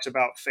talks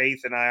about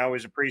faith, and I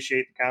always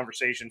appreciate the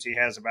conversations he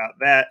has about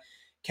that.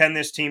 Can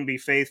this team be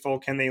faithful?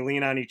 Can they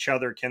lean on each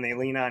other? Can they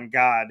lean on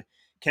God?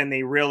 Can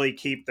they really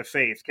keep the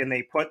faith? Can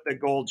they put the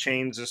gold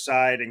chains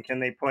aside, and can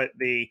they put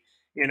the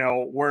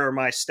where are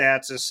my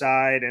stats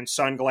aside and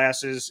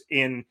sunglasses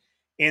in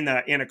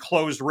a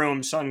closed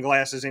room,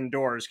 sunglasses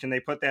indoors? Can they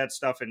put that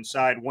stuff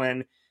inside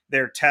when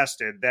they're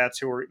tested?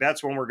 That's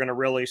when we're going to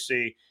really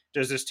see,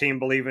 does this team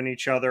believe in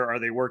each other? Are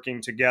they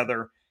working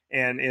together?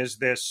 And is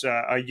this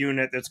a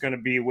unit that's going to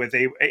be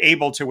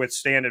able to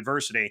withstand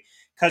adversity?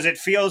 Because it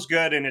feels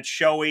good and it's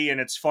showy and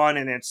it's fun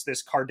and it's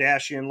this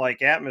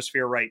Kardashian-like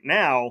atmosphere right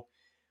now.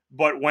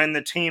 But when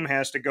the team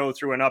has to go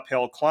through an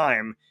uphill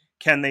climb,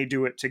 can they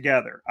do it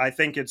together? I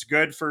think it's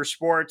good for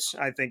sports.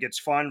 I think it's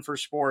fun for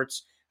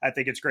sports. I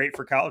think it's great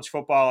for college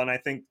football. And I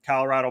think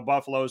Colorado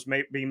Buffaloes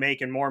may be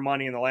making more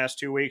money in the last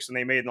 2 weeks than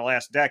they made in the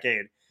last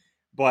decade.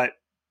 But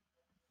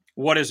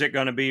what is it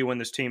going to be when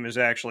this team is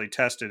actually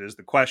tested is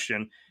the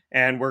question.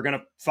 And we're going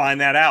to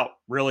find that out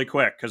really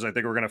quick, because I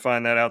think we're going to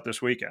find that out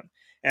this weekend.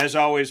 As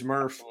always,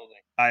 Murph, absolutely,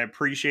 I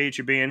appreciate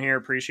you being here.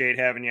 Appreciate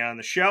having you on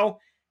the show.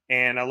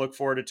 And I look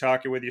forward to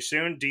talking with you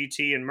soon.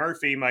 DT and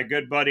Murphy, my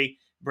good buddy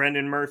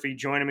Brendan Murphy,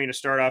 joining me to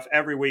start off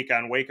every week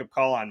on Wake Up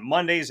Call on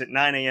Mondays at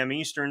 9 a.m.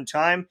 Eastern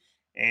Time.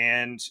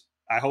 And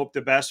I hope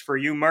the best for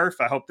you, Murph.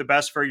 I hope the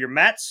best for your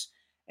Mets.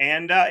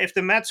 And if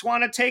the Mets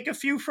want to take a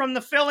few from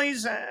the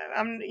Phillies,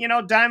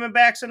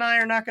 Diamondbacks and I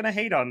are not going to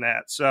hate on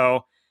that.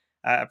 So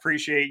I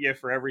appreciate you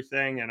for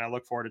everything, and I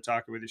look forward to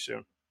talking with you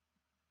soon.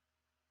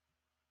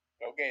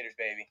 Go Gators,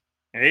 baby.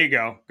 There you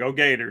go. Go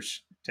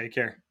Gators. Take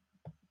care.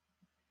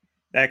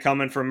 That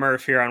coming from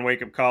Murph here on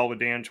Wake Up Call with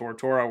Dan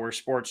Tortora, where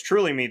sports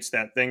truly meets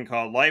that thing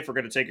called life. We're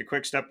going to take a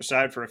quick step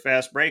aside for a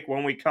fast break.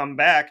 When we come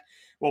back,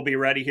 we'll be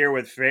ready here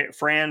with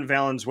Fran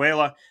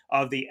Valenzuela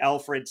of the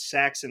Alfred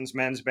Saxons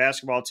men's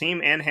basketball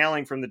team and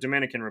hailing from the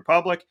Dominican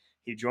Republic.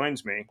 He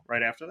joins me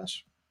right after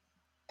this.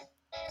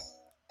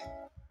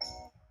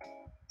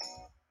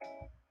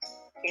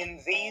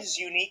 In these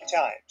unique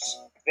times,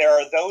 there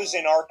are those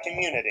in our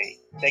community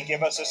that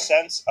give us a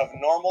sense of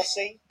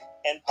normalcy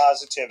and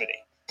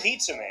positivity.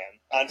 Pizza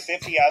Man on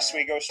 50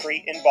 Oswego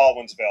Street in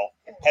Baldwinsville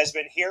has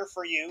been here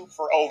for you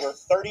for over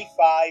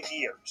 35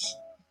 years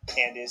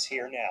and is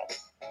here now.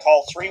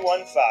 Call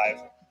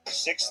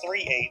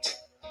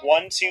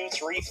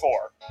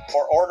 315-638-1234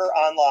 or order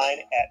online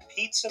at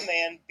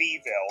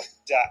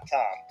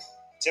pizzamanbville.com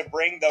to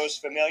bring those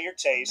familiar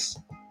tastes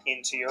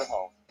into your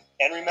home.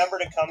 And remember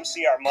to come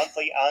see our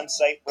monthly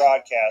on-site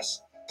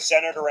broadcasts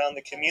centered around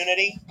the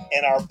community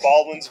and our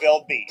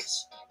Baldwinsville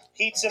beats.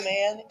 Pizza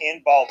Man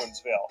in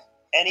Baldwinsville.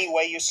 Any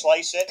way you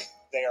slice it,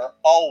 they are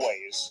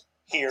always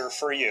here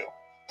for you.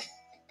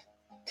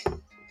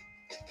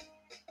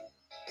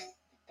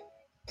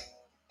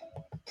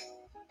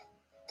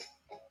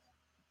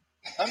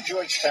 I'm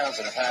George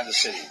Townsend of Honda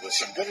City with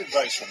some good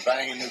advice when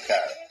buying a new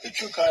car. The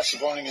true cost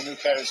of owning a new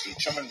car is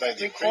determined by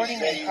the appraised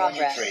value when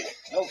you trade it.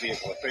 No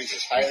vehicle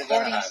appraises higher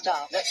than a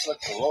Honda. Next, look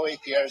for low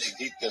APRs and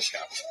deep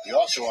discounts. You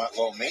also want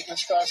low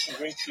maintenance costs and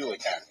great fuel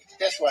economy.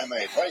 That's why my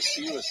advice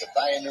to you is to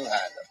buy a new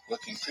Honda.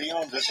 Looking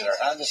pre-owned, visit our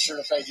Honda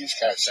Certified Used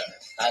Car Center.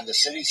 Honda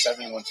City,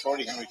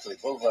 7140 Henry Clay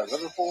Boulevard,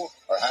 Liverpool,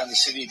 or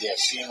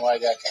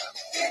HondaCity-CNY.com.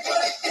 It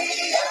would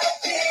be a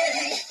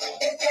pity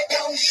if you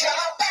don't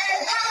shop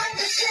at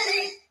Honda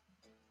City.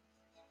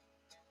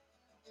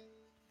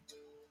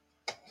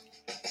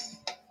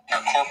 Our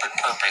corporate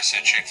purpose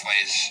at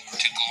Chick-fil-A is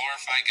to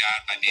glorify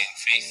God by being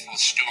faithful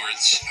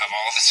stewards of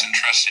all that's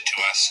entrusted to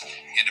us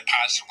and to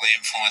positively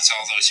influence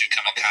all those who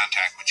come in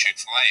contact with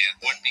Chick-fil-A. And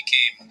what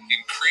became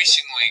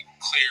increasingly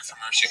clear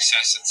from our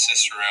success at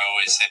Cicero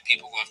is that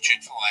people love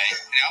Chick-fil-A.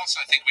 And also,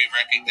 I think we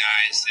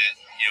recognized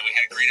that we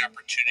had a great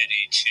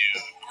opportunity to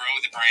grow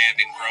the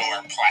brand and grow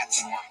our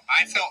platform.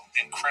 I felt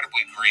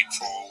incredibly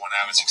grateful when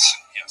I was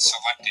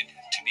selected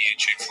to be a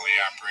Chick-fil-A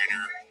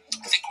operator.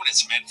 I think what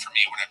it's meant for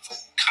me, what I've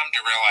come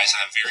to realize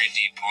on a very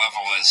deep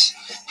level is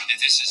that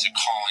this is a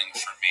calling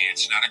for me.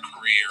 It's not a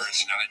career.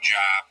 It's not a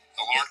job.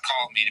 The Lord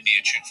called me to be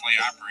a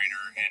Chick-fil-A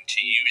operator and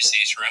to use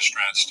these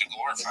restaurants to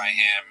glorify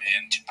Him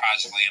and to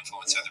positively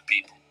influence other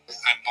people.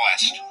 I'm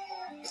blessed.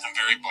 I'm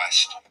very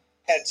blessed.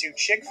 head to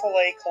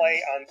Chick-fil-A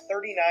Clay on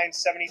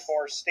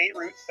 3974 State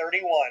Route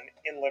 31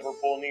 in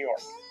Liverpool, New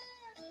York.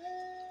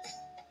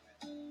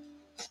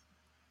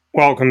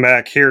 Welcome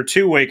back here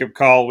to Wake Up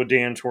Call with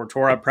Dan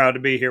Tortora. Proud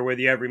to be here with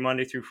you every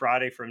Monday through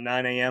Friday from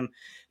 9 a.m.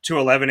 to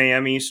 11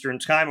 a.m. Eastern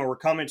Time. And we're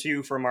coming to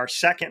you from our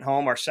second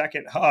home, our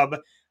second hub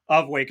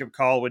of Wake Up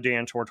Call with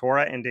Dan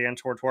Tortora and Dan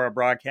Tortora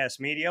Broadcast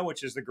Media,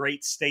 which is the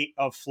great state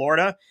of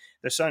Florida,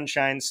 the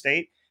Sunshine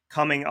State,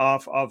 coming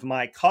off of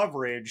my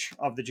coverage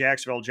of the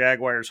Jacksonville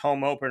Jaguars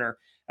home opener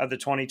of the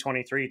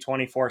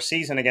 2023-24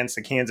 season against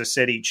the Kansas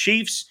City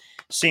Chiefs.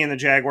 Seeing the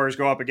Jaguars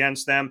go up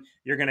against them,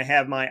 you're going to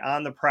have my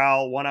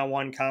on-the-prowl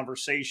one-on-one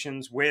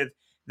conversations with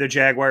the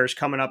Jaguars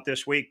coming up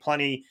this week.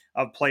 Plenty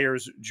of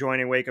players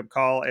joining Wake Up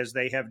Call as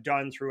they have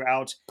done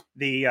throughout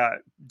the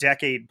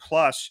decade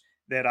plus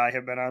that I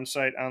have been on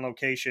site, on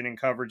location, in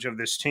coverage of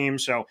this team.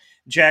 So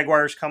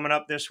Jaguars coming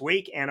up this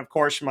week. And, of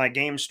course, my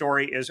game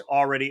story is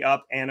already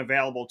up and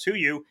available to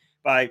you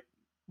by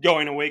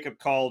going to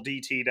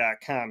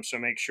wakeupcalldt.com. So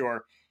make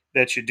sure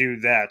that you do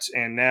that.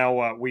 And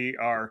now we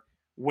are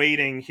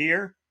waiting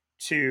here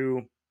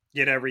to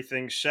get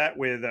everything set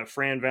with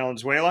Fran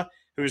Valenzuela,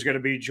 who's going to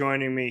be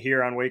joining me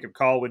here on Wake Up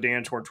Call with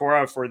Dan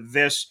Tortora for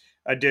this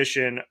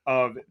edition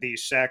of the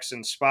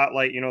Saxon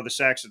Spotlight. You know, the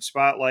Saxon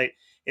Spotlight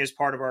is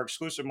part of our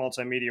exclusive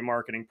multimedia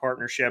marketing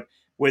partnership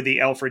with the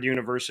Alfred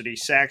University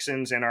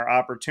Saxons, and our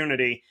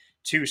opportunity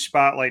to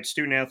spotlight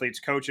student athletes,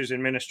 coaches,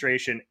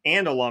 administration,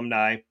 and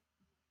alumni.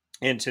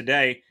 And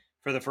today,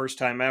 for the first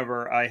time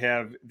ever, I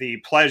have the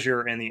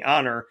pleasure and the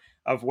honor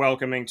of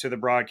welcoming to the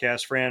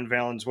broadcast Fran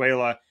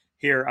Valenzuela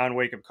here on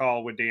Wake Up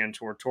Call with Dan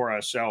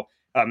Tortora. So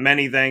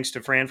many thanks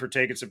to Fran for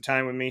taking some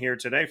time with me here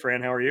today.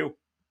 Fran, how are you?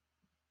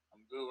 I'm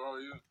good. How are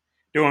you?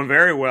 Doing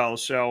very well.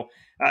 So,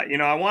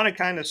 I want to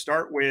kind of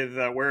start with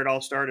where it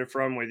all started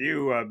from with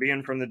you,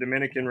 being from the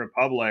Dominican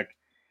Republic.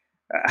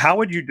 How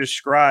would you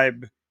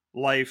describe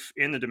life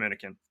in the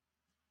Dominican?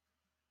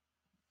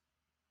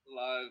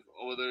 Life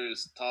over there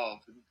is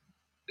tough.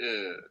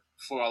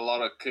 For a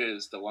lot of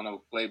kids that want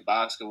to play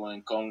basketball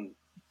and come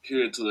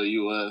here to the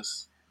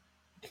U.S.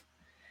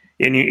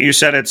 And you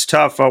said it's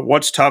tough.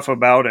 What's tough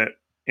about it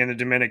in the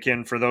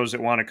Dominican for those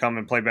that want to come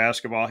and play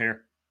basketball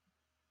here?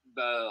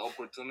 The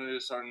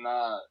opportunities are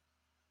not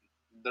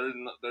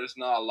there's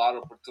not a lot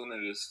of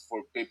opportunities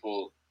for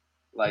people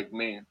like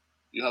me.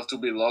 You have to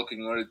be lucky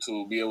in order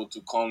to be able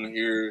to come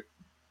here,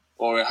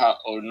 or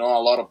know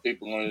a lot of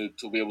people in order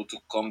to be able to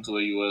come to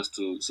the U.S.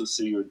 to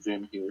see your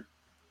dream here.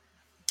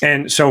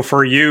 And so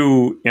for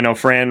you,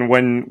 Fran,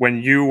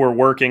 when you were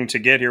working to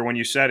get here, when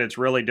you said it's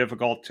really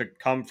difficult to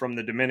come from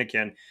the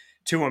Dominican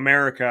to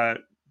America,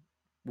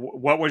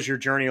 what was your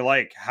journey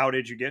like? How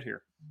did you get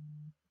here?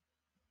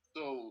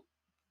 So,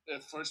 in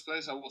first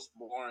place, I was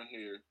born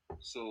here.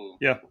 So,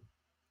 yeah,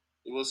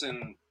 it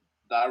wasn't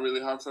that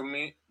really hard for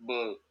me.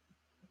 But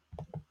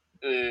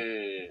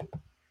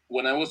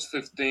when I was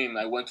 15,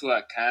 I went to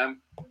a camp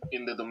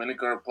in the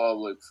Dominican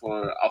Republic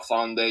for a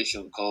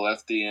foundation called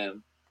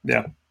FDM.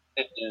 Yeah.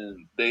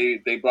 And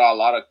they brought a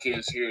lot of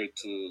kids here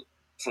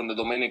from the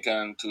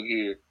Dominican to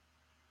here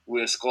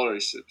with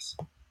scholarships.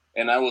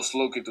 And I was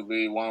lucky to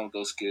be one of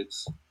those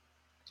kids.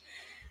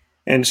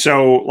 And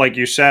so, like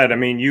you said, I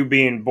mean, you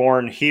being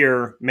born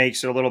here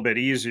makes it a little bit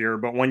easier.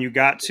 But when you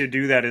got to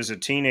do that as a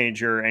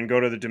teenager and go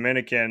to the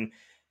Dominican,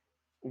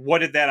 what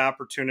did that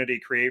opportunity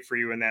create for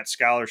you and that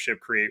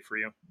scholarship create for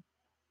you?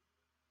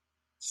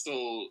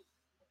 So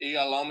it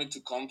allowed me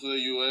to come to the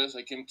U.S.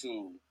 I came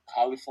to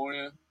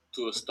California,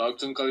 to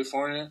Stockton,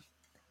 California,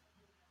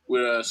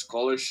 with a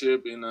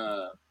scholarship in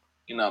a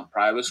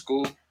private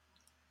school.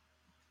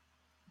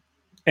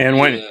 And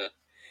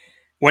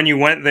when you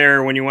went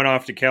there, when you went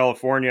off to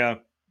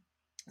California,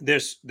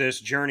 this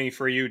journey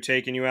for you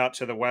taking you out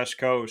to the West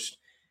Coast,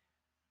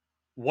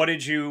 what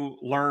did you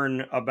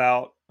learn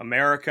about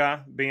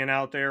America being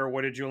out there?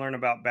 What did you learn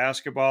about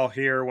basketball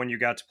here when you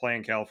got to play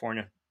in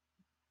California?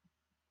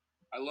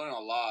 I learned a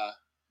lot.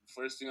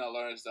 First thing I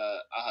learned is that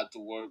I had to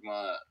work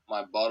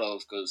my butt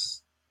off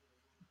because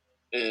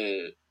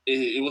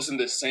it wasn't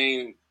the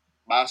same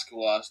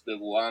basketball as the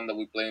one that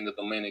we play in the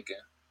Dominican.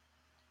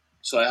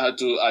 So I had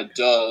to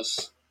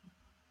adjust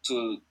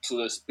to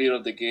the speed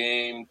of the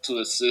game, to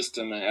the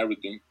system and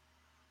everything.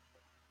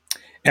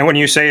 And when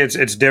you say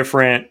it's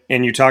different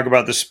and you talk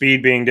about the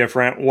speed being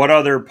different, what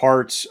other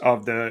parts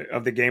of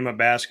the game of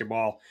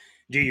basketball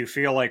do you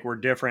feel like were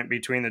different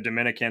between the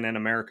Dominican and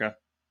America?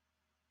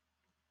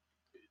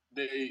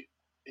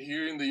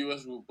 Here in the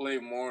U.S. we play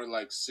more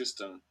like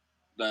system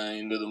than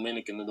in the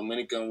Dominican. The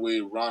Dominican we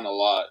run a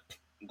lot.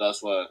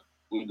 That's what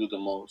we do the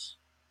most.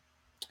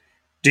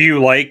 Do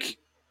you like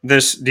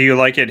this? Do you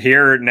like it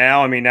here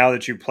now? I mean, now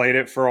that you played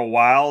it for a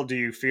while, do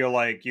you feel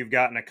like you've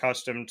gotten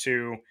accustomed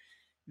to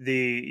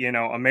the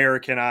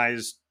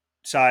Americanized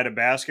side of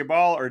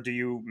basketball, or do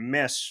you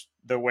miss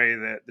the way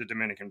that the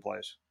Dominican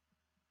plays?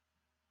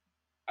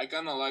 I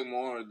kind of like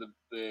more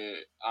the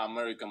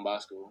American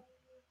basketball.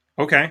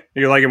 Okay,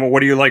 you like it.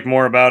 What do you like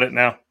more about it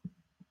now?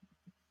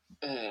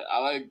 I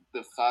like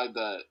the fact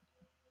that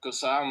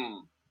because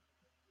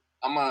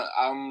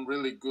I'm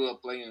really good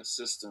at playing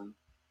system.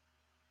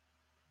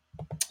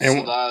 And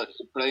So that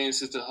playing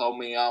system helped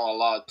me out a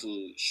lot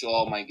to show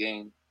out my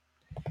game.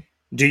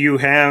 do you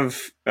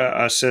have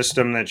a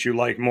system that you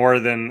like more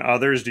than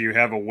others? Do you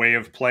have a way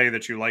of play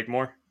that you like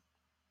more?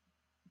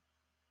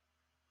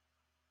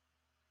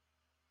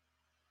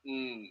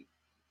 Mm,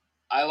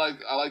 I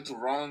like to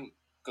run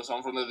because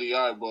I'm from the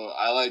DR, but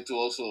I like to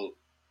also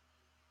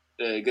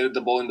get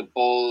the ball in the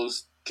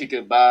post, kick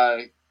it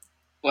back,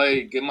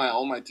 get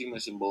all my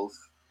teammates involved.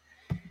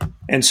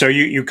 And so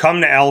you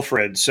come to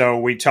Alfred. So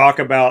we talk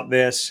about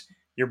this.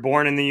 You're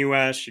born in the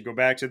U.S. You go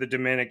back to the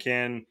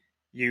Dominican.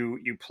 You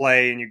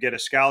play and you get a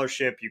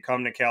scholarship. You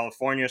come to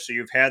California. So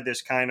you've had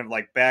this kind of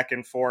like back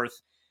and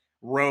forth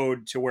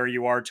road to where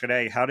you are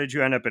today. How did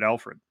you end up at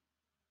Alfred?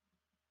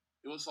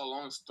 It was a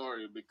long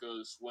story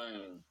because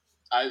when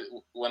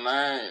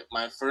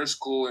my first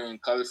school in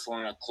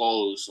California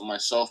closed my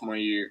sophomore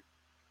year,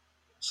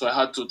 so I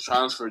had to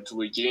transfer to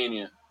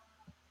Virginia.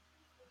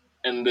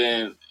 And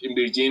then in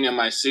Virginia,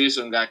 my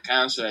season got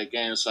canceled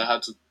again, so I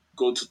had to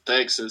go to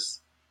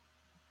Texas.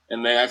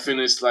 And then I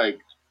finished like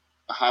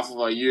half of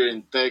a year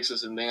in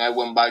Texas, and then I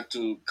went back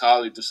to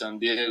Cali to San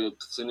Diego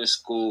to finish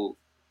school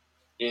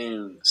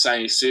in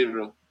San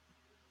Isidro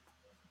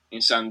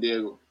in San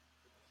Diego.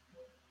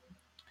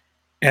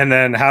 And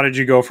then how did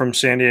you go from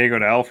San Diego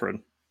to Alfred?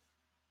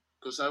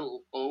 Because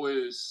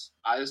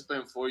I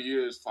spent 4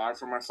 years far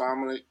from my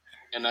family,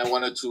 and I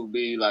wanted to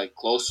be like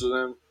close to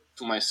them,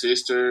 to my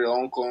sister,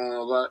 uncle, and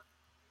all that.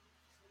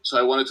 So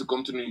I wanted to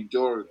come to New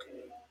York,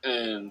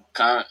 and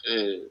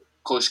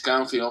Coach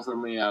Canfi offered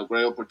me a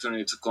great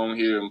opportunity to come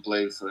here and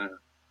play for him.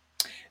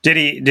 Did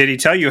he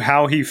tell you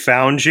how he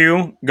found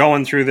you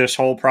going through this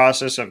whole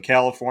process of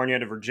California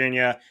to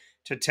Virginia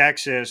to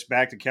Texas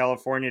back to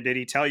California? Did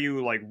he tell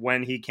you like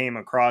when he came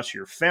across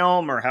your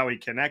film or how he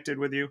connected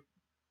with you?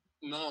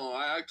 No,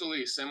 I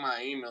actually sent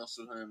my emails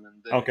to him,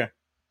 and then Okay.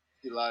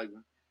 he liked me.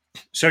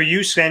 So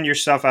you send your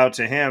stuff out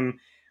to him.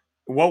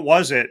 What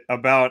was it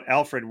about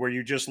Alfred? Were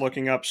you just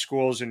looking up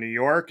schools in New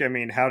York? I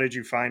mean, how did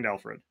you find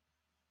Alfred?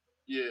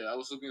 Yeah, I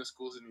was looking at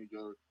schools in New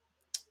York.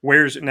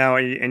 Where's now?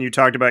 And you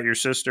talked about your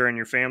sister and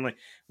your family.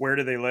 Where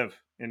do they live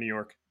in New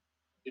York?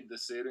 In the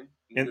city,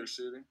 New In, York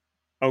City.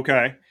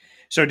 okay.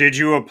 So did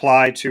you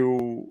apply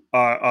to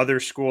other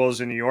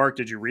schools in New York?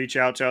 Did you reach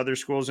out to other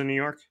schools in New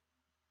York?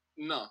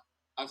 No,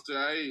 after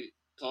I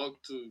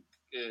talked to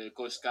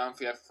Coach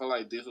Canfi, I felt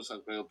like this was a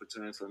great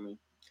opportunity for me.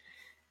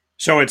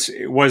 So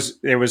it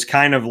was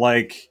kind of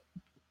like,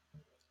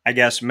 I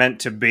guess, meant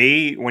to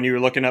be. When you were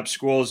looking up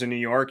schools in New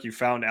York, you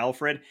found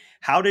Alfred.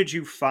 How did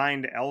you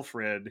find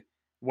Alfred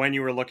when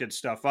you were looking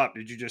stuff up?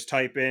 Did you just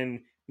type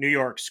in New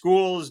York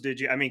schools?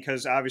 Did you, I mean,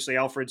 because obviously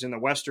Alfred's in the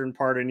western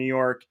part of New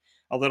York,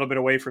 a little bit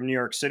away from New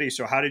York City.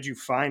 So how did you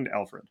find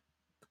Alfred?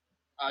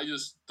 I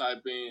just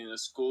type in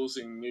schools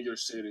in New York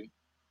City,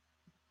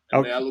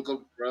 and then I Okay. look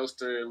up the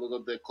roster, look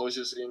up the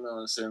coach's email,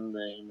 and send the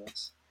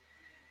emails.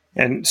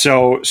 And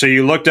so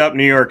you looked up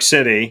New York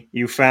City.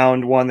 You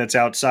found one that's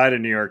outside of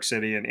New York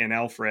City in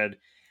Alfred.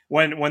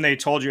 When they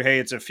told you, hey,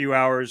 it's a few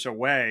hours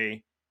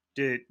away,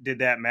 did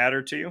that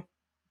matter to you?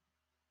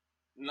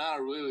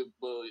 Not really,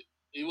 but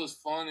it was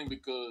funny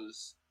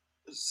because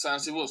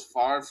since it was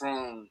far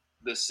from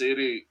the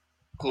city,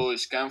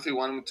 Coach Canfi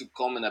wanted me to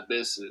come and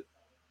visit,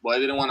 but I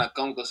didn't want to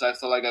come because I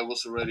felt like I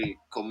was already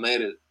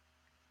committed.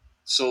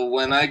 So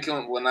when I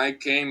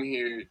came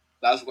here,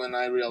 that's when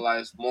I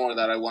realized more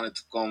that I wanted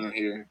to come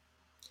here.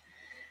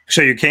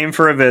 So you came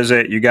for a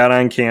visit. You got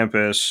on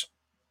campus.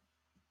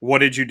 What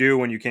did you do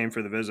when you came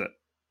for the visit?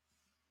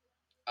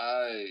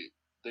 I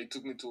they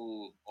took me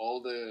to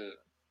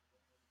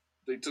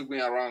they took me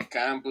around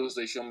campus.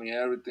 They showed me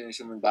everything. They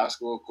showed me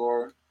basketball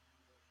court,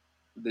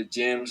 the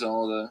gyms, and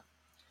all that.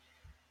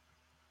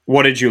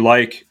 What did you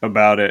like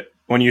about it?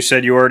 When you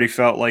said you already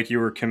felt like you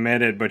were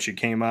committed, but you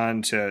came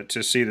on to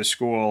see the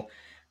school,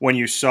 when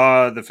you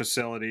saw the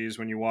facilities,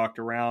 when you walked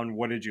around,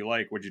 what did you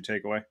like? What did you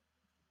take away?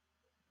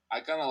 I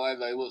kind of like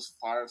that it was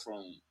far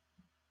from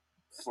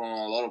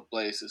a lot of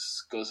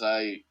places because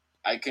I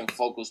can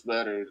focus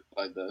better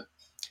like that.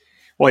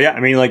 Well, yeah, I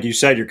mean, like you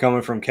said, you're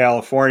coming from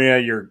California,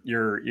 you're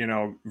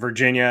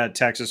Virginia,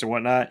 Texas, and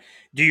whatnot.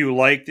 Do you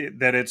like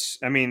that? It's,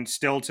 I mean,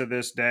 still to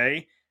this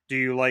day, do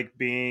you like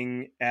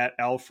being at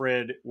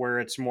Alfred where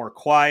it's more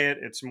quiet,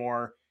 it's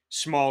more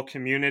small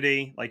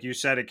community? Like you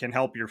said, it can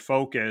help your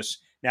focus.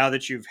 Now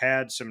that you've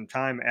had some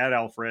time at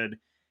Alfred,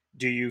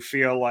 do you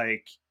feel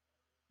like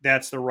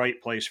that's the right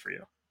place for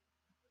you?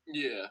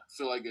 Yeah, I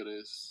feel like it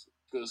is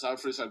because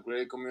Alfred's a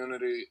great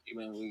community.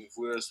 Even if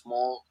we're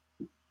small,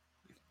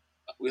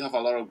 we have a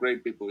lot of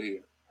great people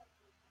here.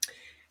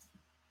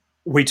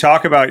 We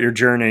talk about your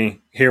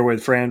journey here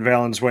with Fran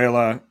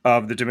Valenzuela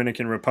of the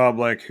Dominican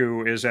Republic,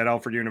 who is at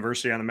Alfred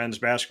University on the men's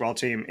basketball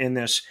team in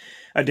this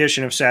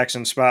edition of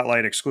Saxon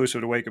Spotlight,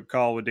 exclusive to Wake Up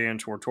Call with Dan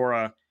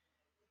Tortora.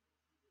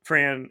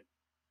 Fran,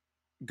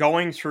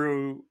 going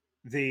through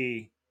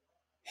the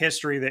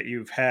history that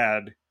you've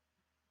had,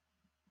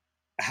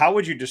 how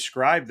would you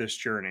describe this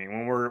journey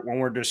when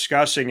we're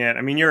discussing it?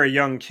 I mean, you're a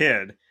young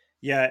kid,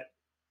 yet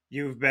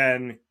you've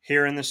been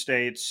here in the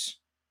States,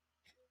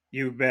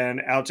 you've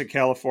been out to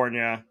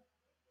California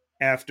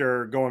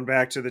after going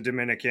back to the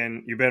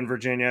Dominican, you've been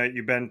Virginia,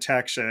 you've been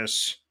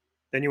Texas,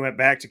 then you went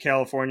back to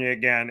California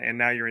again, and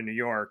now you're in New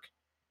York.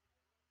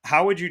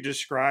 How would you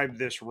describe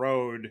this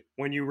road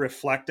when you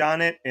reflect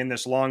on it in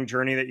this long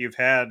journey that you've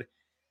had?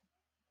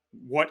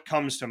 What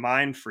comes to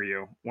mind for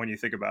you when you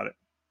think about it?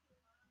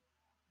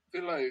 I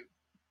feel like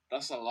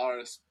that's a lot of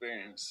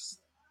experience.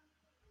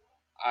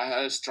 I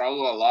had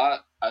struggled a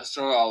lot. I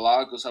struggled a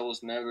lot because I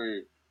was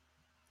never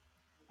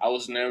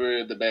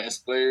the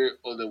best player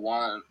or the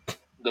one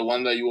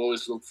that you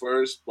always look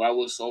first. But I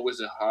was always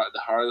the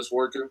hardest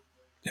worker.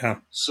 Yeah.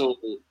 So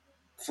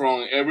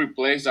from every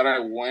place that I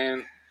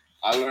went,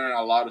 I learned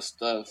a lot of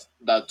stuff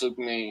that took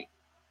me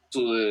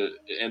to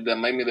and that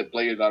made me the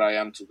player that I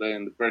am today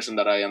and the person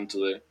that I am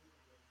today.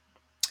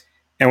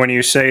 And when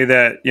you say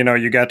that,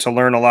 you got to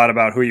learn a lot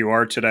about who you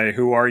are today,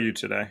 who are you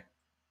today?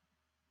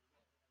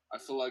 I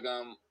feel like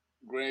I'm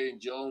great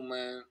Joe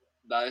man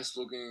that is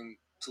looking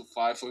to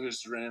fight for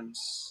his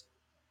dreams.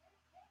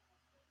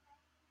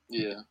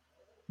 Yeah.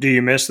 Do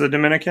you miss the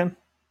Dominican?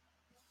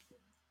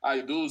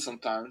 I do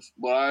sometimes,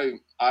 but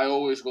I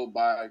always go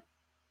back.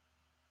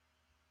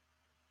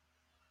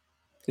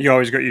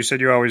 You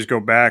said you always go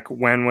back.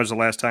 When was the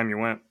last time you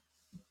went?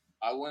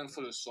 I went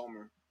for the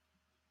summer.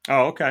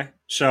 Oh, okay.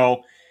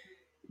 So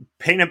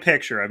paint a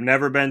picture. I've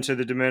never been to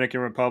the Dominican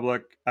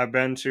Republic. I've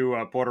been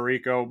to Puerto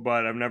Rico,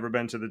 but I've never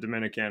been to the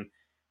Dominican.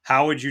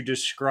 How would you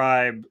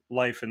describe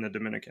life in the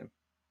Dominican?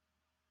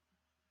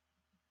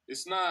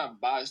 It's not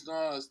bad. It's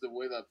not as the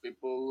way that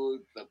people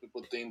look. That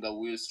people think that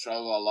we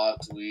struggle a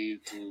lot to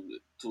eat to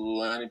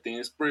do anything.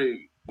 It's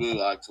pretty good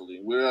actually.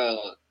 We're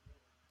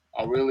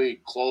a really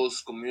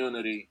close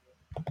community,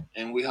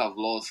 and we have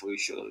love for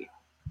each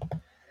other.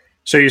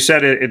 So you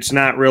said it's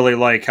not really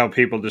like how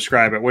people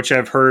describe it, which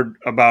I've heard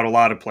about a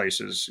lot of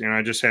places.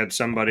 I just had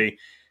somebody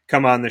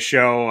come on the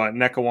show,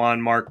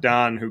 Nekawan Mark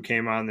Don, who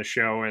came on the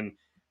show, and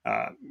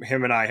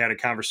him and I had a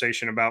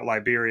conversation about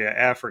Liberia,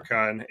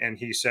 Africa, and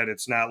he said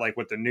it's not like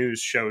what the news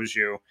shows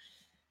you.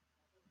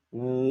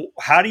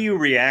 How do you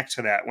react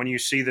to that when you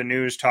see the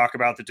news talk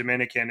about the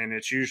Dominican and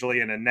it's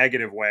usually in a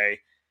negative way?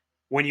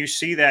 When you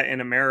see that in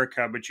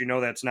America, but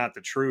that's not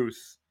the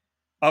truth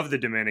of the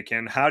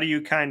Dominican, how do you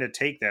kind of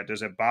take that?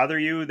 Does it bother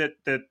you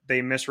that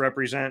they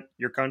misrepresent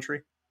your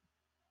country?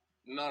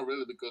 Not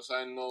really, because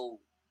I know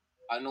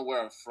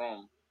where I'm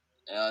from,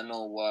 and I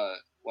know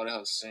what I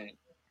have seen.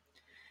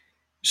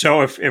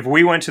 So if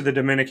we went to the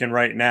Dominican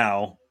right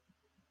now,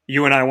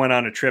 you and I went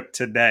on a trip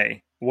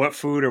today, what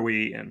food are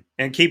we eating?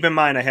 And keep in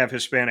mind, I have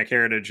Hispanic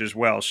heritage as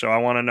well, so I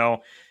want to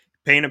know.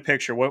 Paint a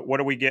picture. What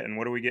are we getting?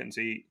 What are we getting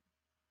to eat?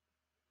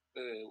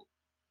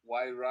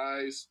 White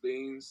rice,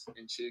 beans,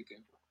 and chicken.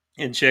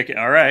 And chicken.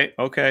 All right.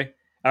 Okay.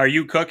 Are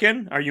you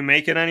cooking? Are you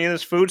making any of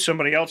this food?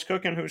 Somebody else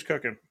cooking? Who's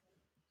cooking?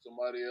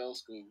 Somebody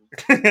else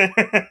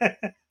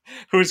cooking.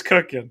 Who's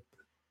cooking?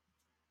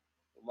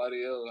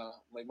 Somebody else.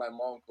 Make my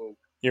mom cook.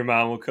 Your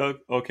mom will cook.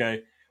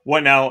 Okay.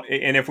 What now?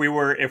 And if we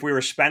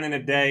were spending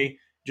a day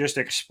just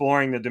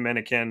exploring the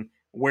Dominican,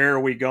 where are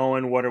we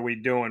going? What are we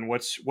doing?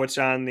 What's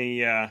on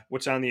the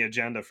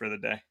agenda for the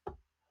day?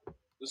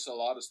 There's a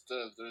lot of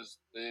stuff. There's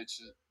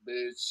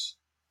beach.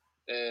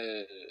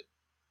 Uh,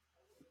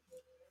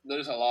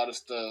 there's a lot of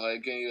stuff. I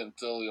can't even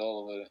tell you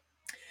all of it.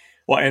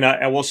 Well, and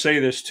I will say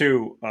this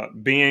too: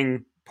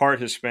 being part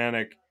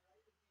Hispanic,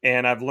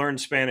 and I've learned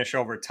Spanish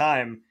over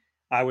time.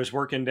 I was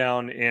working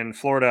down in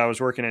Florida. I was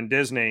working in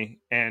Disney,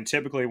 and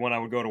typically when I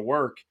would go to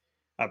work,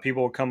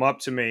 people would come up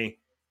to me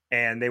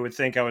and they would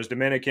think I was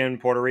Dominican,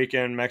 Puerto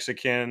Rican,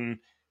 Mexican,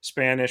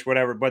 Spanish,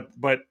 whatever.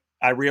 But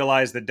I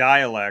realized the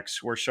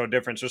dialects were so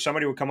different. So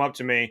somebody would come up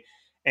to me,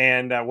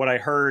 and what I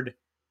heard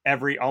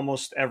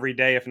almost every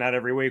day, if not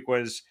every week,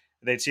 was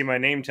they'd see my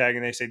name tag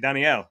and they say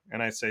Daniel,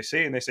 and I'd say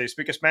see, and they say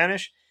speak a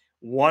Spanish.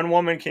 One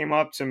woman came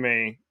up to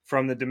me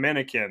from the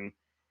Dominican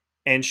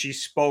and she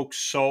spoke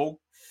so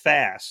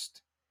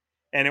fast,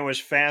 and it was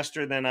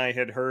faster than I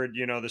had heard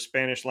the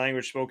Spanish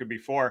language spoken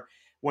before.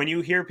 When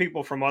you hear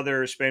people from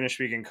other Spanish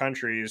speaking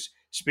countries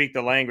speak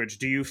the language,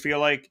 do you feel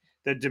like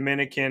the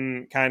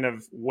Dominican kind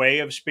of way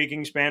of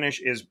speaking Spanish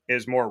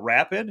is more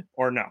rapid,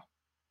 or no?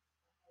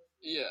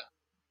 Yeah.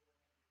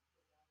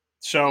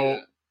 So Yeah.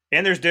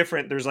 and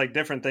there's like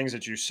different things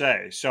that you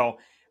say. So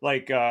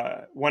like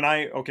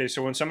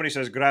when somebody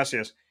says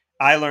gracias,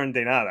 I learned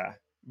de nada,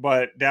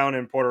 but down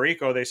in Puerto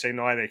Rico they say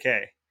no hay de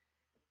qué.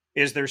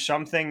 Is there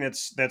something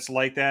that's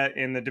like that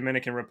in the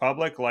Dominican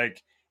Republic?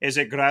 Like, is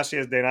it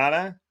gracias de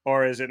nada,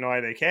 or is it no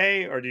hay de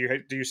qué, or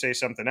do you say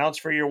something else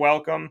for your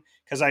welcome?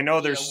 Because I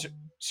know there's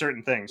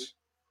certain things.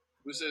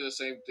 We say the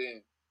same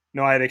thing.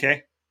 No hay de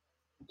qué.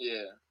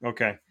 Yeah.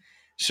 Okay.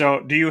 So,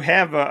 do you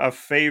have a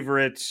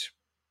favorite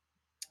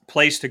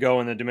place to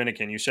go in the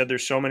Dominican? You said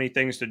there's so many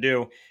things to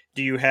do.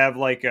 Do you have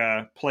like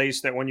a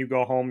place that when you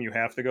go home you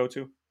have to go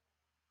to?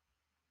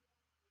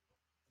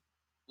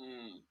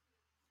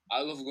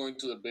 I love going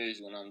to the beach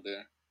when I'm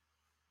there.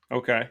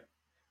 Okay.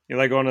 You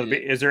like going to the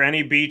beach? Is there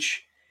any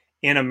beach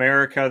in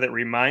America that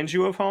reminds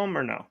you of home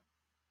or no?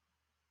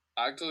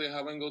 Actually, I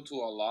haven't go to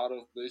a lot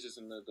of places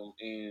in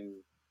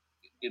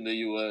the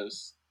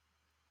U.S.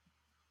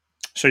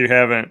 So you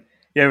haven't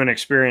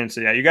experienced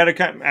it yet. You got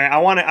to.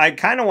 I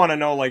kind of want to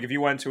know, like, if you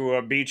went to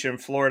a beach in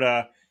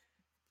Florida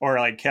or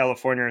like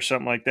California or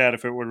something like that,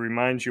 if it would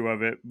remind you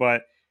of it.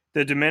 But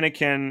the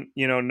Dominican,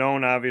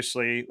 known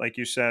obviously, like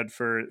you said,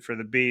 for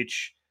the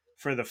beach,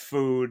 for the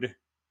food.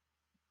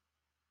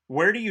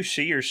 Where do you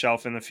see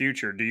yourself in the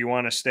future? Do you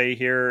want to stay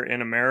here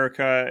in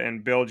America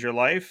and build your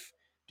life?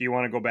 Do you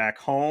want to go back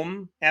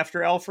home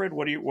after Alfred?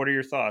 What are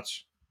your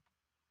thoughts?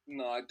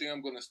 No, I think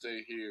I'm gonna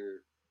stay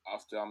here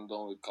after I'm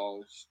done with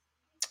college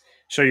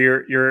So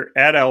you're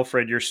at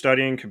Alfred, you're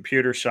studying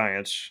computer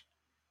science.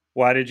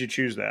 Why did you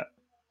choose that?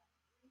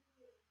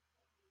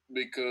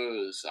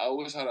 because I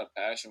always had a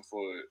passion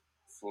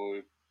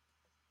for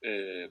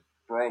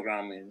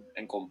programming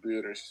and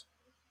computers,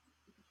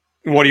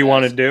 What do and you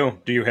want to that's do?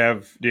 Do you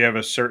have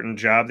a certain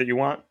job that you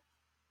want?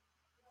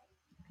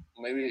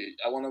 maybe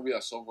I want to be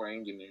a software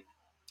engineer.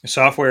 A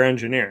software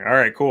engineer. All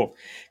right, cool.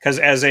 Because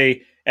as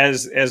a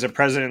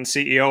president and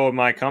CEO of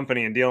my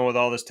company and dealing with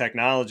all this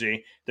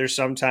technology, there's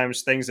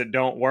sometimes things that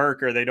don't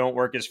work or they don't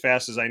work as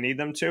fast as I need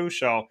them to.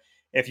 So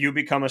if you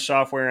become a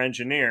software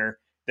engineer,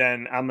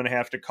 then I'm going to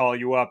have to call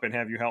you up and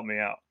have you help me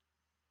out.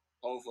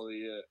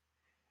 Hopefully, yeah.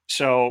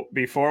 So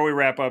before we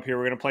wrap up here,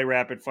 we're going to play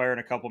rapid fire in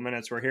a couple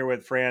minutes. We're here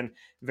with Fran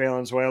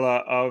Valenzuela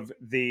of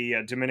the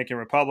Dominican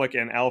Republic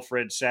and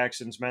Alfred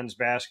Saxon's men's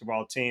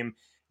basketball team.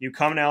 You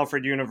come to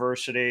Alfred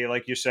University,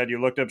 like you said, you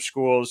looked up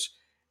schools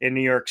in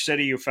New York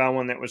City. You found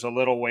one that was a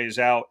little ways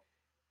out.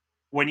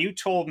 When you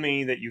told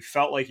me that you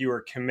felt like you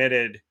were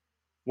committed,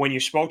 when you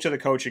spoke to the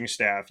coaching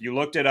staff, you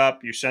looked it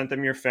up, you sent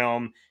them your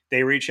film,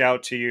 they reach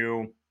out to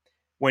you,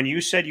 when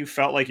you said you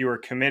felt like you were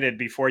committed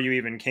before you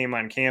even came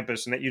on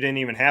campus and that you didn't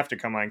even have to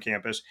come on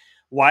campus,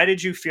 why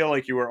did you feel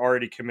like you were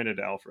already committed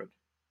to Alfred?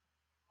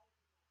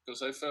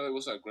 Because I felt it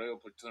was a great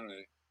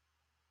opportunity.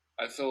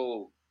 I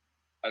feel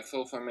I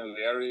feel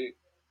familiarity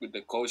with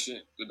the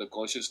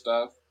coaching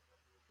staff,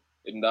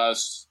 and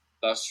that's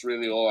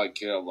really all I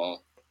care about.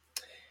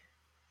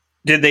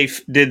 Did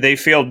they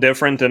feel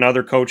different than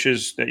other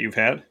coaches that you've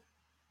had?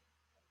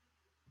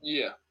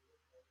 Yeah,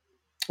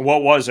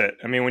 What was it?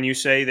 I mean, when you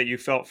say that you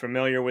felt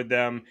familiar with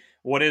them,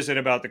 what is it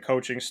about the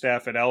coaching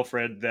staff at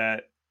Alfred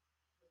that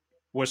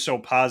was so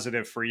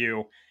positive for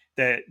you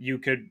that you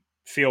could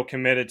feel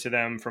committed to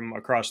them from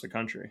across the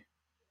country?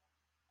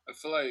 I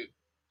feel like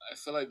I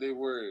feel like they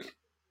were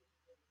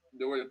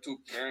too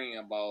caring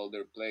about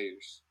their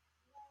players,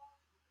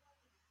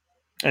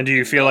 And do you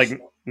and feel like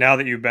that's now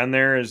that you've been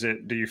there,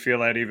 do you feel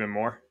that even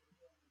more?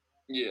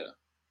 yeah,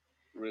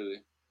 really.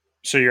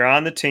 So you're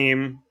on the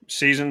team,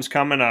 season's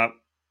coming up.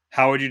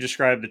 How would you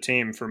describe the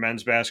team for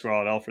men's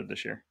basketball at Alfred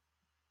this year?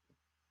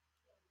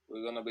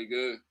 We're gonna be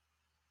good.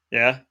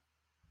 Yeah.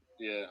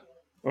 Yeah.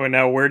 Well,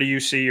 now where do you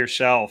see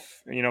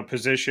yourself,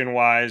 position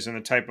wise and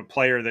the type of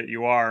player that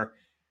you are?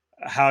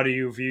 How do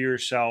you view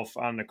yourself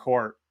on the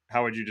court?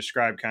 How would you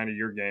describe kind of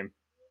your game?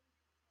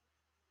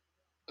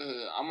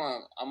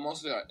 I'm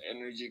mostly an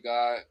energy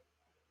guy.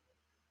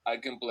 I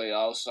can play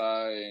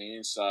outside and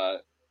inside,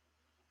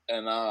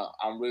 and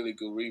I'm really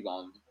good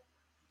rebounding.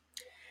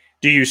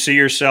 Do you see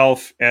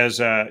yourself as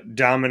a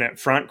dominant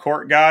front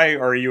court guy,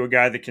 or are you a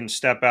guy that can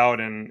step out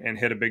and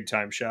hit a big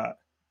time shot?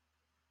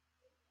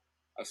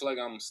 I feel like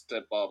I'm a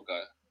step up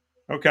guy.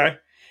 Okay.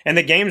 And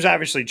the game's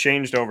obviously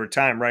changed over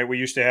time, right? We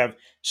used to have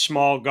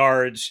small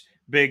guards,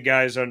 big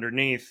guys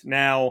underneath.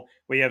 Now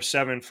we have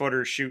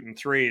 7-footers shooting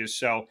threes.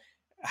 So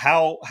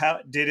how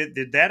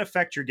did that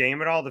affect your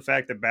game at all? The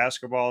fact that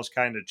basketball has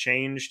kind of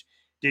changed.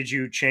 Did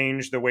you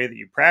change the way that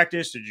you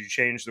practice? Did you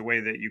change the way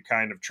that you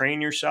kind of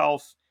train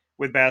yourself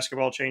with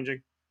basketball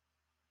changing?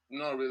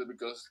 Not really,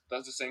 because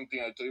that's the same thing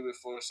I told you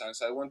before.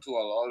 Since I went to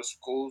a lot of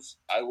schools,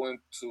 I went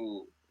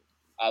to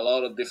a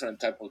lot of different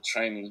type of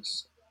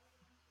trainings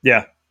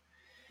Yeah.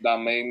 that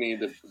made me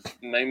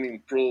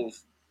improve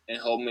and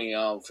help me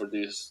out for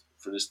this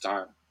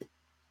time.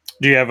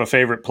 Do you have a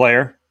favorite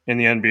player in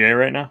the NBA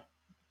right now?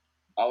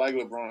 I like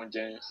LeBron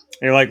James.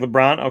 You like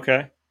LeBron?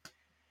 Okay.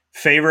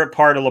 Favorite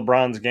part of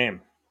LeBron's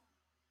game?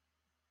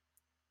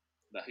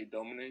 That he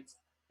dominates.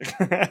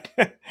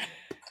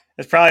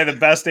 That's probably the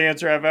best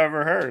answer I've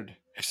ever heard.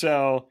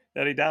 So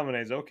that he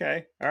dominates.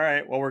 Okay. All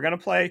right. Well, we're going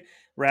to play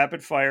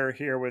rapid fire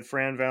here with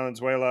Fran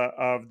Valenzuela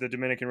of the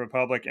Dominican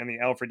Republic and the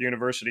Alfred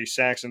University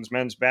Saxons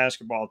men's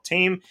basketball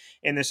team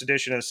in this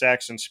edition of the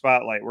Saxon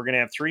Spotlight. We're going to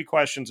have 3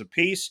 questions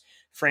apiece.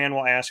 Fran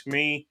will ask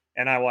me,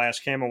 and I will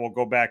ask him, and we'll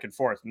go back and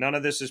forth. None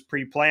of this is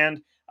pre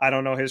planned. I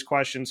don't know his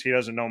questions. He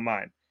doesn't know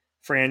mine.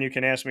 Fran, you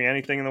can ask me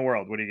anything in the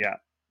world. What do you got?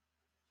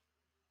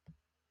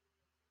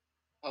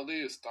 How do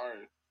you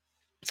start?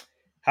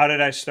 How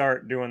did I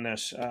start doing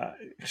this?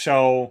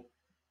 So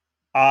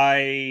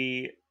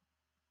I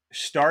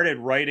started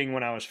writing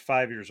when I was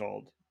 5 years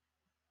old.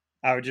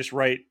 I would just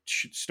write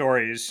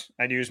stories.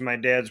 I'd use my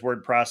dad's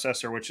word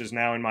processor, which is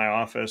now in my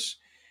office.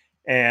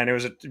 And it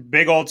was a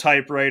big old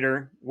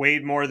typewriter,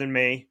 weighed more than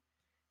me.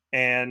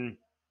 And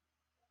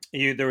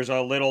there was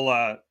a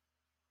little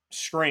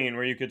screen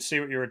where you could see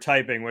what you were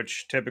typing,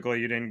 which typically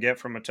you didn't get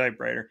from a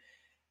typewriter.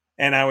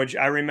 And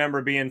I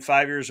remember being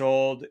 5 years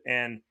old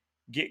and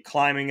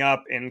climbing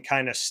up and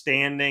kind of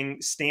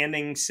sitting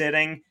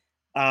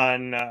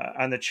on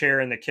the chair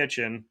in the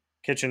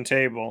kitchen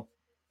table,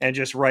 and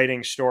just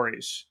writing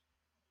stories.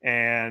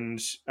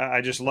 And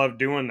I just loved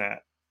doing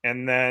that.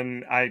 And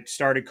then I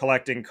started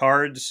collecting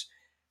cards,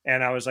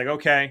 and I was like,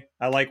 okay,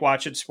 I like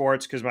watching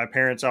sports because my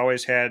parents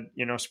always had,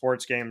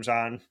 sports games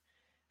on.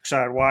 So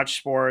I'd watch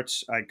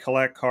sports, I'd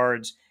collect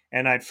cards,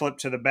 and I'd flip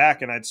to the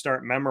back and I'd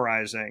start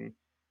memorizing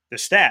the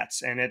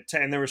stats.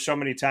 And there were so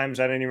many times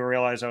I didn't even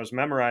realize I was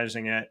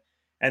memorizing it.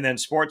 And then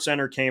Sports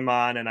Center came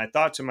on, and I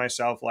thought to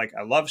myself, like,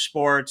 I love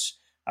sports.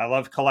 I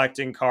love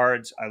collecting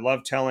cards. I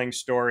love telling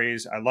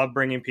stories. I love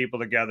bringing people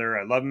together.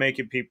 I love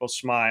making people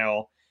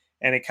smile.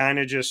 And it kind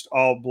of just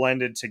all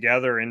blended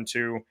together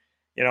into,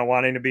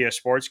 wanting to be a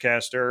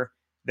sportscaster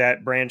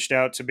that branched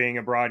out to being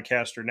a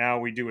broadcaster. Now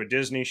we do a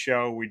Disney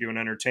show, we do an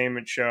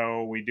entertainment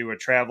show, we do a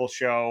travel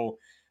show,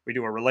 we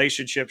do a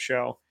relationship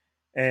show.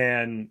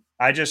 And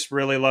I just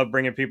really love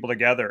bringing people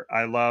together.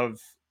 I love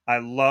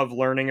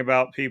learning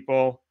about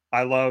people.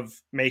 I love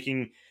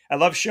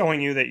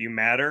showing you that you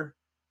matter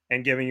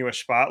and giving you a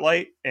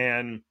spotlight.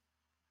 And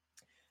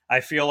I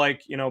feel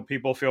like,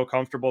 people feel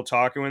comfortable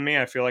talking with me.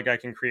 I feel like I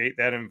can create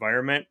that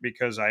environment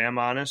because I am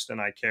honest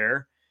and I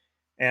care.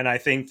 And I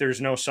think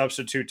there's no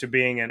substitute to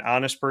being an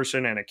honest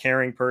person and a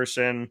caring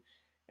person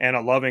and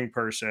a loving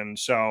person.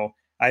 So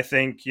I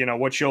think,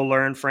 what you'll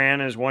learn,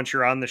 Fran, is once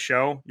you're on the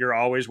show, you're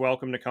always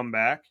welcome to come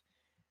back.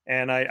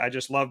 And I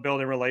just love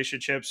building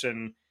relationships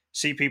and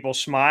see people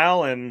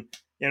smile. And,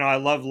 I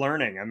love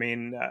learning. I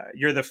mean,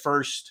 you're the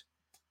first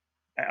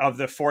of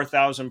the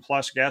 4,000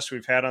 plus guests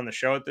we've had on the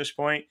show at this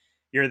point.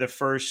 You're the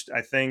first,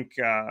 I think,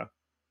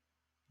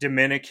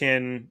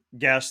 Dominican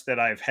guest that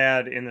I've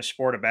had in the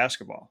sport of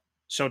basketball.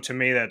 So to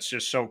me, that's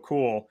just so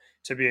cool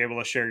to be able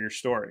to share your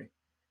story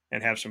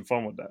and have some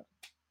fun with that.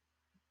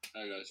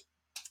 Hi, guys.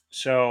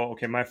 So,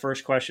 okay, my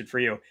first question for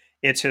you.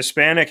 It's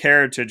Hispanic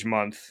Heritage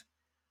Month.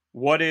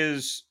 What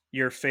is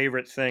your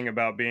favorite thing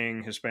about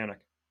being Hispanic?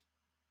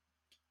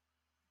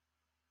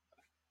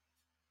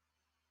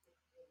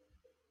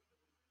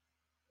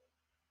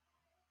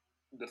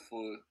 The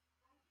food.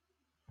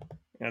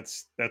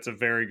 That's a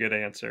very good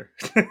answer.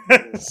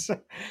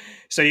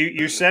 So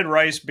you said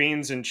rice,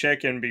 beans, and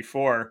chicken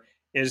before.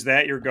 Is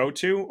that your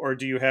go-to, or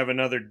do you have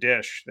another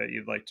dish that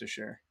you'd like to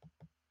share?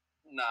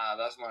 Nah,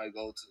 that's my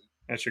go-to.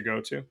 That's your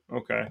go-to?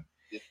 Okay.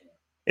 Yeah.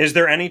 Is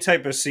there any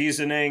type of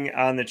seasoning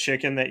on the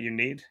chicken that you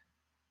need?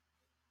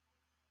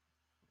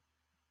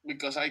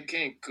 Because I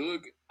can't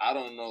cook, I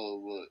don't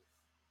know what.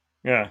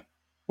 Yeah.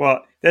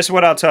 Well, this is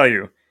what I'll tell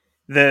you.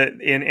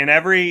 In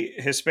every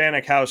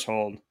Hispanic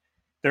household,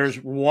 there's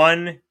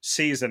one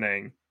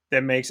seasoning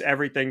that makes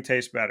everything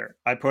taste better.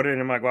 I put it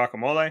in my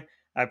guacamole,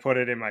 I put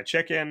it in my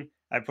chicken,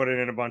 I put it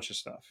in a bunch of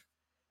stuff.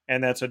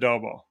 And that's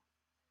adobo.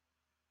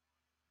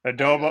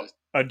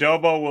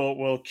 Adobo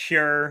will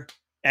cure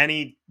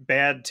any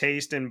bad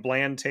taste and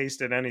bland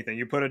taste in anything.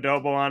 You put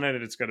adobo on it,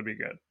 and it's going to be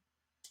good.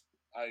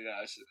 I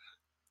got you.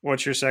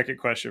 What's your second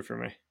question for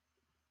me?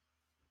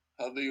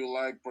 How do you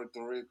like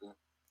Puerto Rico?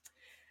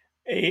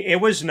 It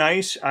was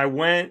nice. I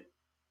went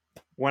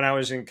when I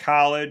was in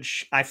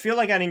college. I feel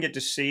like I didn't get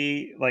to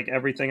see like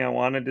everything I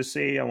wanted to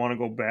see. I want to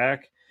go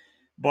back.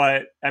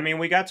 But I mean,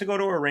 we got to go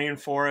to a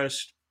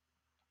rainforest,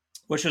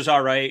 which was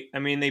all right. I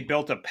mean, they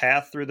built a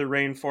path through the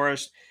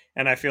rainforest,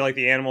 and I feel like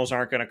the animals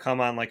aren't going to come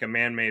on like a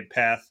man-made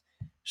path.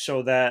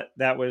 So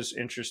that was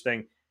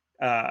interesting.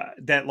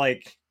 That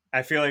like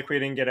I feel like we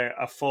didn't get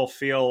a full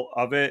feel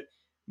of it,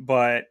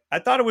 but I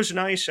thought it was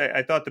nice.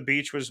 I thought the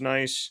beach was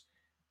nice.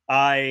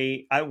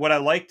 I what I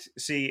liked.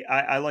 See,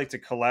 I like to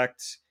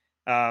collect.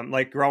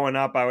 Like growing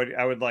up,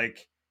 I would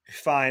like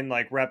find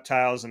like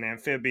reptiles and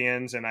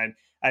amphibians, and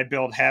I'd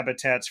build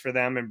habitats for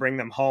them and bring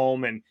them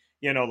home, and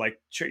like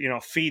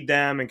feed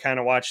them and kind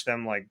of watch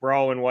them like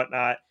grow and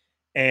whatnot.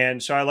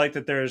 And so I like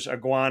that there's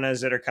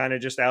iguanas that are kind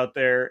of just out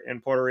there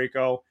in Puerto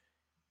Rico.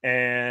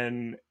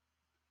 And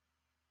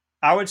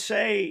I would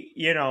say,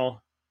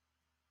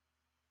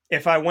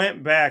 if I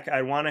went back,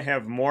 I'd want to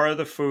have more of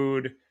the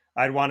food.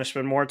 I'd want to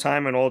spend more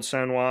time in Old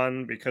San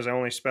Juan because I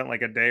only spent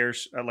like a day or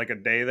like a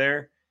day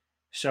there.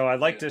 So I'd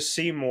like to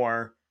see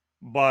more,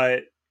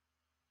 but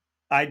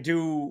I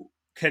do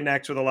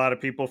connect with a lot of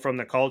people from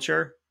the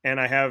culture, and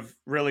I have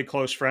really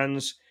close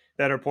friends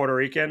that are Puerto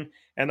Rican.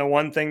 And the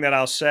one thing that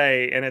I'll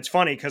say, and it's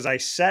funny because I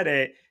said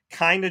it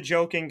kind of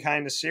joking,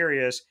 kind of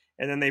serious,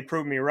 and then they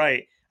proved me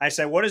right. I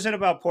said, what is it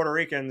about Puerto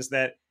Ricans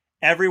that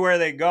everywhere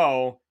they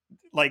go,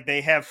 like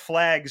they have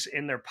flags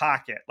in their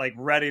pocket, like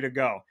ready to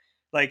go?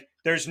 Like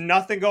there's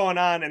nothing going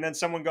on, and then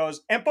someone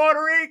goes, "And Puerto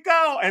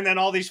Rico," and then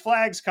all these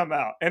flags come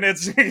out, and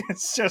it's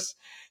just.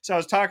 So I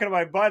was talking to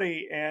my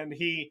buddy, and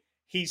he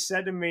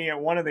said to me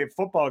at one of the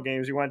football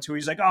games he went to,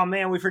 he's like, "Oh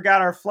man, we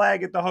forgot our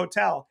flag at the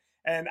hotel."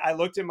 And I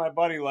looked at my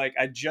buddy like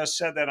I just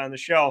said that on the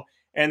show.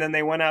 And then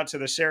they went out to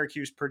the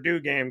Syracuse Purdue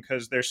game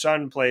because their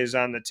son plays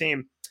on the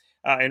team,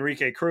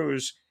 Enrique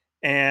Cruz.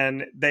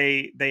 and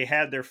they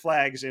had their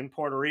flags in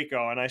Puerto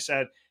Rico. And I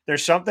said,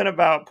 there's something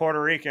about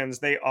Puerto Ricans.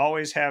 They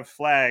always have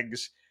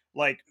flags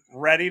like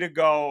ready to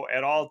go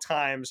at all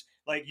times.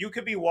 Like you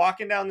could be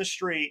walking down the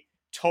street,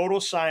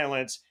 total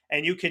silence,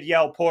 and you could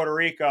yell Puerto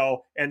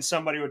Rico and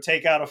somebody would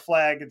take out a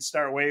flag and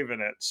start waving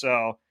it.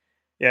 So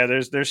yeah,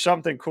 there's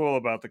something cool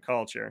about the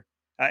culture.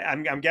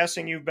 I'm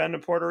guessing you've been to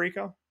Puerto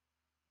Rico?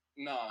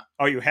 No.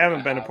 Oh, you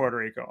haven't been to Puerto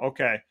Rico.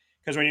 Okay.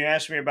 Because when you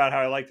asked me about how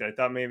I liked it, I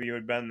thought maybe you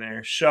had been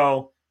there.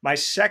 So my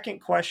second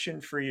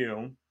question for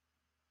you,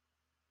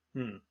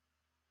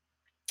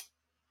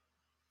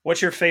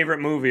 what's your favorite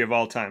movie of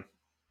all time?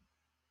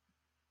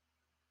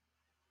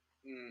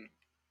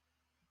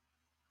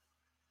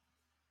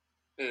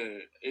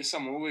 It's a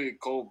movie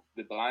called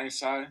The Blind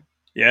Side.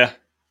 Yeah.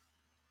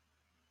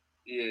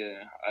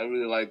 Yeah, I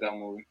really like that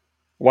movie.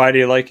 Why do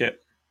you like it?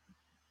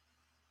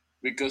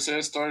 Because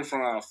it started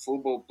from a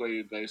football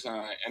player that is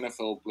an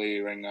NFL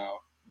player right now.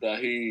 That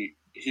he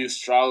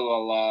struggled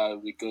a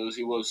lot because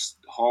he was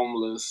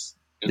homeless,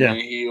 and then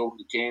he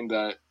overcame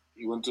that.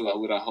 He went to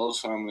with a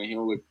host family. He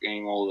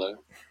overcame all that.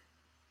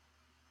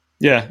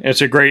 Yeah,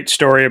 it's a great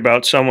story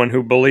about someone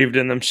who believed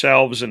in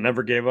themselves and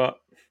never gave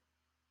up.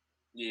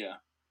 Yeah,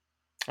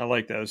 I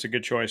like that. It's a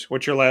good choice.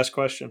 What's your last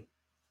question?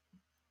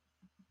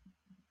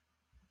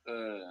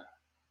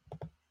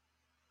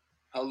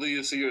 How do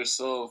you see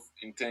yourself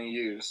in 10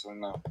 years or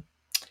now?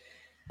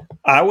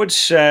 I would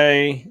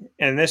say,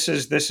 and this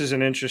is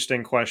an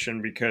interesting question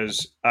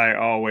because I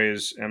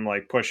always am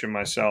like pushing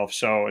myself.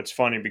 So it's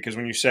funny because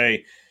when you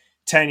say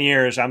 10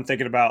 years, I'm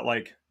thinking about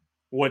like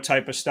what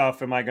type of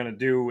stuff am I going to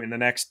do in the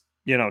next,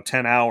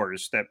 10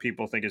 hours that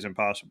people think is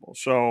impossible.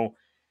 So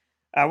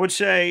I would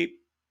say,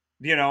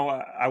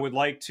 I would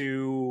like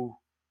to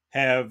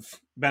have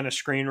been a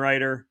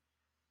screenwriter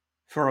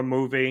for a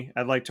movie.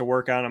 I'd like to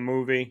work on a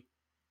movie.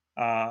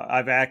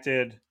 I've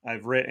acted,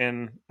 I've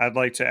written. I'd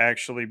like to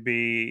actually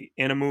be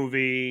in a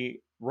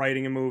movie,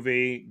 writing a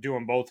movie,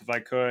 doing both if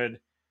I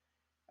could.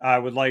 I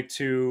would like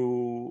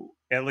to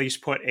at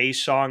least put a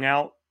song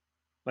out,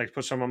 like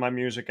put some of my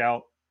music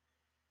out,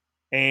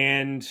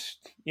 and,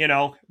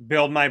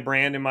 build my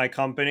brand in my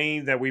company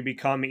that we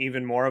become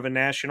even more of a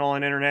national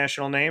and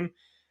international name.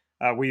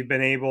 We've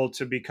been able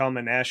to become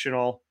a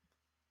national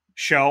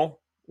show,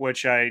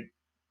 which I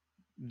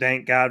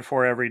thank God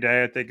for every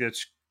day. I think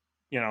it's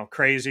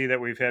crazy that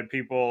we've had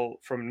people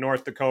from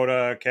North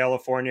Dakota,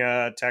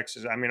 California,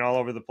 Texas, I mean all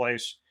over the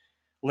place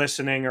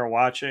listening or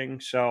watching.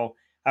 So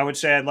I would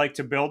say I'd like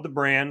to build the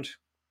brand.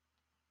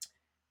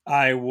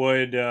 I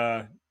would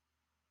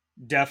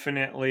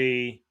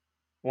definitely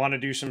want to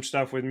do some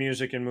stuff with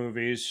music and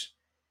movies.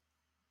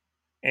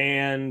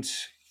 And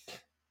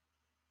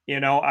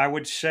I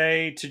would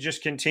say to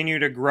just continue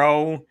to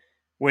grow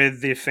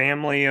with the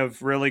family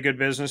of really good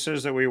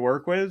businesses that we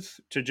work with,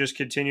 to just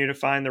continue to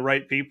find the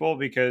right people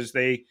because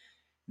they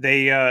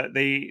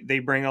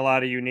bring a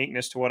lot of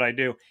uniqueness to what I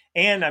do.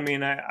 And I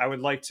mean, I would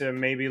like to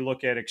maybe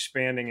look at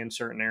expanding in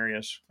certain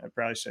areas. I'd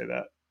probably say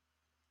that.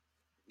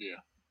 Yeah.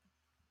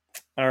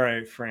 All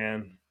right,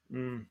 Fran.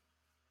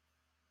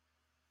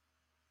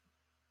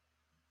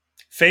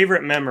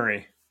 Favorite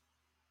memory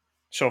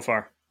so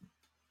far?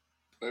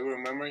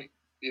 Favorite memory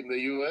in the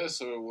U.S.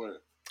 or where?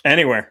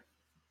 Anywhere.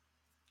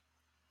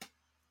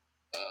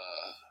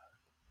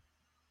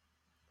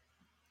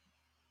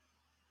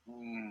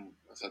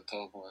 That's a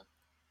tough one.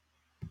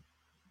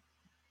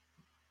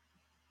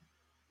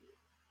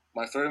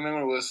 My favorite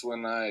memory was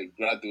when I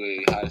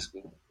graduated high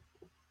school.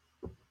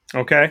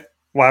 Okay.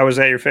 Why was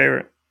that your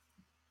favorite?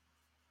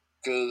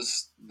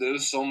 Because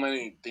there's so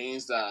many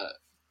things that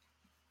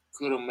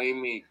could have made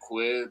me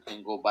quit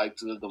and go back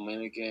to the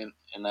Dominican,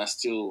 and I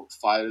still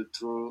fight it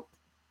through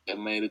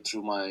and made it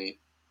through my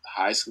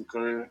high school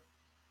career.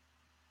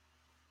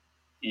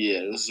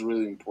 Yeah, it was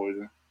really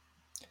important.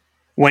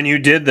 When you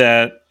did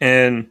that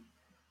and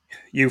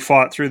you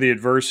fought through the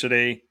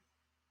adversity,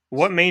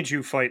 what made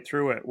you fight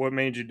through it? What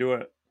made you do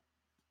it?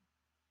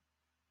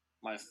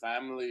 My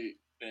family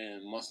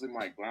and mostly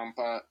my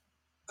grandpa,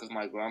 because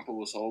my grandpa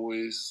was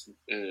always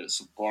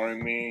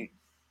supporting me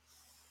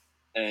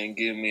and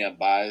giving me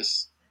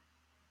advice.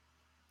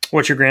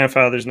 What's your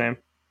grandfather's name?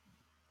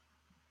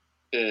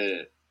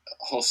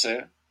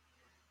 Jose.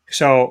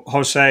 So,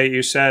 Jose,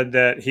 you said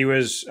that he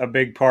was a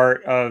big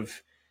part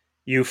of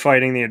you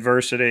fighting the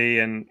adversity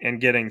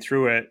and getting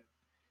through it.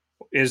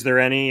 Is there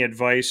any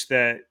advice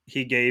that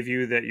he gave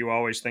you that you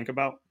always think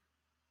about?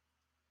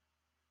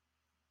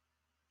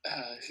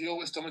 He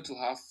always told me to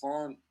have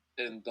fun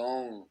and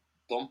don't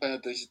pay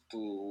attention to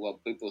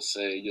what people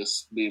say.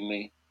 Just be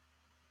me.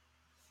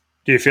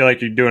 Do you feel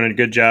like you're doing a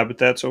good job at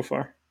that so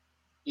far?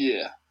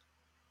 Yeah.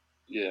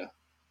 Yeah.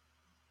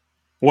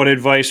 What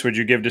advice would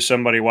you give to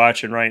somebody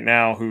watching right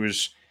now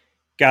who's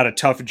got a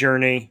tough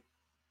journey,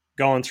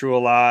 going through a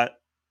lot?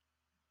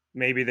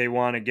 Maybe they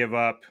want to give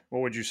up. What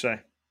would you say?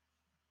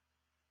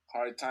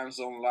 Hard times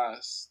don't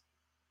last.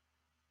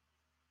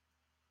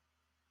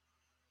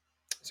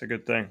 It's a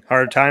good thing.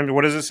 Hard times,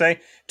 what does it say?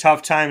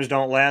 Tough times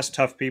don't last,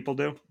 tough people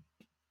do.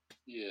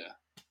 Yeah.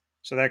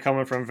 So that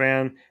coming from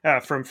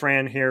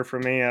Fran here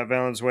from me,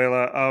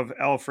 Valenzuela of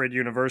Alfred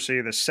University,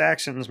 the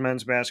Saxons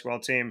men's basketball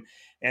team,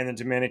 and the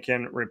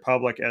Dominican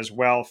Republic as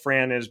well.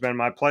 Fran, it has been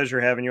my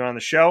pleasure having you on the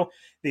show.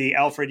 The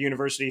Alfred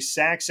University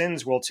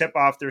Saxons will tip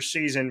off their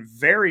season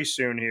very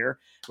soon here.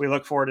 We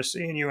look forward to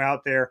seeing you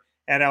out there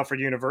at Alfred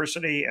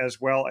University as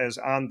well as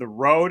on the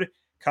road.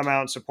 Come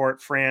out and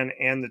support Fran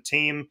and the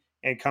team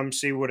and come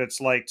see what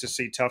it's like to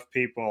see tough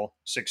people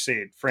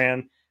succeed.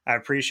 Fran, I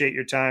appreciate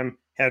your time.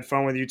 Had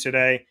fun with you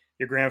today.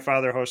 Your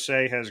grandfather,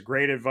 Jose, has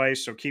great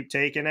advice, so keep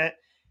taking it.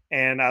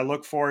 And I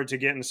look forward to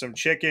getting some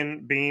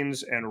chicken,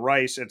 beans, and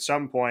rice at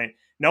some point,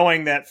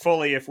 knowing that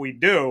fully if we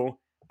do,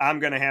 I'm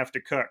going to have to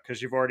cook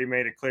because you've already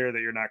made it clear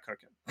that you're not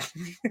cooking.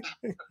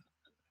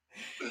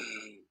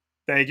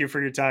 Thank you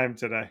for your time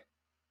today.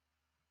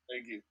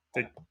 Thank you.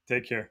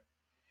 Take care.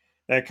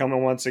 That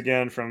coming once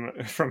again from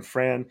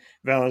Fran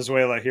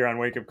Valenzuela here on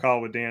Wake Up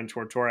Call with Dan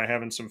Tortora,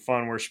 having some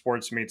fun where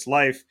sports meets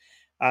life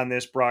on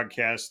this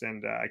broadcast.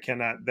 And I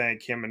cannot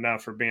thank him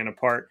enough for being a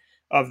part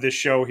of this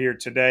show here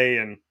today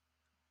and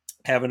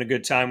having a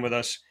good time with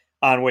us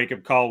on Wake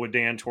Up Call with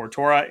Dan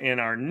Tortora in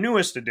our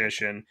newest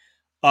edition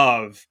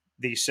of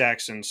the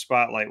Saxon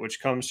Spotlight, which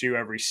comes to you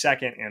every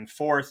second and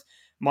fourth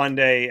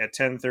Monday at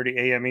 10:30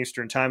 a.m.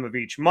 Eastern time of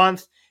each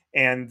month.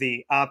 And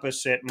the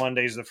opposite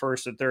Mondays, the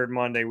first and third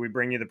Monday, we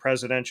bring you the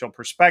presidential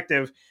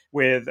perspective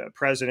with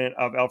President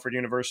of Alfred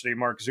University,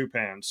 Mark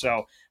Zupan.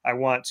 So I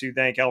want to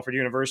thank Alfred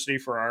University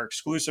for our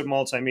exclusive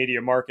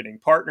multimedia marketing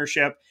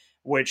partnership,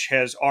 which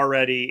has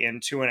already in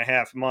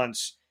 2.5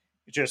 months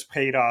just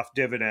paid off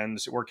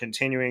dividends. We're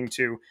continuing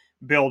to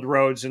build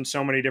roads in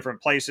so many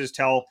different places,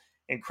 tell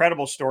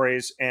incredible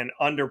stories, and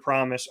under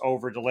promise,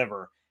 over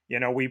deliver.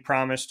 You know, we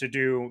promised to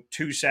do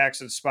 2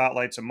 Saxon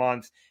Spotlights a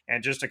month,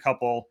 and just a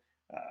couple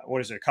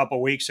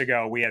weeks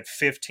ago, we had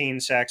 15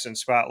 Saxon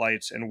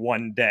Spotlights in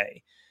one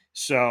day.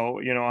 So,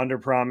 you know, under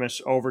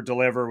promise, over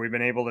deliver. We've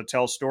been able to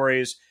tell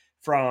stories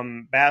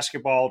from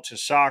basketball to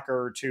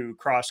soccer to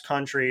cross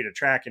country to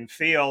track and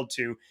field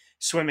to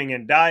swimming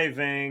and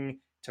diving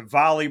to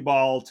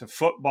volleyball to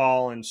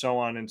football and so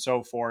on and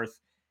so forth.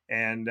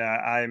 And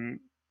I'm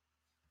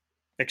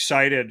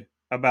excited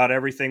about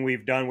everything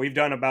we've done. We've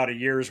done about a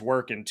year's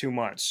work in 2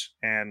 months,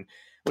 and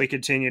we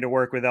continue to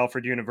work with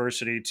Alfred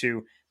University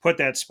to put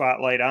that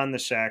spotlight on the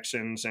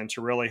Saxons and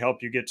to really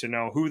help you get to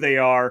know who they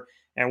are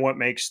and what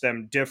makes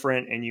them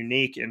different and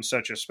unique in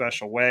such a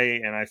special way.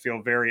 And I feel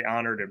very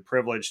honored and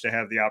privileged to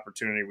have the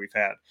opportunity we've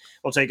had.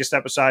 We'll take a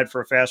step aside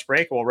for a fast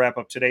break. We'll wrap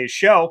up today's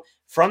show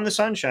from the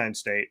Sunshine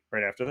State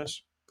right after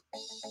this.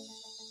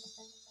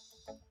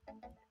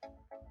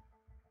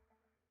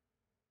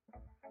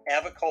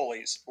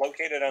 Avicoli's,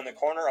 located on the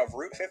corner of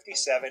Route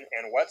 57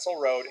 and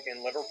Wetzel Road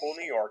in Liverpool,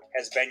 New York,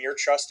 has been your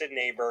trusted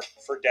neighbor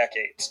for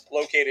decades.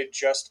 Located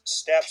just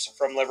steps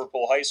from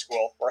Liverpool High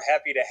School, we're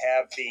happy to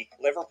have the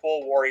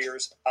Liverpool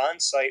Warriors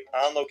on-site,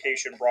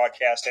 on-location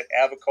broadcast at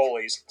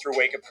Avicoli's through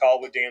Wake Up Call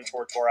with Dan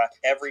Tortora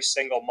every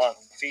single month,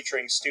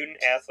 featuring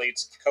student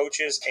athletes,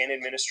 coaches, and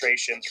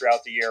administration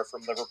throughout the year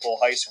from Liverpool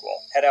High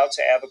School. Head out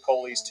to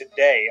Avicoli's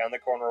today on the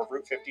corner of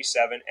Route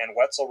 57 and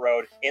Wetzel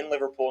Road in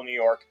Liverpool, New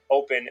York,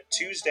 open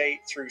Tuesday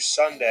through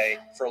Sunday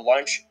for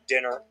lunch,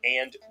 dinner,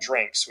 and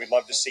drinks. We'd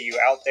love to see you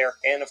out there.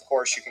 And of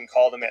course, you can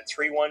call them at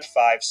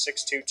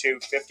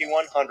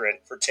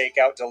 315-622-5100 for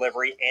takeout,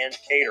 delivery, and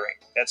catering.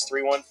 That's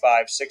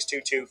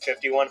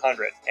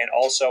 315-622-5100. And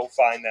also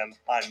find them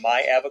on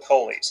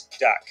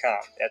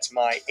myavicolis.com. That's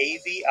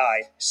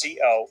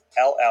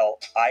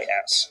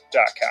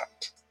myavicollis.com.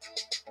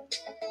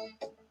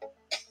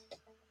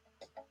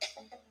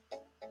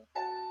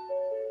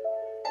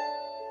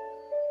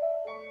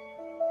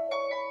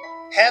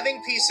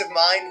 Having peace of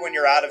mind when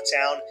you're out of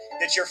town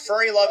that your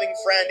furry-loving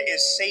friend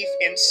is safe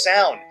and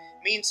sound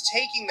means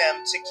taking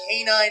them to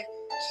Canine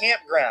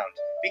Campground,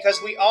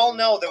 because we all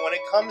know that when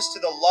it comes to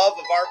the love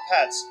of our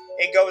pets,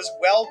 it goes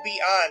well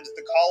beyond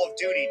the call of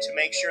duty to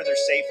make sure they're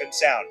safe and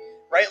sound.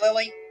 Right,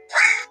 Lily?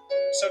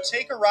 So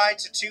take a ride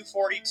to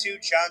 242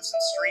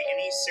 Johnson Street in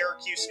East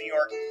Syracuse, New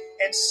York,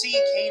 and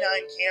see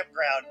Canine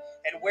Campground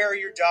and where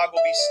your dog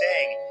will be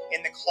staying,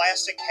 in the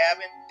classic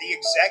cabin, the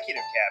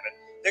executive cabin,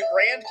 the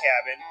grand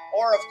cabin,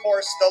 or of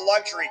course the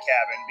luxury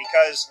cabin,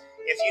 because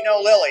if you know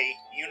Lily,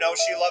 you know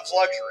she loves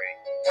luxury.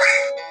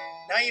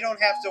 Now you don't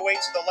have to wait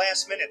to the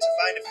last minute to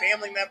find a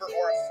family member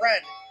or a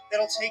friend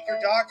that'll take your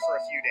dog for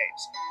a few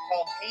days.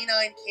 Call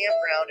Canine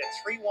Campground at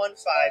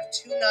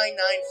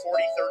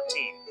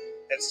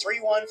 315-299-4013. That's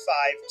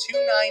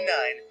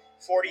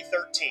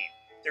 315-299-4013.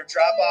 Their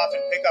drop-off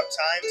and pickup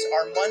times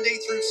are Monday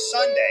through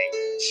Sunday.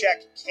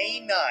 Check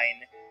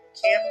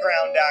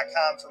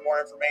K9campground.com for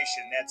more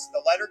information. That's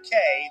the letter K,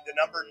 the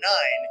number 9,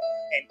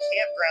 and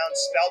campground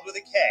spelled with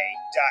a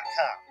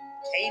K.com.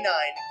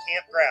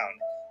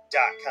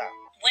 K9campground.com.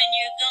 When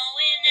you're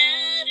going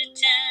out of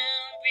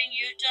town, bring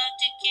your dog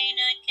to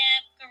Canine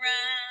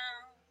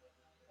Campground.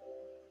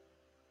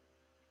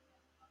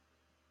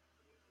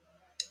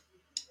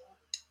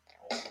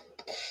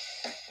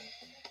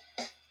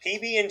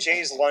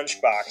 PB&J's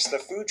Lunchbox, the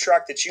food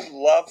truck that you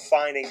love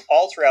finding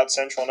all throughout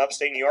Central and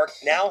Upstate New York,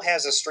 now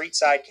has a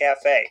street-side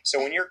cafe. So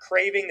when you're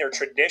craving their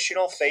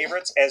traditional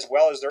favorites as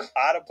well as their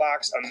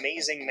out-of-box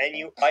amazing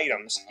menu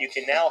items, you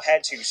can now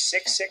head to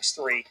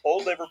 663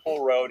 Old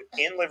Liverpool Road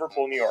in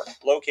Liverpool, New York.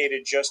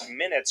 Located just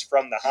minutes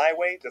from the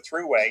highway, the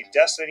Thruway,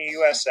 Destiny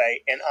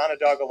USA, and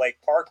Onondaga Lake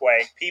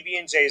Parkway,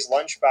 PB&J's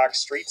Lunchbox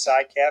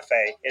Street-Side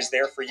Cafe is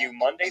there for you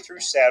Monday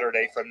through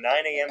Saturday from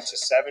 9 a.m. to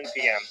 7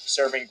 p.m.,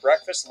 serving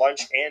breakfast,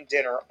 lunch, and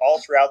dinner all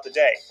throughout the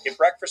day. Get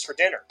breakfast for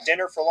dinner,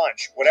 dinner for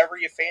lunch, whatever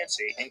you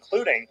fancy,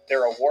 including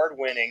their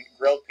award-winning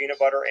grilled peanut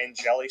butter and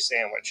jelly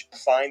sandwich.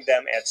 Find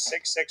them at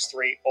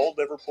 663 Old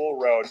Liverpool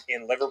Road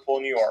in Liverpool,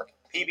 New York.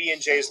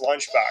 PB&J's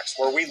Lunchbox,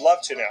 where we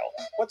love to know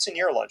what's in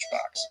your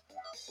lunchbox.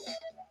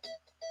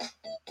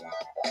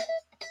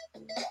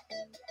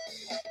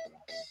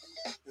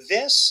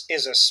 This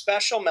is a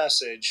special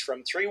message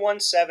from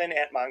 317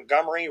 at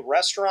Montgomery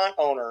restaurant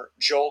owner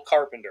Joel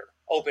Carpenter.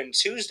 Open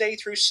Tuesday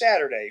through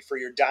Saturday for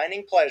your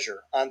dining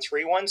pleasure on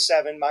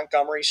 317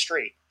 Montgomery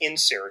Street in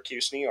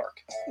Syracuse, New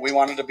York. We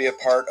wanted to be a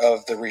part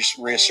of the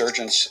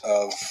resurgence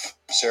of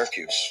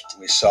Syracuse.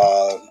 We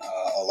saw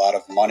a lot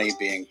of money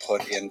being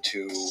put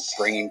into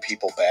bringing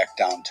people back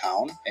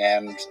downtown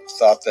and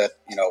thought that,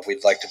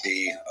 we'd like to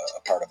be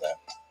a part of that.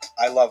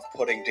 I love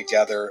putting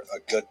together a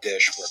good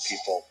dish where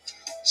people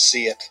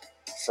see it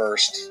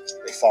first,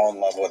 they fall in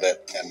love with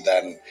it, and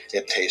then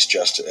it tastes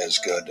just as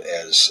good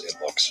as it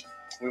looks.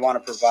 We want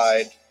to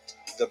provide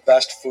the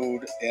best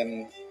food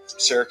in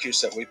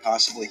Syracuse that we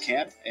possibly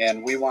can,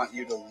 and we want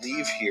you to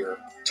leave here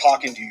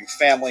talking to your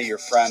family, your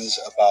friends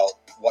about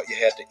what you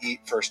had to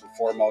eat first and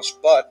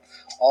foremost, but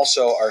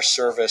also our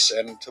service,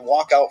 and to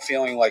walk out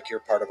feeling like you're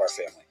part of our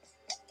family.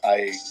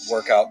 I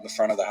work out in the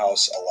front of the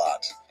house a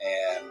lot,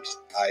 and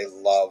I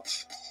love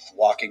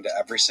walking to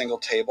every single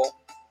table,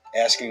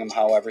 asking them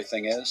how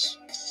everything is,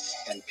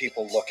 and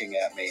people looking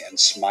at me and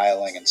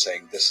smiling and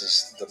saying, this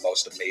is the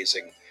most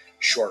amazing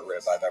short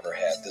rib I've ever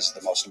had. This is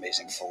the most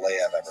amazing filet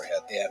I've ever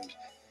had. And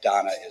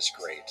Donna is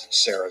great.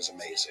 Sarah's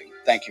amazing.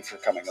 Thank you for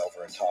coming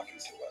over and talking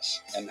to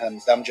us. And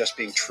them just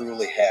being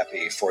truly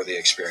happy for the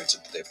experience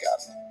that they've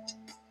gotten.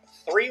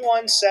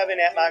 317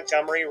 at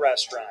Montgomery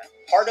Restaurant,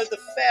 part of the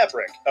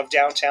fabric of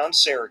downtown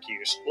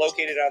Syracuse,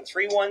 located on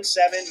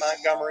 317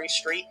 Montgomery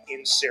Street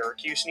in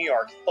Syracuse, New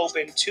York.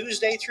 Open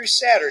Tuesday through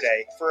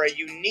Saturday for a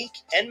unique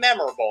and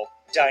memorable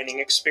dining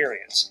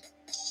experience.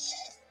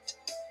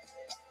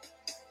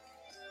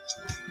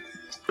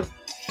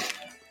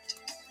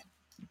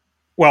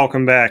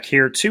 Welcome back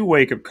here to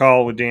Wake Up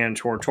Call with Dan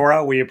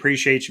Tortora. We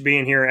appreciate you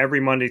being here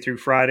every Monday through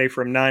Friday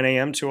from 9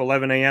 a.m. to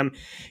 11 a.m.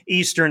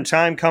 Eastern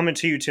Time, coming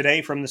to you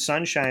today from the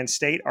Sunshine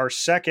State, our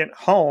second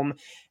home.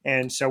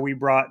 And so we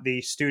brought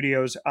the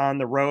studios on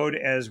the road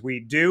as we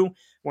do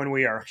when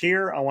we are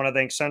here. I want to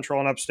thank Central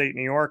and Upstate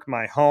New York,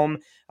 my home.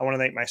 I want to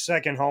thank my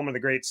second home in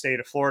the great state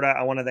of Florida.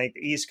 I want to thank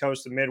the East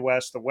Coast, the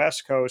Midwest, the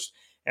West Coast,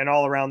 and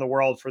all around the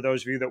world for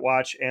those of you that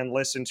watch and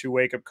listen to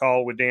Wake Up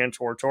Call with Dan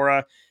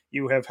Tortora.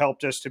 You have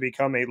helped us to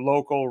become a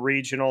local,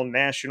 regional,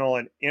 national,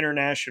 and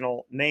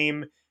international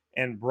name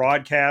and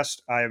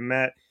broadcast. I have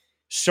met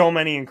so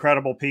many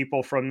incredible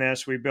people from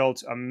this. We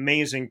built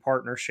amazing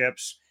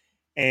partnerships.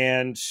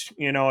 And,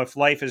 if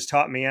life has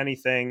taught me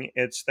anything,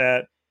 it's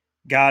that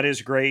God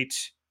is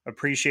great.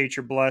 Appreciate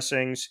your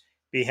blessings.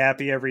 Be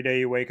happy every day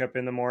you wake up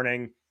in the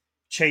morning.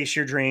 Chase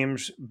your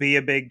dreams. Be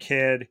a big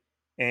kid.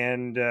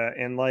 And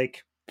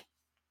like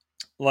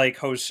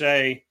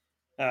Jose,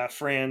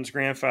 Fran's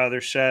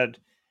grandfather said,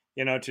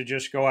 to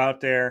just go out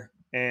there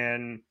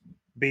and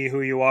be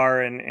who you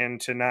are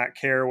and to not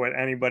care what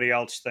anybody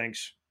else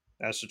thinks.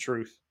 That's the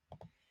truth.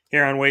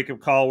 Here on Wake Up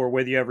Call, we're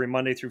with you every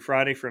Monday through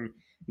Friday from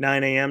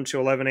 9 a.m.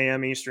 to 11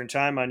 a.m. Eastern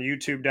Time on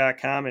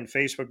YouTube.com and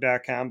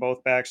Facebook.com,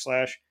 both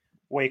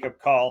 /Wake Up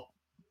Call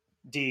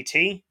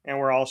DT. And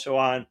we're also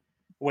on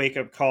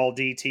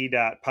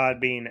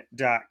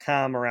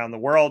wakeupcalldt.podbean.com around the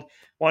world.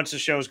 Once the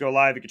shows go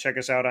live, you can check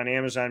us out on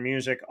Amazon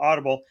Music,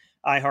 Audible,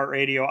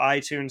 iHeartRadio,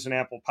 iTunes, and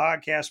Apple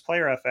Podcasts,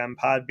 Player FM,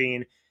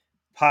 Podbean,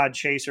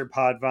 Podchaser,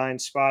 Podvine,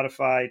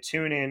 Spotify,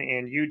 TuneIn,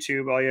 and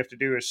YouTube. All you have to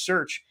do is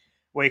search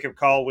Wake Up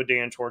Call with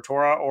Dan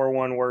Tortora, or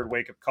one word,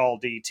 Wake Up Call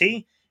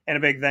DT. And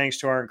a big thanks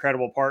to our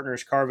incredible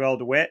partners, Carvel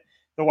DeWitt,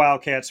 the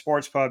Wildcat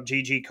Sports Pub,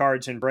 GG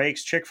Cards and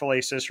Breaks, Chick-fil-A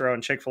Cicero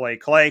and Chick-fil-A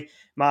Clay,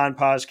 Ma and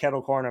Pa's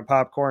Kettle Corn and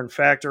Popcorn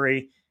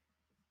Factory,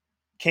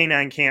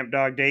 Canine Camp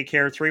Dog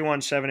Daycare,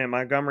 317 at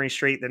Montgomery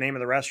Street. The name of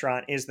the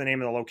restaurant is the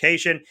name of the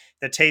location.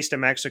 The Taste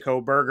of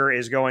Mexico Burger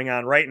is going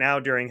on right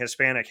now during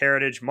Hispanic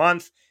Heritage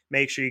Month.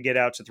 Make sure you get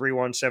out to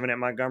 317 at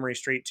Montgomery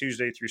Street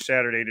Tuesday through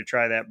Saturday to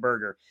try that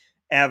burger.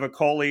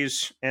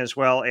 Avicoli's, as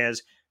well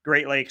as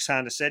Great Lakes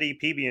Honda City,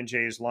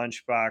 PB&J's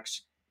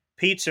Lunchbox,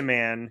 Pizza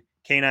Man,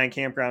 Canine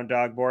Campground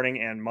Dog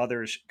Boarding, and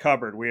Mother's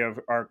Cupboard. We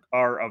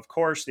are, of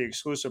course, the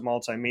exclusive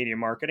multimedia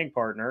marketing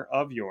partner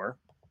of your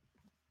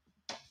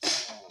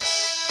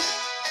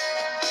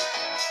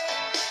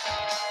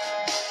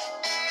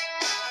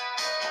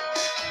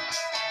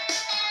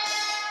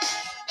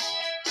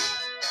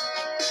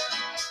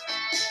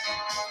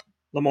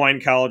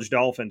Lemoyne College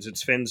Dolphins.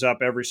 It's Fins Up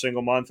every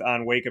single month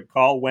on Wake Up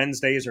Call.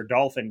 Wednesdays are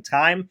Dolphin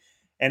time,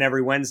 and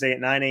every Wednesday at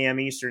 9 a.m.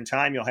 Eastern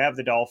Time, you'll have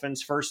the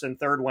Dolphins. First and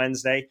third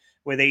Wednesday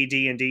with AD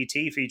and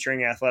DT,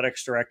 featuring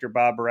Athletics Director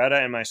Bob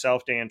Beretta and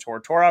myself, Dan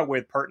Tortora,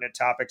 with pertinent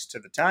topics to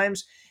the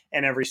times.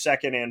 And every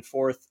second and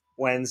fourth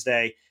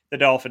Wednesday, the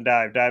Dolphin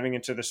Dive, diving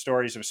into the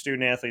stories of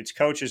student athletes,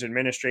 coaches,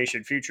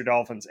 administration, future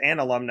Dolphins, and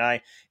alumni.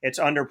 It's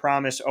under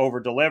promise, over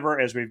deliver,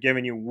 as we've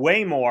given you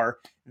way more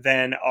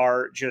than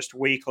our just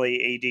weekly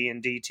AD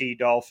and DT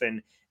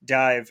Dolphin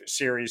Dive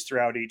series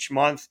throughout each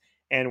month.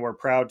 And we're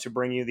proud to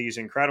bring you these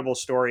incredible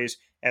stories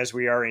as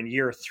we are in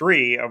year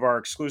 3 of our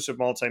exclusive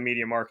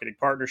multimedia marketing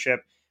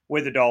partnership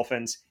with the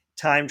Dolphins.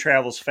 Time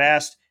travels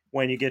fast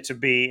when you get to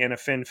be in a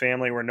Fin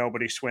family where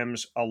nobody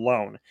swims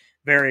alone.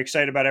 Very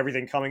excited about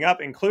everything coming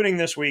up, including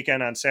this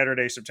weekend on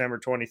Saturday, September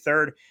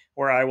 23rd,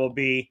 where I will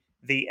be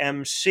the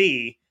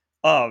MC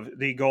of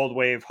the Gold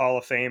Wave Hall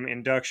of Fame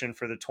induction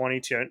for the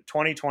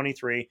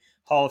 2023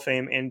 Hall of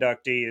Fame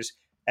inductees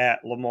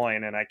at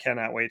Lemoyne. And I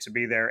cannot wait to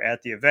be there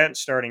at the event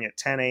starting at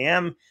 10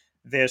 a.m.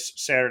 this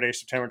Saturday,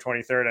 September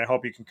 23rd. I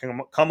hope you can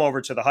come over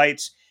to the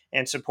Heights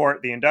and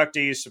support the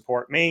inductees,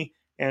 support me,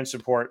 and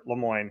support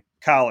Lemoyne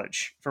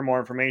College. For more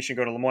information,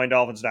 go to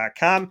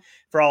LeMoyneDolphins.com.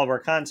 For all of our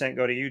content,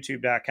 go to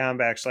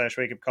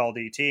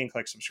YouTube.com/WakeUpCallDT and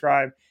click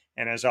subscribe.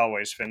 And as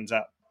always, Fins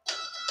Up.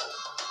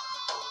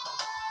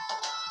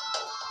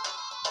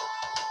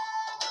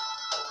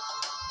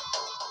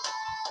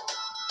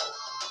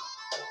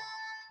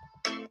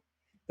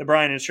 The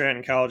Bryan and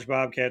Stratton College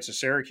Bobcats of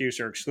Syracuse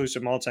are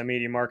exclusive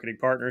multimedia marketing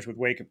partners with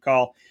Wake Up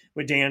Call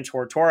with Dan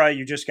Tortora.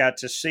 You just got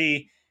to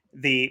see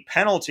the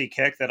penalty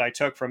kick that I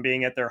took from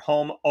being at their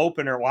home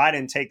opener. Well, I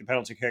didn't take the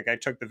penalty kick. I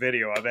took the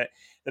video of it.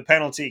 The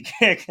penalty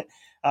kick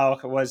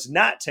was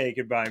not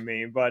taken by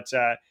me, but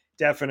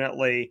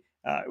definitely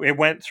it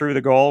went through the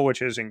goal,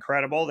 which is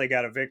incredible. They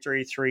got a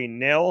victory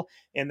 3-0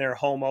 in their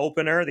home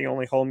opener, the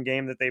only home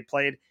game that they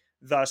played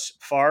thus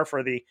far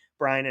for the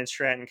Bryan and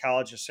Stratton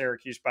College of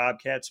Syracuse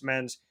Bobcats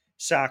men's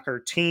soccer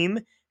team.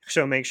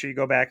 So make sure you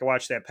go back and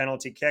watch that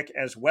penalty kick,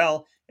 as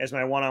well as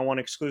my one-on-one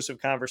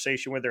exclusive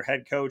conversation with their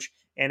head coach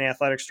and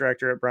athletics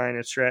director at Bryan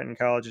and Stratton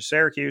College of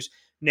Syracuse,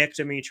 Nick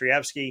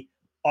Dimitrievsky.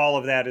 All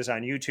of that is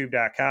on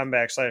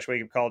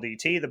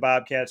youtube.com/wakeupcalldt. The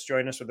Bobcats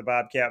join us with the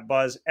Bobcat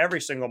Buzz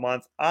every single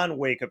month on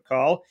Wake Up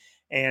Call.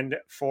 And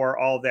for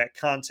all of that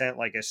content,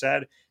 like I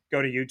said,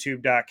 go to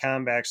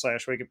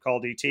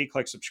youtube.com/wakeupcalldt,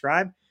 click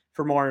subscribe.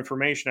 For more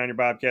information on your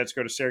Bobcats,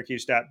 go to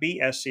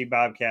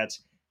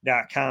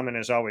syracuse.bscbobcats.com. And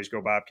as always,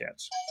 go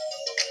Bobcats.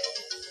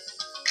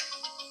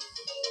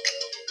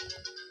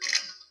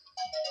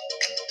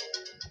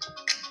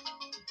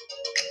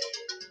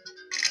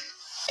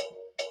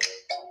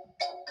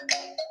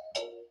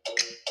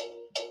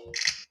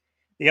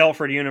 The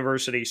Alfred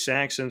University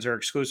Saxons are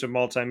exclusive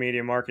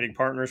multimedia marketing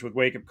partners with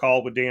Wake Up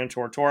Call with Dan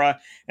Tortora.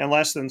 In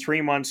less than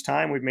 3 months'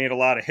 time, we've made a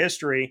lot of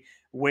history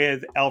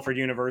with Alfred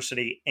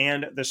University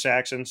and the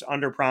Saxons,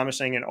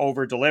 under-promising and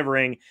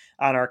over-delivering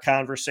on our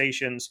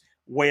conversations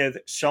with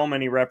so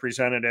many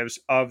representatives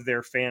of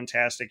their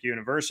fantastic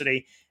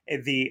university.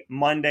 The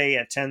Monday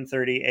at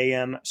 10:30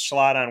 a.m.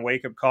 slot on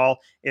Wake Up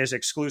Call is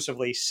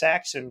exclusively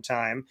Saxon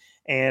time,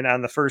 and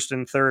on the first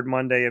and third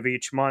Monday of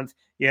each month,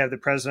 you have the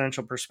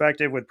Presidential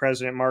Perspective with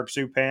President Mark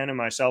Zupan and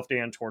myself,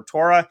 Dan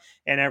Tortora,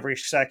 and every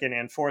second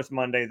and fourth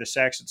Monday, the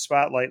Saxon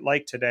Spotlight,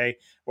 like today,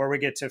 where we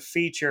get to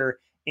feature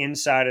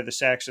inside of the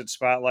Saxon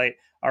Spotlight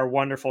our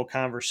wonderful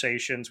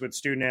conversations with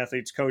student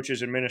athletes,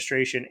 coaches,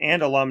 administration,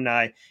 and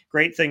alumni.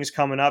 Great things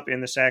coming up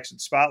in the Saxon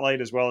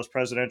Spotlight, as well as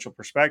Presidential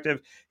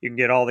Perspective. You can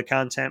get all the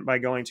content by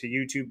going to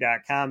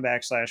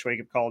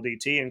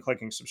youtube.com/wakeupcalldt and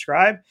clicking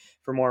subscribe.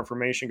 For more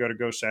information, go to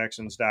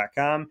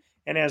gosaxons.com.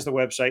 And as the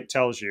website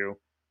tells you,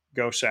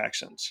 go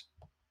Saxons.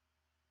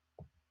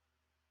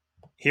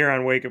 Here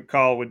on Wake Up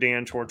Call with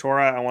Dan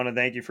Tortora, I want to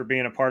thank you for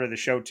being a part of the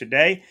show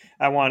today.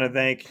 I want to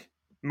thank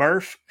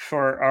Murph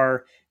for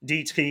our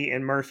DT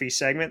and Murphy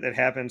segment that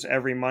happens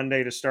every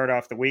Monday to start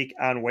off the week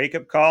on Wake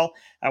Up Call.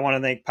 I want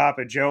to thank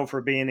Papa Joe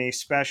for being a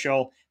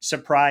special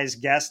surprise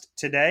guest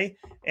today.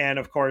 And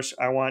of course,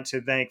 I want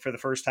to thank, for the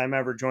first time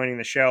ever joining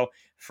the show,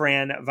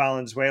 Fran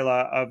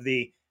Valenzuela of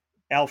the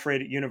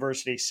Alfred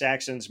University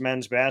Saxons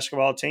men's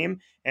basketball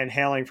team and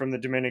hailing from the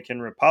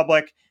Dominican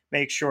Republic.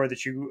 Make sure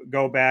that you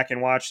go back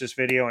and watch this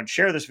video and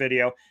share this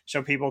video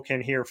so people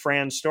can hear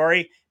Fran's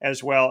story,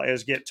 as well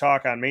as get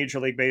talk on Major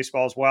League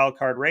Baseball's wild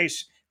card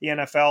race, the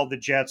NFL, the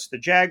Jets, the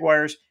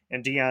Jaguars,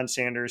 and Deion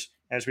Sanders,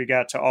 as we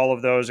got to all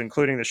of those,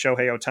 including the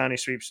Shohei Ohtani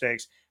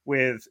sweepstakes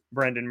with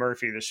Brendan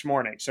Murphy this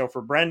morning. So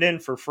for Brendan,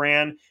 for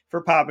Fran,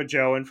 for Papa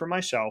Joe, and for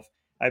myself,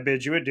 I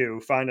bid you adieu.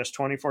 Find us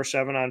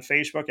 24/7 on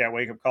Facebook at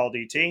Wake Up Call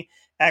DT,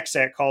 X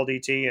at Call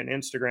DT, and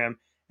Instagram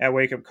at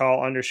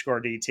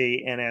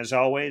wakeupcall_DT. And as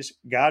always,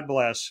 God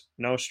bless,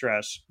 no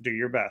stress, do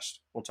your best.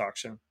 We'll talk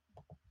soon.